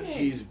yeah, charming.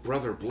 he's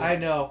Brother Blood. I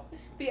know.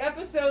 The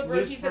episode where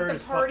he's at Lucifer the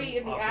is party fucking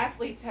in the awesome.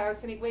 athlete's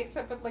house and he wakes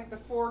up with like the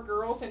 4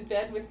 girls in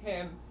bed with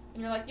him,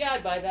 and you're like, yeah,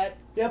 I'd buy that.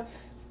 Yep.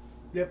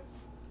 The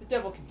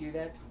devil can do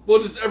that. Well,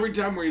 just every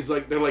time where he's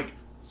like, they're like,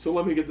 so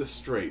let me get this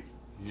straight.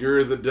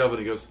 You're the devil. And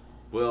he goes,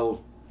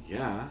 well,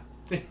 yeah.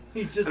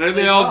 He just And then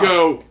they plays all off.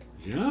 go,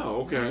 yeah,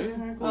 okay.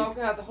 Oh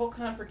god, the whole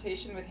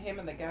confrontation with him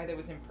and the guy that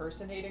was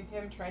impersonating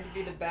him, trying to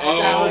do the bad Oh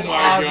guy. That my was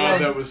god,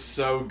 awesome. that was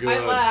so good.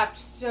 I laughed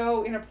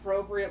so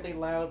inappropriately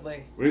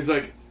loudly. When he's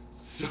like,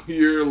 so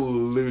you're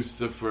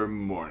Lucifer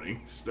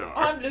Morningstar.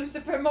 I'm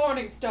Lucifer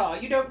Morningstar.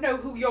 You don't know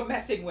who you're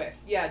messing with.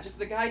 Yeah, just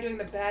the guy doing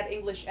the bad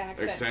English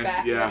accent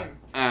back yeah, at him.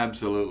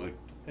 absolutely.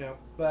 Yeah,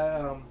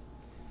 but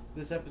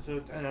this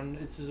episode, and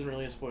this isn't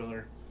really a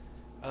spoiler.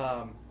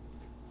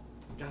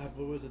 God,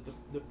 what was it?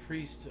 The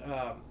priest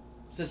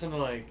says something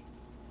like,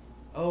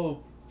 "Oh,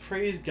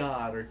 praise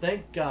God" or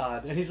 "Thank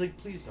God," and he's like,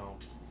 "Please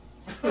don't."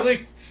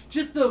 Like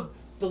just the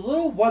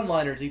little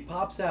one-liners he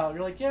pops out.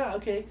 You're like, yeah,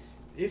 okay,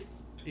 if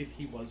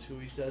he was who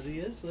he says he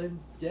is, then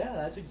yeah,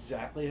 that's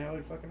exactly how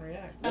I'd fucking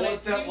react. And Well, I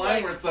it's that do line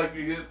like- where it's like,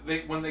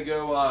 when they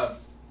go,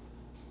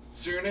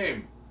 say your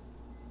name.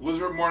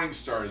 Elizabeth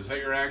Morningstar, is that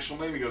your actual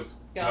name? He goes,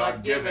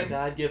 God given.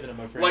 God given him,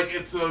 afraid. Like,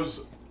 it's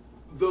those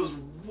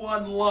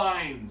one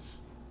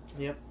lines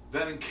Yep.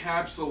 that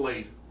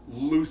encapsulate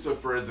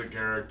Lucifer as a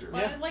character.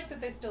 But Yeah. I like that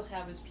they still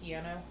have his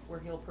piano where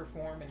he'll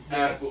perform and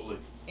Absolutely.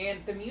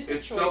 and the music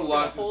It's choice so for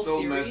lots, the whole it's so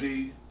series.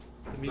 messy.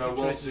 The But music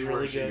we'll choice see is where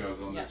really she good.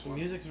 goes on Yeah, this The one.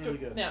 music's really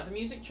good. Now, the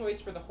music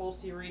choice for the whole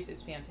series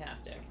is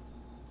fantastic.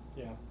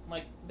 Yeah.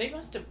 Like, they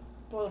must have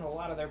blown a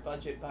lot of their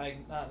budget by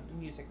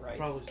music rights.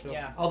 Probably so.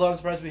 Yeah. Although I'm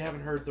surprised we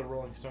haven't heard the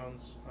Rolling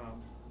Stones.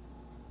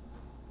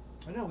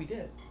 I know we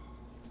did.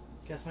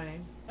 Guess my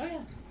name. Oh, yeah.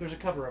 There's a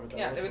cover of it. Though.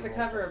 Yeah, It there was a wasn't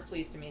the cover Rolling of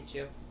Pleased to Meet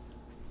You.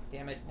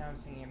 Damn it, now I'm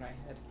singing in my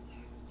head.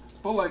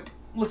 But like,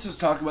 let's just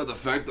talk about the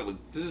fact that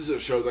like, this is a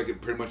show that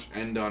could pretty much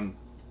end on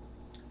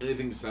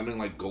anything sounding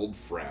like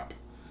Goldfrapp,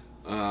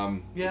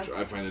 Yeah. which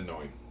I find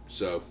annoying.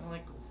 So Stones. I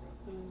like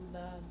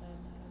Goldfrapp.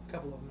 A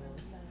Couple of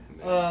them,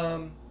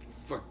 nah,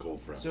 fuck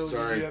Goldfrapp. So do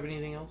Sorry. you have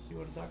anything else you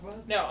want to talk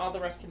about? No, all the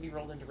rest can be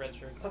rolled into red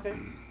shirts. Okay.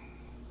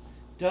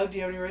 Doug, do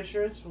you have any red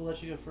shirts? We'll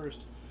let you go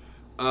first.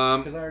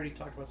 Because I already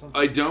talked about something.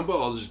 I don't, but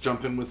I'll just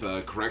jump in with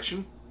a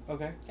correction,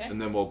 Okay. Okay?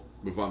 and then we'll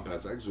move on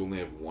past that because we only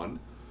have one.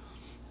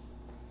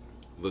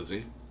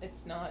 Lizzie.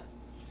 It's not.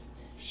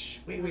 Shh,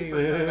 We wait.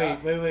 bring her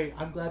up. Wait.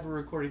 I'm glad we're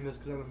recording this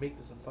because I'm going to make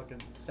this a fucking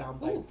Ooh.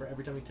 soundbite for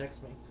every time he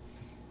texts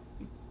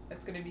me.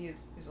 That's going to be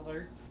his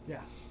alert.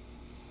 Yeah.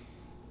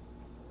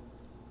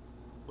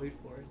 Wait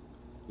for it.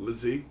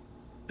 Lizzie.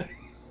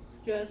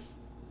 Yes.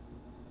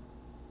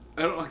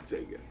 I don't like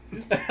saying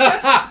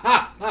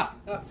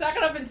it. Suck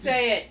it up and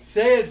say it.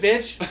 Say it,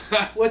 bitch.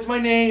 What's my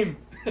name?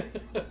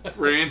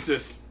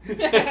 Francis.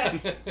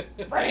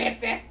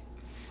 Francis.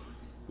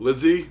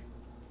 Lizzie,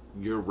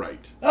 you're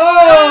right.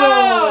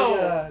 Oh!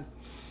 My God.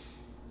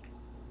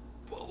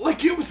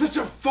 Like, it was such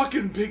a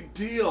fucking big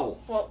deal.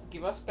 Well,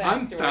 give us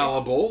I'm backstory.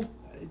 fallible.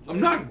 I'm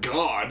not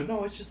God.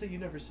 No, it's just that you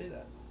never say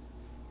that.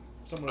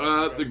 Someone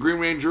else The Green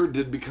Ranger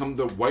did become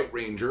the White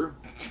Ranger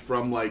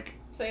from, like,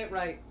 Say it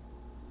right.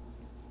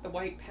 The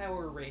White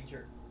Power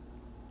Ranger.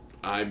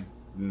 I'm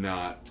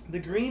not. The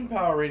Green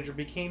Power Ranger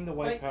became the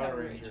White Power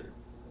Ranger.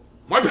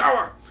 My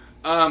power!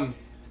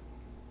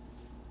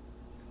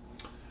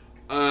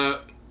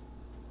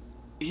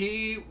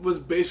 He was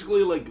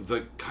basically like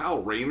the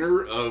Kyle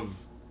Rayner of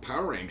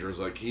Power Rangers.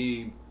 Like,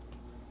 he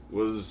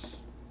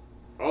was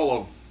all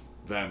of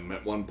them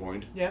at one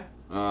point. Yeah.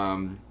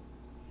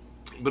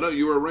 But no,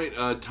 you were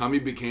right. Tommy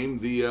became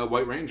the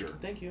White Ranger.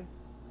 Thank you.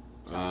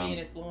 Tommy and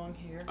his long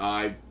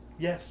hair.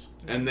 Yes.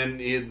 And then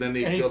he And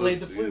he killed played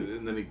his the flute.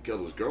 and then he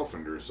killed his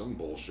girlfriend or some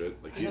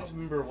bullshit. Like, I don't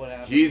remember what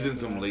happened. he's in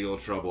after some that. legal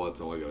trouble. That's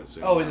all I gotta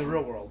say. Oh, in the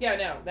real world. Yeah,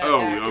 no. That Oh,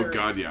 actor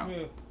God, is- yeah.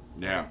 Ugh.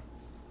 Yeah.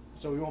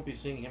 So we won't be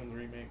seeing him in the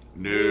remake.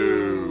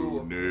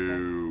 No.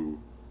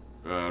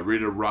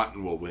 Rita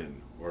Rotten will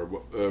win, or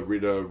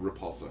Rita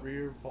Repulsa.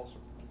 Rear Repulsor.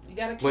 You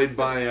gotta Played keep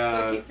by,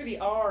 gotta keep for the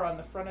R on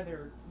the front of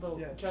their little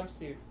Yeah.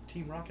 jumpsuit.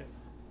 Team Rocket.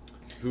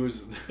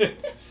 Who's different?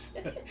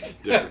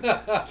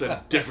 It's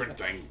a different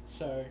thing.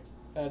 Sorry.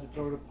 I had to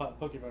throw in a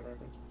Pokemon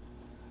reference.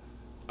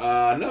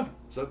 No,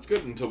 so that's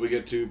good until we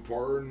get to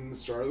porn and the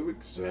start of the week.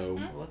 So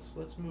Well,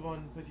 let's move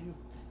on with you.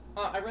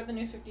 I read the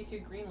new 52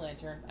 Green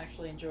Lantern.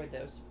 Actually enjoyed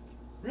those.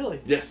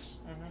 Really? yes,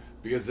 Mm-hmm.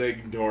 because they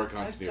ignore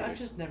continuity. I've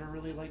just never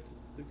really liked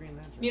the Green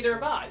Lantern. Neither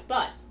have I,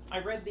 but I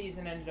read these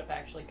and ended up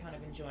actually kind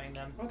of enjoying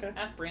them. Okay.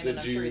 Ask Brandon, Did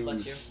I'm sure he'd you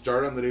let you.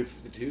 start on the new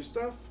 52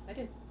 stuff? I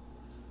did.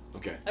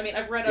 Okay. I mean,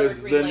 I've read other Because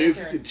Green the new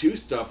Lantern. 52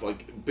 stuff,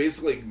 like,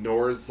 basically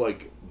ignores,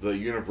 like, the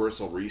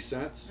universal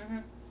resets. Mm-hmm.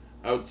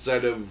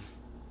 Outside of...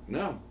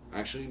 No.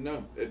 Actually,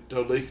 no. It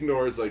totally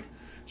ignores, like,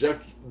 Jeff...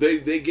 They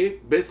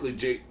gave... Basically,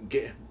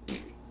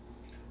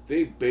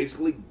 they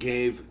basically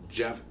gave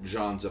Jeff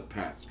Johns a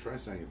pass. Try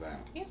saying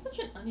that. He has such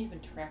an uneven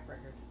track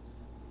record.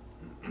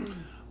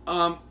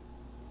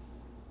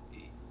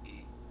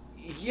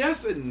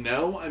 Yes and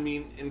no. I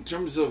mean, in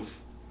terms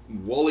of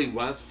Wally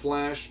West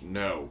Flash,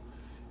 no.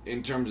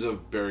 In terms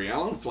of Barry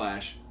Allen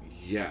Flash,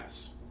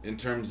 yes. In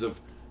terms of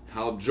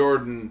Hal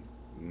Jordan,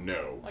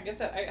 no. Like I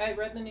said, I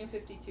read the new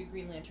 52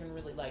 Green Lantern,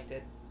 really liked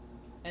it.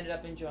 Ended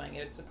up enjoying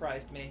it. It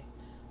surprised me.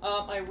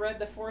 I read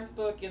the fourth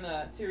book in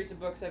the series of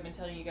books I've been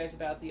telling you guys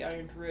about, the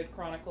Iron Druid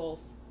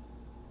Chronicles.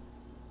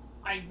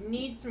 I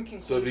need some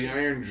conclusion. So the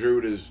Iron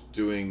Druid is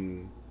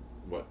doing,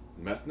 what,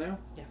 meth now?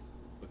 Yes.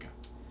 Okay.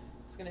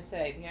 I was going to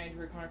say, the Iron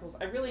Druid Chronicles,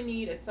 I really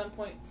need at some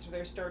point for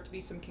there start to be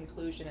some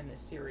conclusion in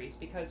this series,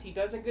 because he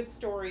does a good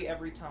story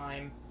every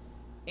time,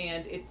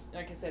 and it's,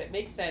 like I said, it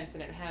makes sense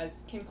and it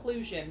has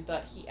conclusion,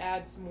 but he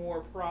adds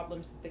more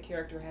problems that the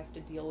character has to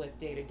deal with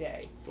day to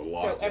day. The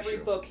lost So every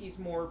issue. book he's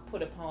more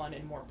put upon,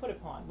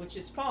 which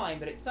is fine,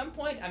 but at some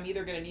point I'm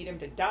either going to need him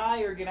to die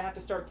or going to have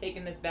to start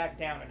taking this back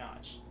down a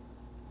notch.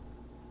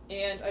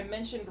 And I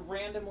mentioned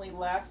randomly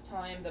last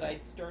time that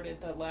I'd started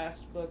the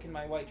last book in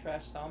my White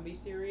Trash Zombie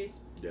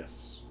series.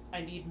 Yes.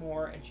 I need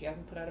more, and she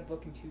hasn't put out a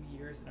book in 2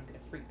 years, and I'm going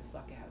to freak the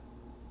fuck out.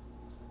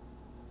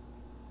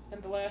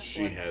 And the last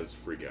She one... has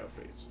freak out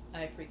face.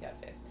 I freak out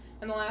face.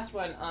 And the last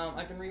one,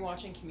 I've been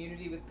rewatching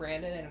Community with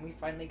Brandon, and we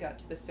finally got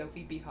to the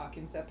Sophie B.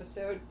 Hawkins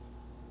episode.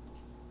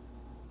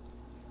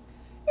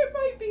 It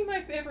might be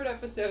my favorite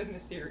episode in the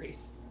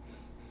series.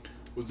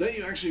 Was that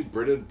you actually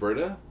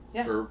Britta?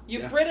 Yeah. Or,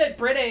 You yeah.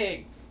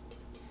 Britting!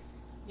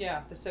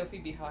 Yeah, the Sophie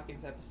B.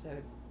 Hawkins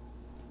episode.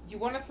 You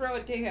want to throw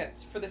a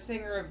dance for the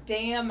singer of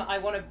Damn, I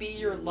Want to Be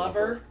Your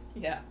Lover?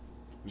 Yeah.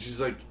 And she's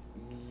like,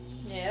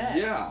 Yes.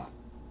 yeah.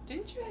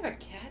 Didn't you have a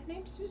cat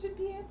named Susan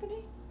B.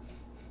 Anthony?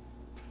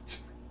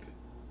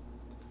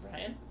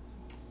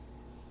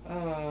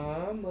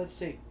 Ryan? Let's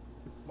see.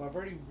 Well, I've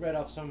already read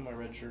off some of my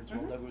red shirts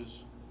while Mhm. Doug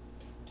was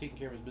taking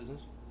care of his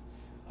business.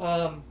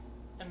 And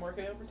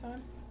working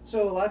overtime?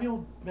 So a lot of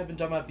people have been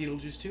talking about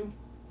Beetlejuice 2.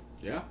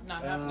 Yeah.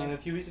 Not happening. A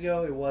few weeks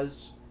ago, it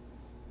was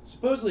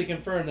supposedly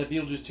confirmed that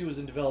Beetlejuice 2 was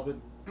in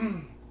development,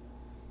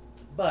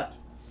 but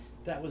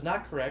that was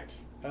not correct.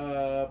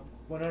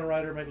 Winona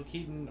Ryder and Michael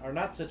Keaton are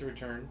not set to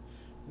return.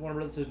 Warner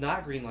Brothers has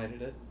not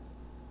greenlit it.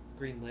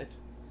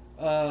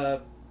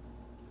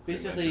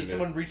 Basically, Greenlighted it.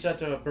 someone reached out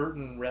to a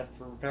Burton rep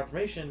for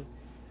confirmation,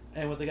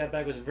 and what they got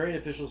back was a very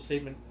official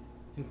statement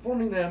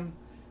informing them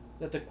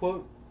that the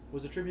quote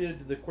was attributed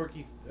to the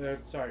quirky.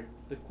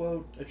 The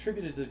quote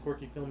attributed to the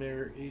quirky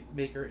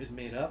filmmaker is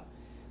made up.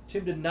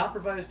 Tim did not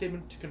provide a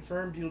statement to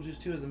confirm Beetlejuice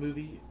 2 as the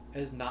movie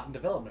is not in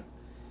development.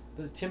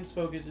 Tim's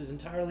focus is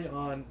entirely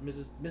on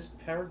Miss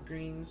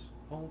Peregrine's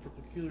Home for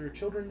Peculiar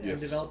Children and Yes.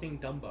 developing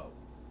Dumbo.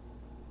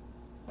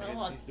 I guess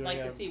Well, he's I'd doing like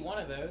a- to see one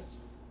of those.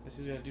 I guess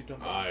he's going to do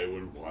Dumbo. I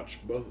would watch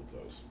both of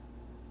those.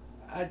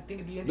 I think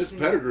it'd be Miss interesting.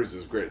 Pettigrew's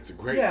is great. It's a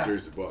great Yeah.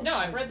 series of books. No,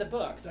 I've read the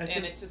books, I and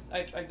think- it's just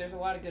there's a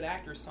lot of good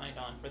actors signed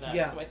on for that,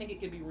 Yeah. so I think it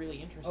could be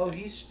really interesting. Oh,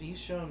 he's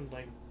shown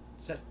like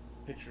set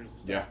pictures and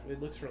stuff. Yeah.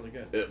 It looks really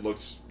good. It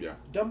looks, yeah.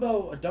 A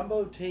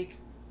Dumbo take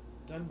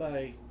done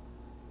by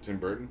Tim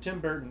Burton. Tim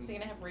Burton. Is he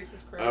gonna have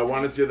racist crows? I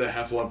want to see the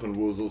Heffalump and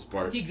Woozles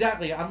part.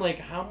 Exactly. I'm like,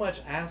 how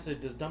much acid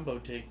does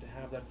Dumbo take to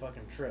have that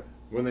fucking trip?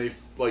 When they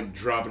like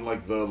drop in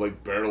like the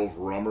barrel of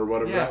rum or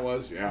whatever Yeah. that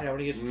was. Yeah. When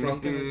he gets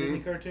drunk in the Mhm. Disney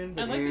cartoon.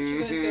 I like that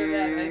you guys go to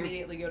that, and I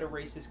immediately go to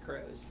racist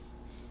crows.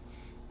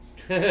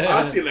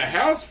 I seen a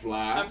house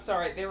fly. I'm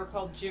sorry, they were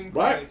called Jim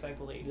What? Crows, I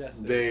believe. Yes.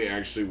 They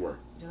actually were.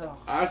 Ugh.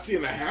 I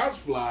seen a house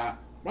fly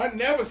I've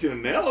never seen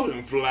an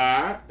elephant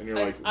fly. And you're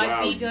like,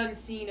 wow. I'd be done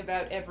seeing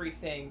about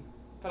everything,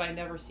 but I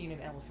never seen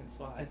an elephant I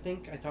fly.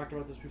 think I talked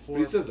about this before.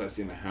 He says I've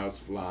seen a house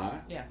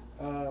fly.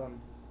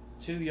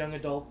 Two young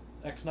adult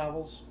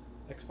X-Files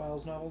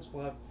novels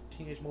will have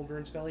teenage Mulder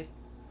and Scully.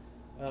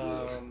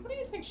 What do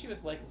you think she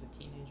was like as a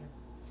teenager?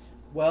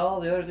 Well,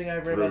 the other thing I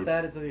read Rude. about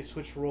that is that they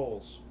switched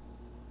roles.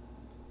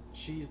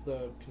 She's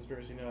the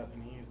conspiracy nut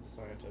and he's the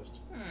scientist.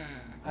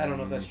 I don't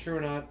know if that's true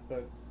or not,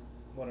 but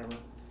whatever.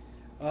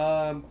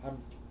 I'm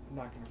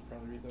not going to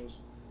probably read those.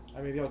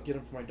 Maybe I'll get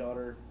them for my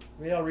daughter.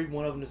 Maybe I'll read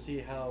one of them to see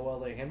how well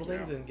they handle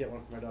things and get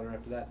one for my daughter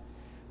after that.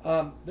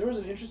 There was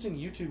an interesting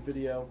YouTube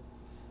video.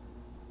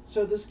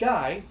 So this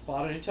guy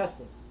bought a new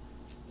Tesla.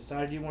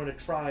 Decided he wanted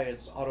to try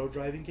its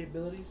auto-driving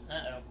capabilities.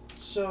 Uh-oh.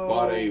 So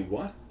Bought a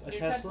what? A New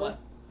Tesla Tesla.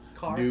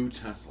 car. New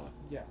Tesla.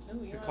 Yeah. Ooh,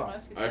 The Elon car.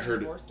 Musk is I getting heard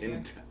divorced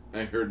again.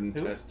 in Who?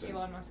 testing.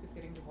 Elon Musk is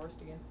getting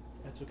divorced again.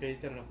 That's okay. He's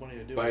got enough money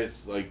to do By it.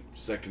 his like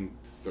second,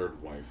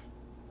 third wife.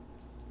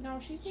 No,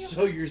 she's the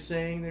So you're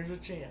saying there's a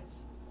chance?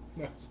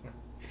 No.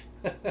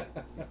 Sorry.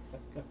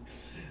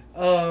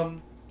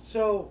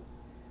 So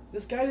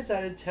this guy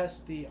decided to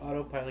test the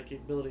autopilot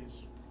capabilities.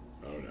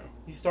 Oh no.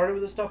 He started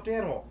with a stuffed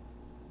animal,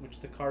 which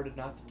the car did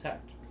not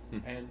detect,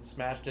 and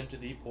smashed into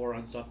the poor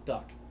unstuffed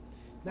duck.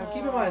 Now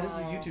keep in mind, this is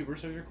a YouTuber,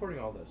 so he's recording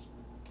all this.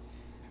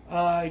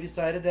 He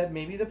decided that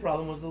maybe the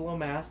problem was the low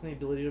mass and the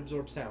ability to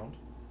absorb sound,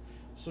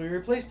 so he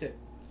replaced it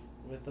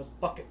with a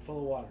bucket full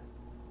of water.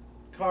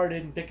 Car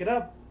didn't pick it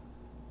up,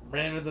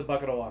 ran into the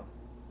bucket of water.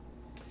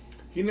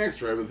 He next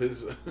tried with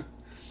his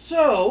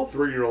So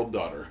 3-year-old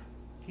daughter.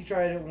 he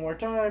tried it one more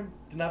time,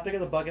 did not pick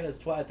up the bucket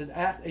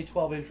at a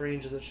 12-inch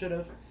range as it should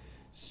have,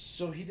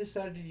 so he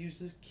decided to use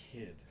his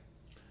kid.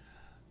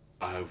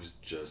 I was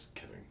just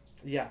kidding.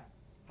 Yeah,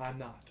 I'm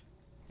not.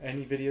 And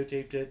he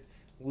videotaped it,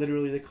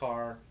 literally the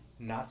car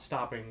not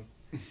stopping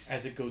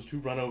as it goes to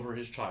run over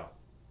his child.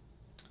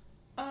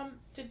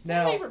 Did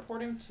somebody Now-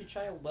 report him to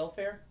child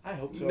welfare? I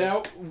hope so.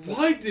 Now,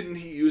 why didn't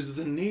he use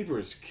the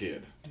neighbor's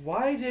kid?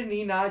 Why didn't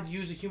he not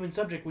use a human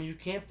subject when you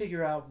can't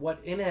figure out what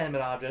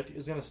inanimate object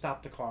is going to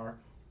stop the car?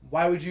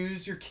 Why would you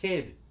use your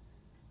kid?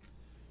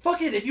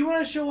 Fuck it, if you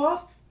want to show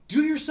off,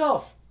 do it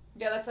yourself.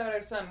 Yeah, that's what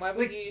I've done. Why would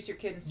Like, you use your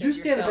kid instead you of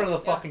stand in yourself? front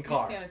of the fucking car.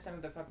 You stand in front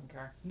of the fucking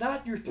car.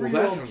 Not your Well, that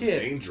 3-year-old sounds kid.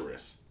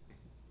 dangerous.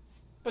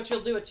 But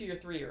you'll do it to your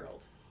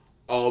 3-year-old.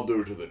 I'll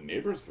do it to the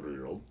neighbor's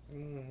 3-year-old.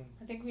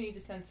 I think we need to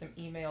send some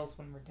emails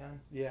when we're done.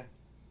 Yeah.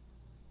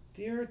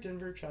 Dear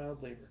Denver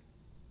child labor.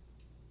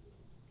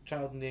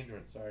 Child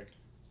endangerment, sorry.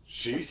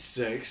 She's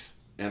 6,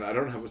 and I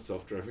don't have a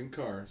self-driving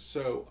car,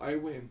 so I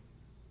win.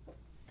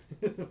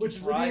 Which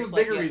is an Drives even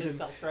like bigger he has a reason.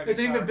 self-driving It's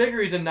an even car. bigger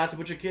reason not to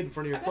put your kid in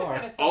front of your I've never had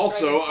car. a self-driving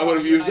Also, I car, would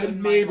have but used I a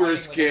wouldn't mind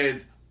neighbor's riding with it.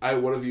 kid. I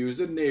would have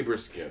used a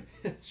neighbor's kid.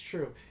 It's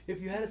true.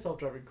 If you had a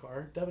self-driving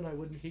car, Deb and I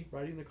wouldn't hate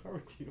riding in the car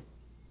with you.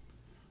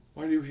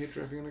 Why do you hate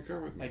driving in a car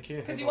with me? I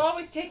can't. Because you handle-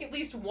 always take at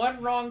least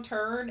one wrong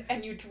turn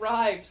and you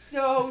drive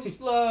so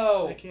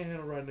slow. I can't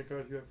handle riding in a car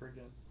with you ever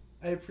again.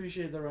 I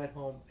appreciated the ride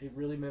home. It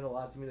really meant a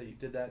lot to me that you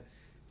did that.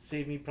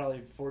 Saved me probably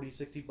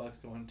 $40-$60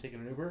 going and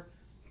taking an Uber.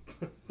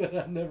 But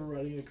I'm never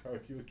riding in a car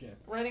with you again.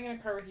 Riding in a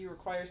car with you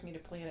requires me to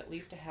plan at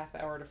least a half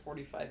hour to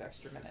 45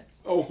 extra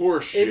minutes. Oh,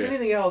 horse shit. If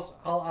anything else,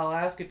 I'll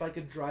ask if I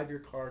could drive your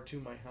car to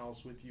my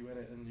house with you in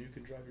it, and you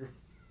can drive your.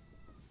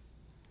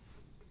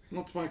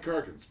 Well, it's my car,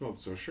 I can smoke,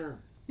 so sure.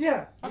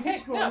 Yeah. you Okay,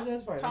 can smoke, no,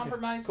 that's fine. Okay,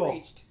 compromise cool.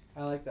 reached.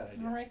 I like that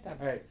idea. All right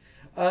then.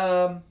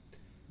 All right.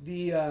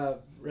 The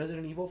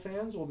Resident Evil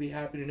fans will be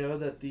happy to know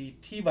that the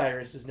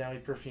T-Virus is now a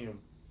perfume.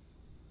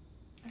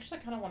 I actually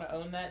kind of want to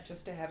own that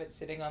just to have it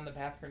sitting on the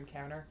bathroom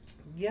counter.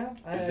 Yeah.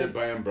 Is it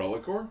by Umbrella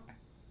Corps?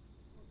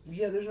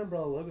 Yeah, there's an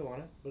Umbrella logo on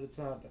it, but it's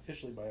not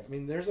officially by it. I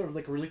mean, there's a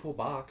really cool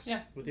box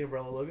with the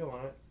Umbrella logo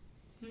on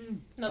it.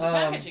 No, the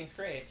packaging's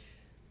great.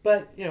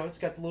 But, it's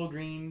got the little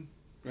green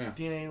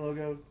DNA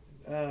logo,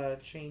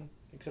 chain,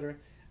 etc.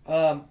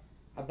 I'm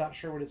not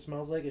sure what it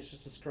smells like. It's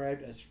just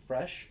described as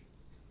fresh.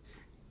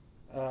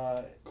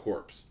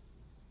 Corpse.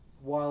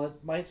 While it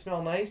might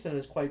smell nice and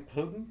is quite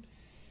potent,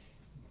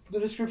 the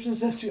description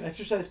says to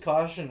exercise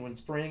caution when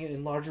spraying it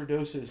in larger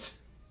doses.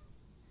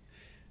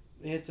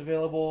 It's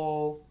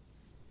available.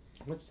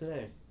 What's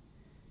today?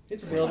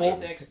 It's available.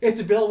 26th. It's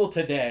available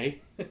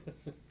today.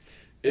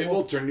 It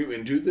will turn you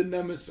into the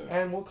nemesis.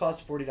 And will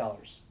cost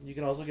 $40. You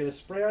can also get a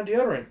spray-on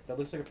deodorant that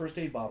looks like a first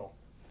aid bottle.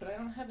 But I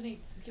don't have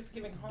any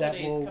gift-giving That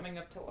holidays will- coming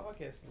up till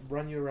August.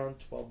 Run you around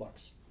 $12.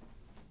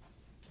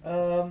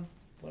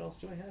 What else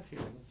do I have here?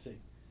 Let's see.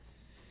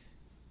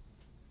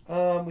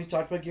 We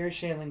talked about Gary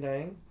Shandling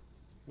dying.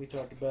 We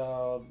talked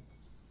about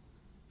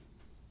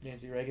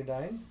Nancy Reagan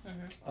dying.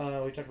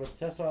 Mm-hmm. We talked about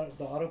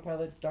the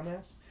autopilot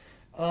dumbass.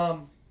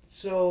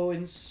 So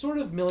in sort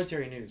of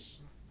military news,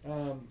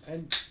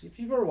 and if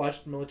you've ever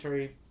watched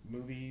military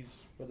movies,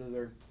 whether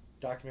they're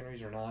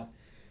documentaries or not,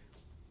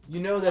 you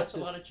know that Watch a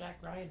lot of Jack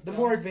Ryan the films.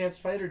 more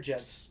advanced fighter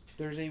jets,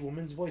 there's a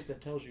woman's voice that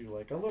tells you,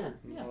 like, alert,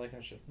 and Yeah. all that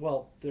kind of shit.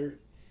 Well,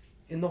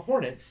 in the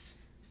Hornet,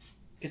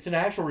 it's an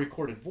actual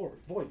recorded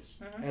voice.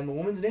 Mhm. And the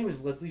woman's name is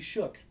Leslie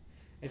Shook.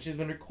 and she's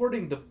been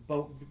recording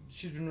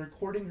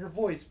her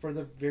voice for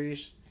the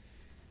various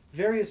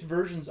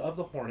versions of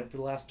the Hornet for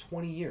the last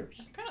 20 years.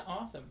 That's kind of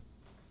awesome.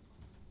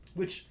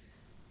 Which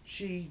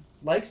she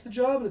likes the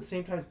job, but at the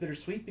same time it's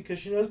bittersweet because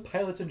she knows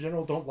pilots in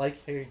general don't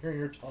like hearing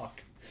her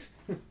talk.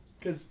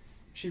 Because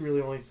she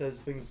really only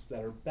says things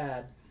that are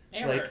bad.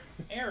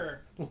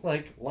 Error.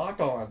 Like, lock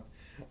on.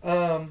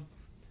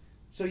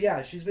 So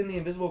yeah, she's been the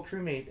invisible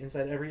crewmate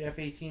inside every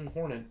F-18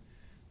 Hornet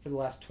for the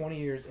last 20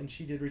 years, and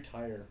she did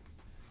retire.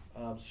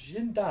 So she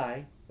didn't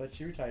die, but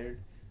she retired.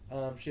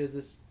 She has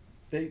this...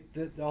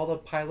 all the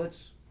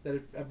pilots that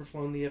have ever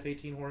flown the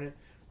F-18 Hornet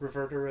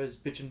refer to her as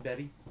Bitchin'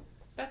 Betty.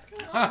 That's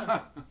kind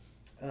of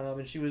awesome.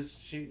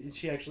 And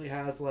she actually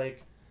has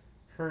like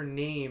her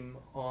name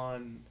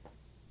on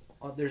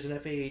there's an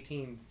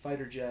F-18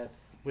 fighter jet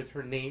with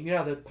her name. You know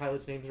how the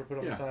pilots' names are put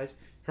on the sides?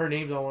 Her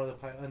name's on one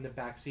of the on the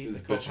back seat, the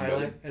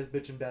co-pilot as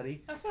Bitchin'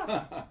 Betty. That's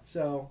awesome.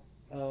 So,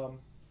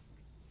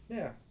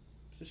 yeah.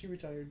 So she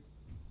retired.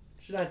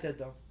 She's not dead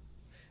though.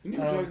 When you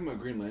were talking about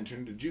Green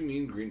Lantern, did you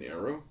mean Green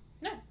Arrow?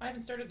 No, I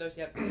haven't started those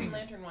yet. The Green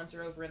Lantern ones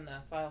are over in the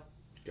file.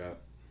 Got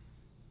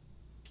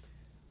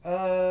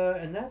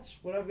it. And that's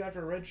what I've got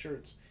for red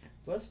shirts.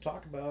 Let's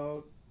talk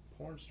about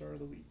Porn Star of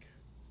the Week.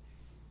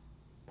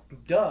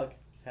 Doug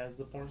has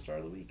the Porn Star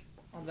of the Week.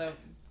 Although...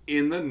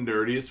 In the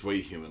nerdiest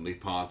way humanly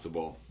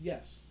possible.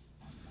 Yes.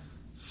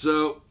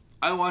 So,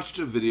 I watched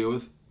a video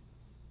with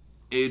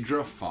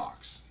Adra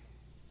Fox.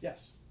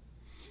 Yes.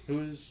 Who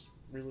is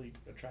really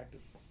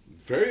attractive.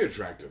 Very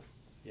attractive.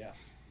 Yeah.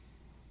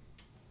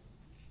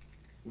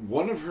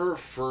 One of her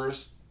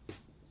first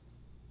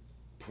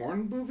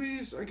porn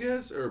movies, I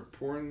guess, or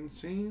porn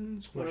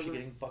scenes. Was she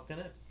getting fucked in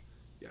it?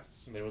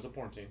 Yes. There was a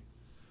porn scene.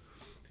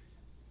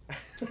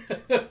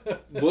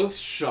 Was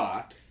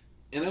shot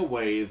in a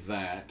way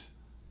that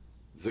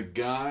the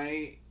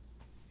guy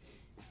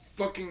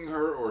fucking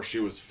her, or she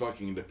was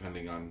fucking,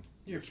 depending on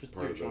your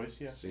part of choice.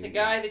 the Yeah. scene. The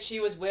guy that she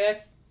was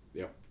with.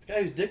 Yep. The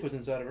guy whose dick was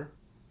inside of her.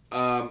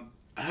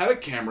 Had a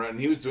camera and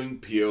he was doing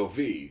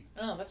POV.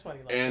 Oh, that's why you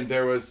like And it.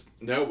 there was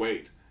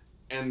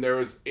and there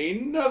was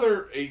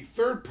a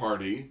third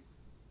party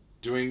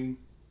doing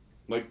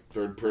like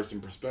third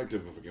person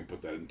perspective, if we can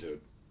put that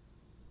into.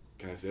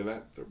 Can I say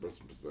that? Third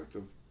person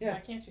perspective? Yeah. Why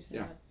can't you say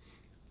Yeah.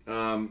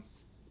 that?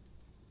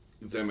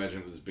 Because I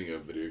imagine this being a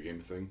video game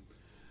thing.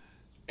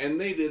 And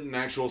they did an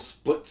actual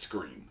split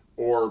screen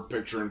or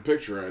picture in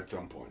picture at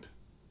some point.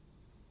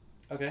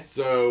 Okay.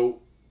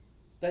 So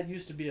That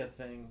used to be a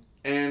thing.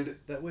 and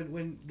That when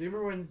do you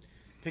remember when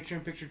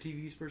picture-in-picture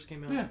TVs first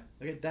came out? Yeah.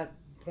 Okay, that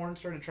porn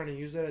started trying to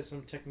use that as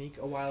some technique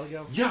a while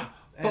ago. yeah,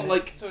 but And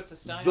like So it's a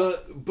style.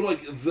 the Nah,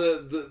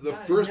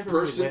 it first never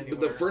really person, went but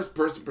the anywhere. first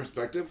person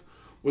perspective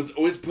was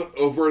always put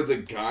over the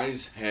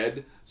guy's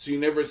head, so you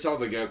never saw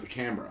the guy with the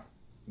camera,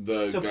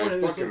 the So guy point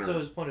of, fucking so her.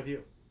 his point of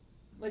view.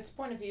 It's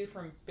point of view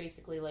from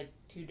basically like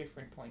two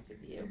different points of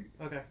view.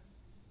 Okay.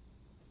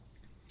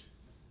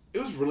 It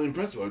was really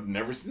impressive. I've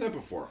never seen that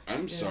before.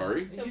 I'm Yeah.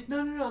 sorry. So- no.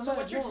 I'm So not-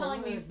 what you're no, telling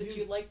I'm me not- is that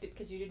you liked it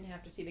because you didn't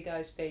have to see the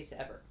guy's face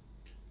ever.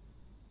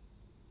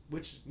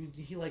 Which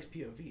he likes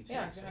POV too.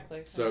 Yeah, so.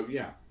 exactly. So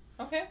yeah,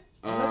 Okay.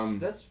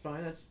 That's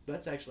fine.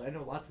 That's actually I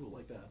know a lot of people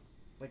like that.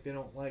 Like they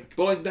don't like.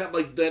 but like that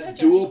Yeah,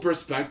 dual judges.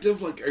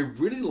 perspective, like I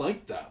really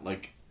like that.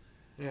 Like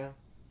Yeah.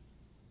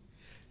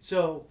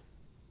 So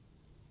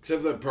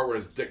except for that part where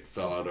his dick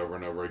fell out over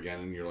and over again,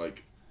 and you're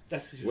like,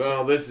 that's because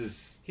well, this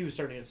is. he was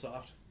starting to get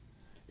soft.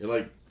 You're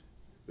like,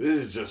 this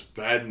is just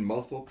bad in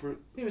multiple.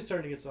 He was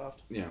starting to get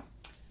soft. Yeah.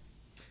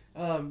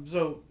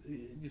 So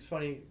it's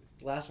funny.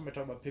 Last time I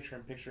talked about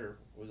picture-in-picture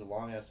was a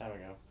long ass time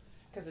ago.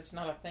 Because it's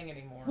not a thing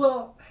anymore.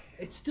 Well,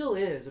 it still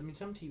is. I mean,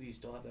 some TVs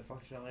still have that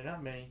functionality.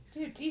 Not many.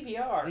 Dude,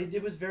 DVR.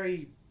 It was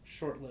very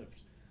short-lived.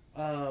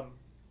 But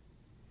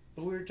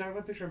we were talking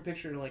about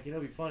picture-in-picture, and like,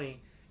 it'd be funny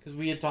because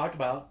we had talked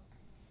about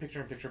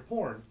picture-in-picture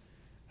porn.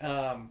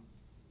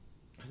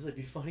 Because it'd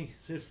be funny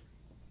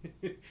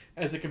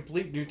as a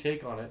complete new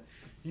take on it.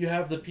 You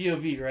have the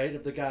POV, right,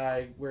 of the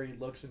guy where he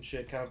looks and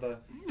shit, kind of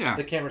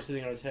the camera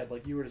sitting on his head,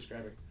 like you were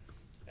describing.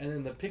 And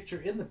then the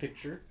picture in the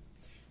picture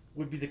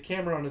would be the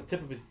camera on the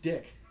tip of his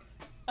dick.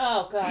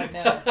 Oh, God,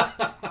 no.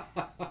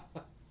 I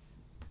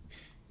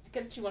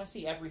get that you want to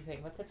see everything,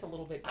 but that's a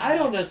little bit... I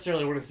don't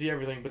necessarily want to see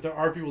everything, but there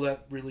are people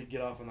that really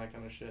get off on that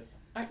kind of shit.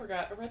 I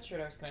forgot a red shirt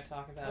I was going to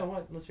talk about. Oh,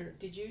 what? Let's hear it.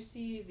 Did you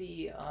see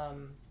the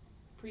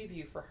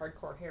preview for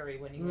Hardcore Harry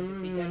when you went to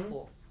see Mhm.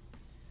 Deadpool?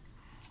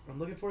 I'm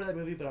looking forward to that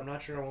movie, but I'm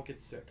not sure I won't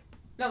get sick.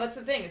 No, that's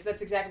the thing. Is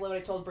that's exactly what I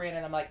told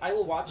Brandon. I'm like, I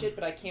will watch it,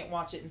 but I can't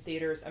watch it in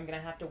theaters. I'm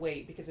gonna have to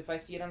wait because if I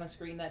see it on a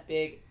screen that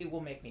big, it will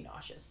make me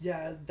nauseous.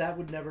 Yeah,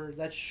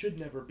 that should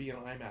never be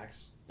on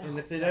IMAX. And Oh,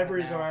 if it God, ever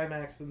is no. on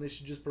IMAX, then they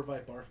should just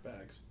provide barf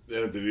bags. They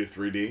do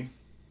 3D.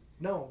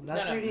 No, not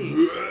No, no.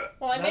 3D.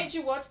 Well, I Not- made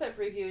you watch that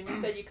preview, and you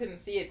said you couldn't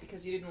see it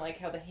because you didn't like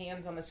how the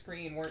hands on the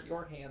screen weren't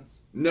your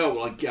hands. No,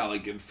 like yeah,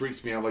 like it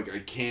freaks me out. Like I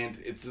can't.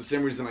 It's the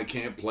same reason I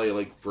can't play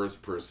like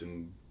first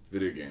person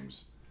video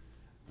games.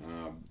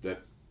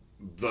 That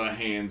the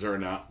hands are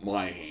not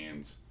my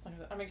hands.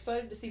 I'm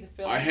excited to see the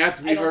film. I have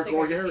to be I don't think I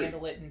Hardcore can Harry.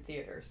 handle it in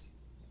theaters.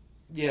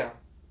 Yeah,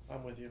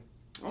 I'm with you.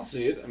 I'll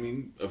see it. I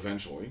mean,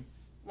 eventually.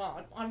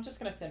 Well, I'm just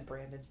gonna send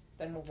Brandon.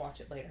 Then we'll watch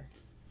it later.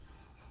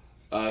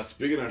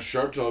 Speaking of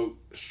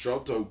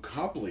Sharlto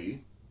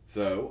Copley,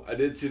 though, I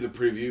did see the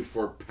preview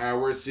for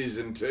Power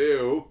Season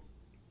 2.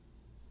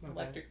 Okay.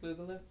 Electric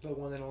Boogaloo. The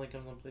one that only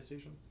comes on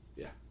PlayStation?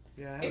 Yeah.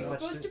 Yeah, I haven't It's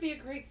watched supposed it. to be a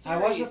great series.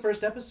 I watched the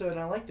first episode and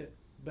I liked it.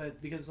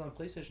 But because it's on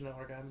PlayStation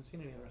Network, I haven't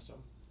seen any of the rest of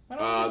them. Why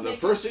don't we just The make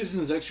first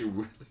season is actually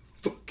really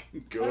fucking Why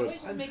don't good. we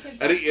just make it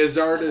Eddie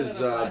Izzard something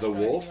is on a flash the drive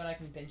wolf. when I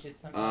can binge it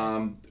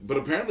sometime. But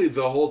apparently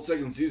the whole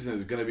second season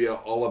is going to be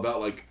all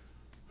about, like,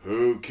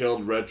 who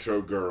killed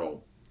Retro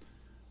Girl.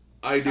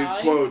 I do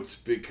Time? quotes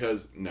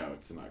because... No,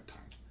 it's not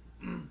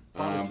time.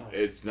 Time.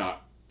 It's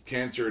not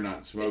cancer,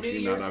 not smoking,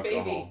 not Year's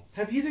alcohol. baby.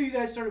 Have either of you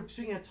guys started,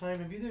 speaking of time,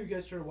 have either of you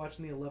guys started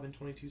watching the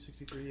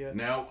 11/22/63 yet?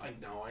 Now, I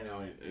know.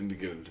 I need to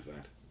get into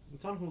that.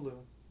 It's on Hulu.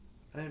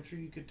 I'm sure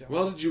you could download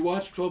Well, did you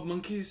watch 12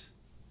 Monkeys?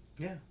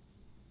 Yeah.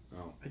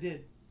 Oh, I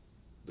did.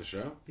 the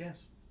show? Yes.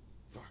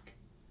 Fuck.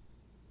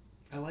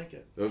 I like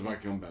it. That was my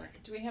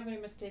comeback. Do we have any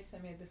mistakes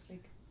I made this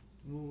week?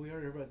 Well, we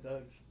already heard about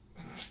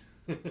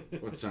Doug.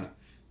 What's that?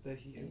 That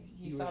he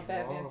You saw was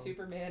Batman, wrong.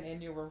 Superman,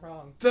 and you were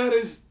wrong. That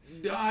is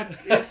not.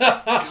 It's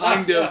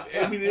kind of.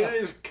 I mean, it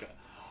is.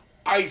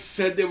 I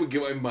said they would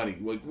get my money.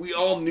 Like, we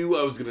all knew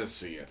I was going to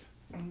see it.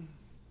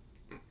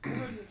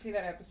 See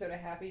that episode of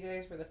Happy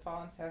Days where the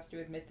Fonz has to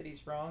admit that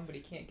he's wrong, but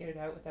he can't get it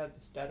out without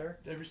the stutter?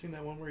 Ever seen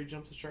that one where he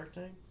jumps the Shark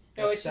Tank?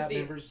 No, That's it's just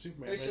Batman the- versus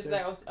Superman. It was right just there.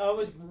 that I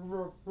was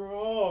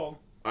wrong.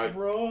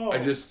 Wrong. I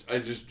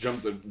just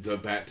jumped the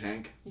bat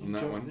tank on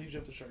that one. You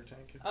jumped the Shark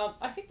Tank.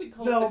 I think we'd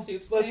call No, it the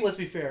Soups Tank. let's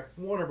be fair.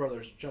 Warner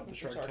Brothers jumped the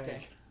Shark, Shark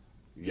Tank.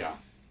 Yeah.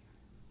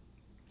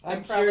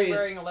 I'm probably curious.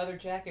 wearing a leather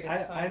jacket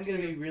at the time. I'm going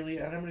to too. be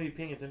and I'm going to be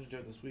paying attention to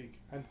it this week.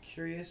 I'm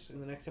curious in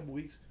the next couple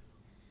weeks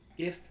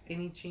if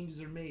any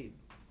changes are made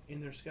in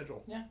their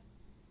schedule.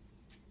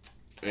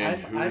 And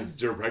I'm- who's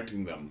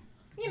directing them?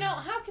 You know,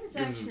 how can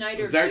Zack 'Cause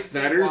Snyder Zack give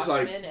Snyder's me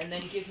like- Watchmen and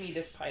then give me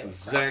this pilot crap?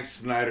 Zack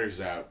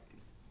Snyder's out.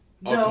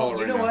 I'll No, call it you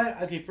right know now.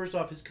 what? Okay, first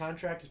off, his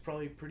contract is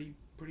probably pretty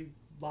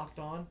locked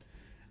on.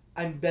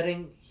 I'm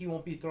betting he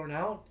won't be thrown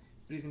out,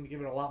 but he's going to be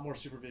given a lot more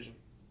supervision.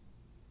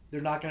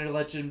 They're not going to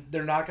let you.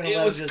 They're not going to It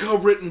let was him just.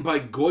 co-written by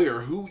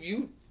Goyer, who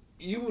you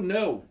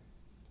know.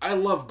 I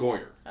love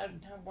Goyer.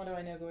 What do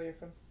I know Goyer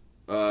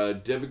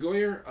from? David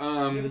Goyer.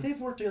 Yeah, but they've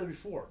worked together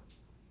before.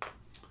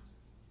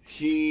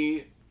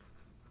 He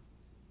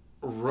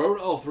wrote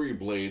all three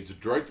Blades,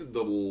 directed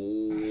the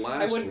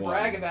last I wouldn't one.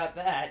 brag about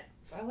that.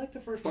 I like the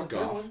first Fuck and the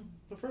third off. one.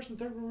 The first and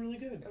third were really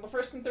good. The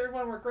first and third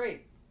one were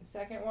great. The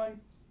second one,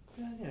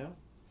 Yeah.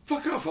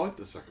 Fuck off! I like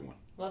the second one.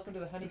 Welcome to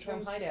the Which one Honeycomb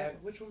was the Hideout.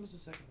 second? Which one was the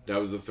second one? That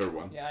was the third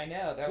one. Yeah, I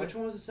know. That Which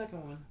one was the second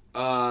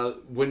one?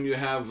 When you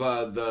have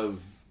the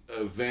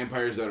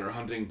vampires that are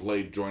hunting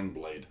Blade join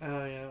Blade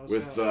Oh yeah, it was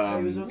with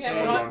it was okay.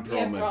 Yeah, Ron Ron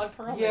Perlman.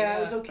 Perlman. Yeah,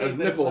 it was okay. As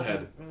but it Nipplehead.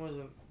 wasn't- It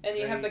wasn't. And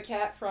you have the great.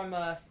 cat from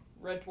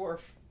Red Dwarf.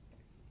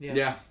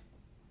 Yeah.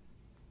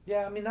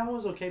 Yeah, I mean that one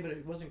was okay, but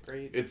it wasn't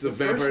great. It's the first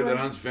vampire that one-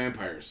 hunts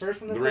vampires.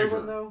 First one and the the third Reaver.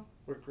 one though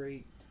were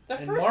great. The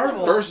And first Marvel-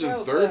 one was First so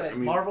and third. good. I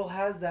mean, Marvel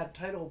has that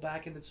title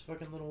back in its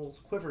fucking little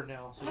quiver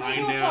now. So I don't I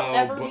know if I'll know,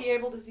 ever but- be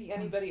able to see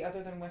anybody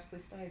other than Wesley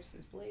Snipes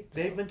as Blade.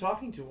 though. they've been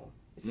talking to him.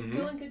 Is he Mhm.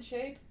 still in good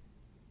shape?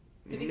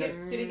 Did he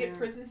get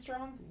prison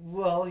strong?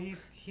 Well,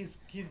 he's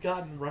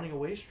gotten running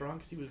away strong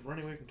because he was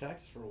running away from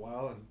taxes for a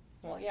while, and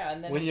Well, yeah,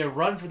 and then when you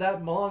run for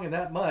that long and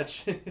that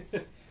much, you What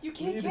are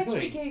can't you catch me,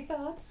 doing? gay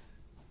thoughts.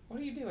 What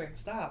are you doing?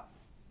 stop.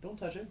 Don't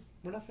touch it.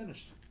 We're not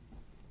finished.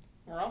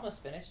 We're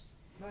almost finished.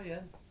 Not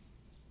yet.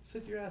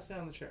 Sit your ass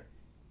down in the chair.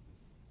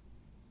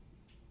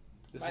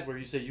 This What? is where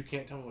you say you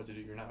can't tell me what to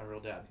do. You're not a real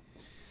dad.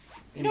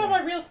 You know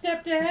my real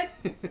stepdad?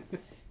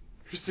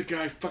 Just a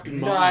guy fucking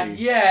Not mine.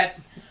 yet.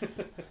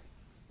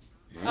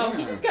 Oh,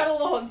 he just got a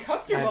little I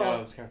uncomfortable. know,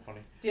 it was kind of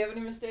funny. Do you have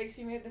any mistakes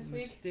you made this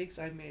week? Mistakes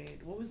I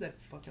made. What was that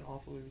fucking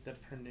awful movie?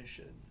 That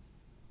Premonition.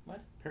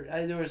 What?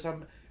 There was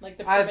some. Like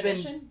the I've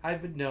premonition?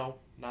 been no,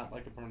 not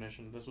like the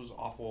Premonition. This was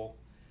awful.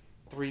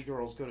 3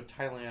 girls go to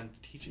Thailand to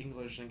teach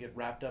English and get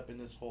wrapped up in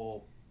this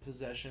whole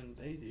possession.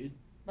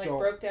 Like don't-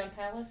 Broke Down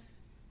Palace?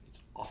 It's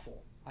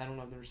awful. I don't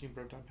know. I've never seen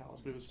Broke Down Palace,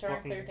 but it was Starring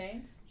fucking, Claire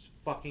Danes?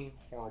 fucking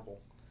horrible.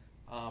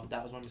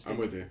 That was my mistake. I'm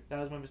with you. That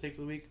was my mistake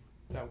for the week.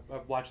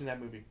 Watching that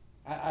movie.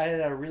 I had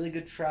a really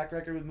good track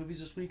record with movies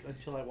this week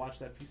until I watched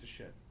that piece of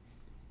shit.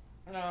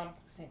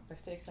 Same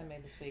mistakes I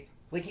made this week.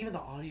 Like even the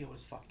audio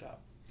was fucked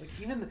up. Like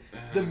even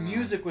the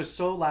music was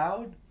so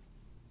loud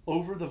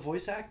over the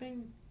voice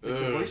acting, like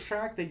the Ugh. voice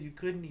track, that you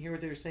couldn't hear what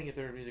they were saying if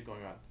there was music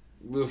going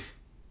on. Oof.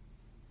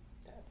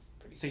 That's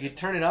pretty So good. you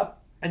turn it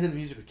up, and then the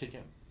music would kick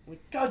in.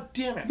 Like, God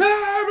damn it!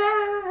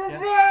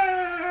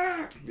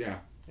 Yeah.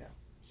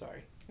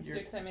 Sorry.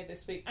 Mistakes I made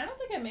this week. I don't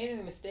think I made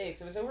any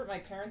mistakes. I was over at my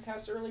parents'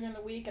 house earlier in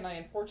the week, and I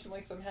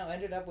unfortunately somehow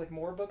ended up with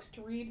more books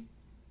to read.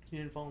 You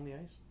didn't fall in the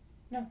ice?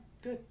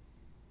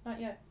 Not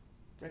yet.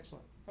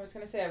 Excellent. I was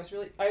gonna say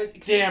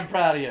Damn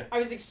proud of you. I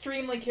was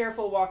extremely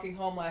careful walking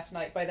home last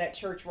night by that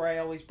church where I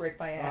always break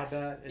my I ass.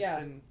 bet it's yeah.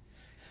 been.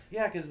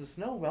 Yeah, because the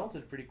snow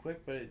melted pretty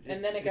quick, but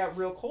and then it got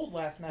real cold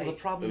last night. Well,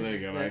 the problem There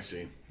is you go, that I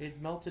see.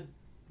 it melted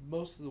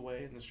most of the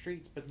way in the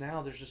streets, but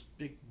now there's just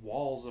big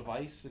walls of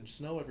ice and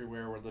snow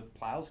everywhere where the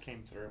plows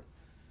came through.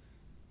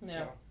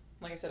 Yeah. So.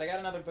 Like I said, I got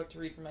another book to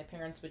read for my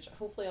parents, which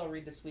hopefully I'll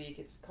read this week.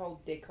 It's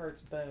called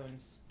Descartes'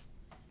 Bones,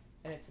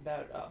 and it's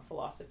about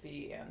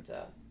philosophy and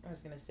I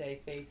was going to say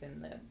faith in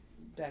the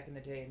back in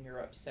the day in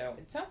Europe. So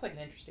it sounds like an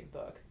interesting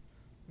book,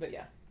 but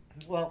yeah.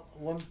 Well,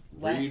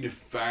 Read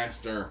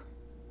faster.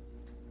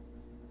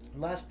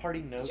 last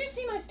parting note. Did you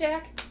see my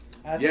stack?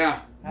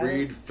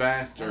 Read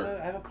faster.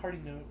 I have a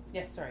parting note.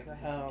 Yes, sorry, go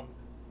ahead.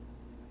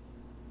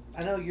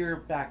 I know you're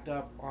backed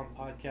up on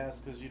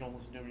podcasts because you don't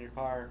listen to them in your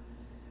car,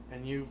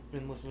 and you've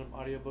been listening to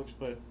audiobooks,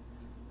 but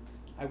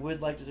I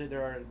would like to say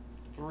there are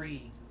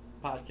 3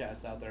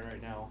 podcasts out there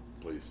right now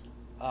Please.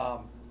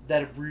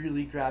 that have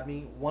really grabbed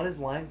me. One is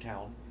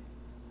Limetown,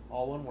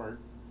 all one word,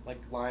 like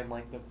lime,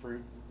 like the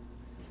fruit.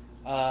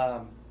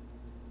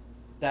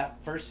 That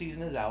first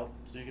season is out,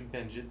 so you can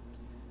binge it.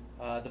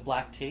 The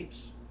Black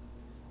Tapes.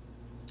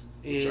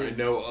 Which I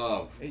know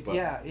of. But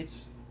It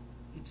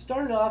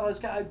started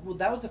off.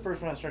 That was the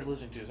first one I started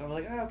listening to. So I was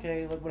like,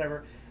 okay,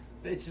 whatever.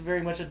 It's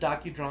very much a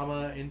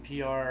docudrama,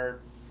 NPR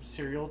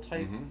serial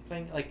type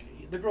thing.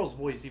 Like the girl's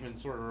voice even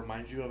sort of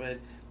reminds you of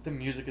it. The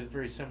music is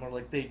very similar.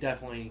 Like they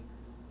definitely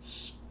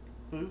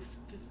spoofed.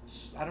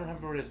 I don't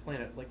have a word to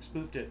explain it. Like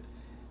spoofed it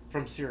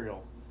from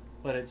Serial,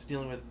 but it's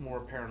dealing with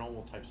more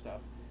paranormal type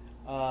stuff.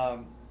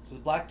 So the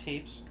Black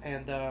Tapes,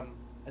 and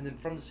then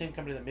from the same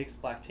company that makes the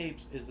Black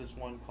Tapes is this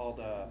one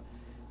called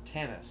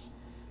Tanis,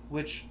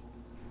 which,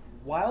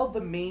 while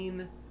the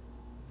main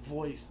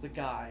voice, the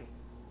guy,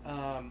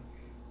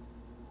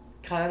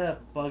 kind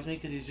of bugs me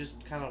because he's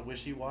just kind of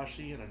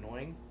wishy-washy and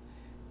annoying,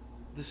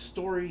 the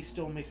story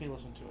still makes me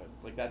listen to it.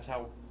 Like that's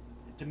how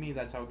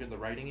good the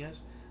writing is.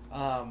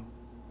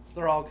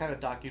 They're all kind of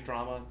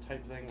docudrama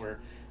type thing where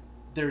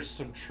there's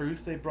some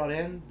truth they brought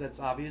in that's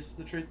obvious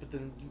the truth, but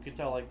then you can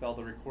tell like all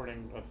the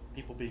recording of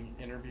people being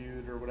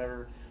interviewed or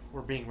whatever,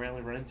 or being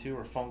randomly run into,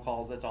 or phone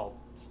calls, that's all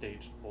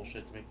staged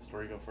bullshit to make the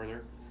story go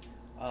further.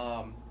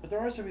 But there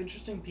are some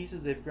interesting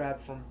pieces they've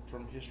grabbed from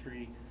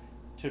history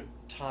to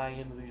tie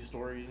into these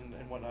stories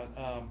and whatnot.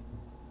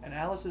 And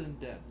Alice Isn't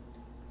Dead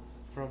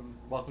from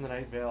Welcome to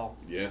Night Vale.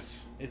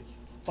 Yes. It's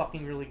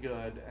fucking really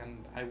good,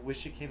 and I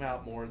wish it came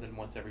out more than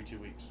once every 2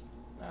 weeks.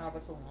 Oh,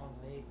 that's a long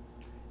wait.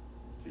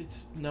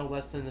 It's no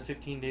less than the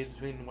 15 days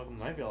between Welcome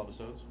to Night Vale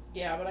episodes.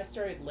 Yeah, but I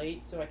started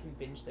late, so I can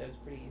binge those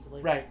pretty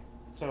easily. Right.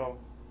 So,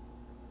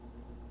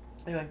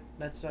 anyway,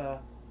 that's,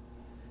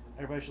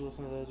 everybody should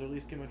listen to those, or at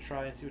least give them a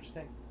try and see what you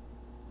think.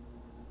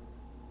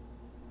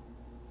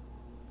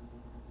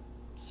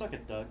 Suck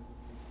it, Doug.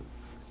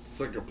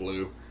 Suck it,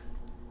 Blue.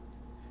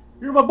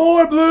 You're my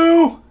boy,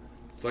 Blue!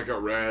 Suck it,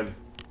 Red.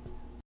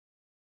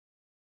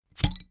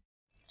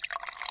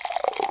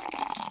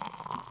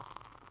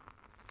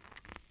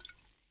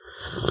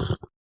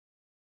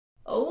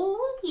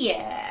 Oh,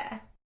 yeah.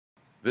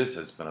 This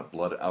has been a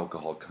Blood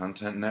Alcohol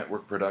Content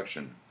Network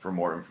production. For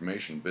more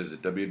information,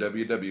 visit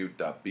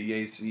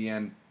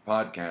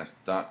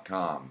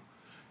www.bacnpodcast.com.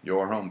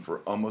 Your home for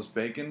Almost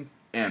Bacon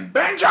and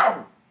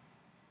Banjo!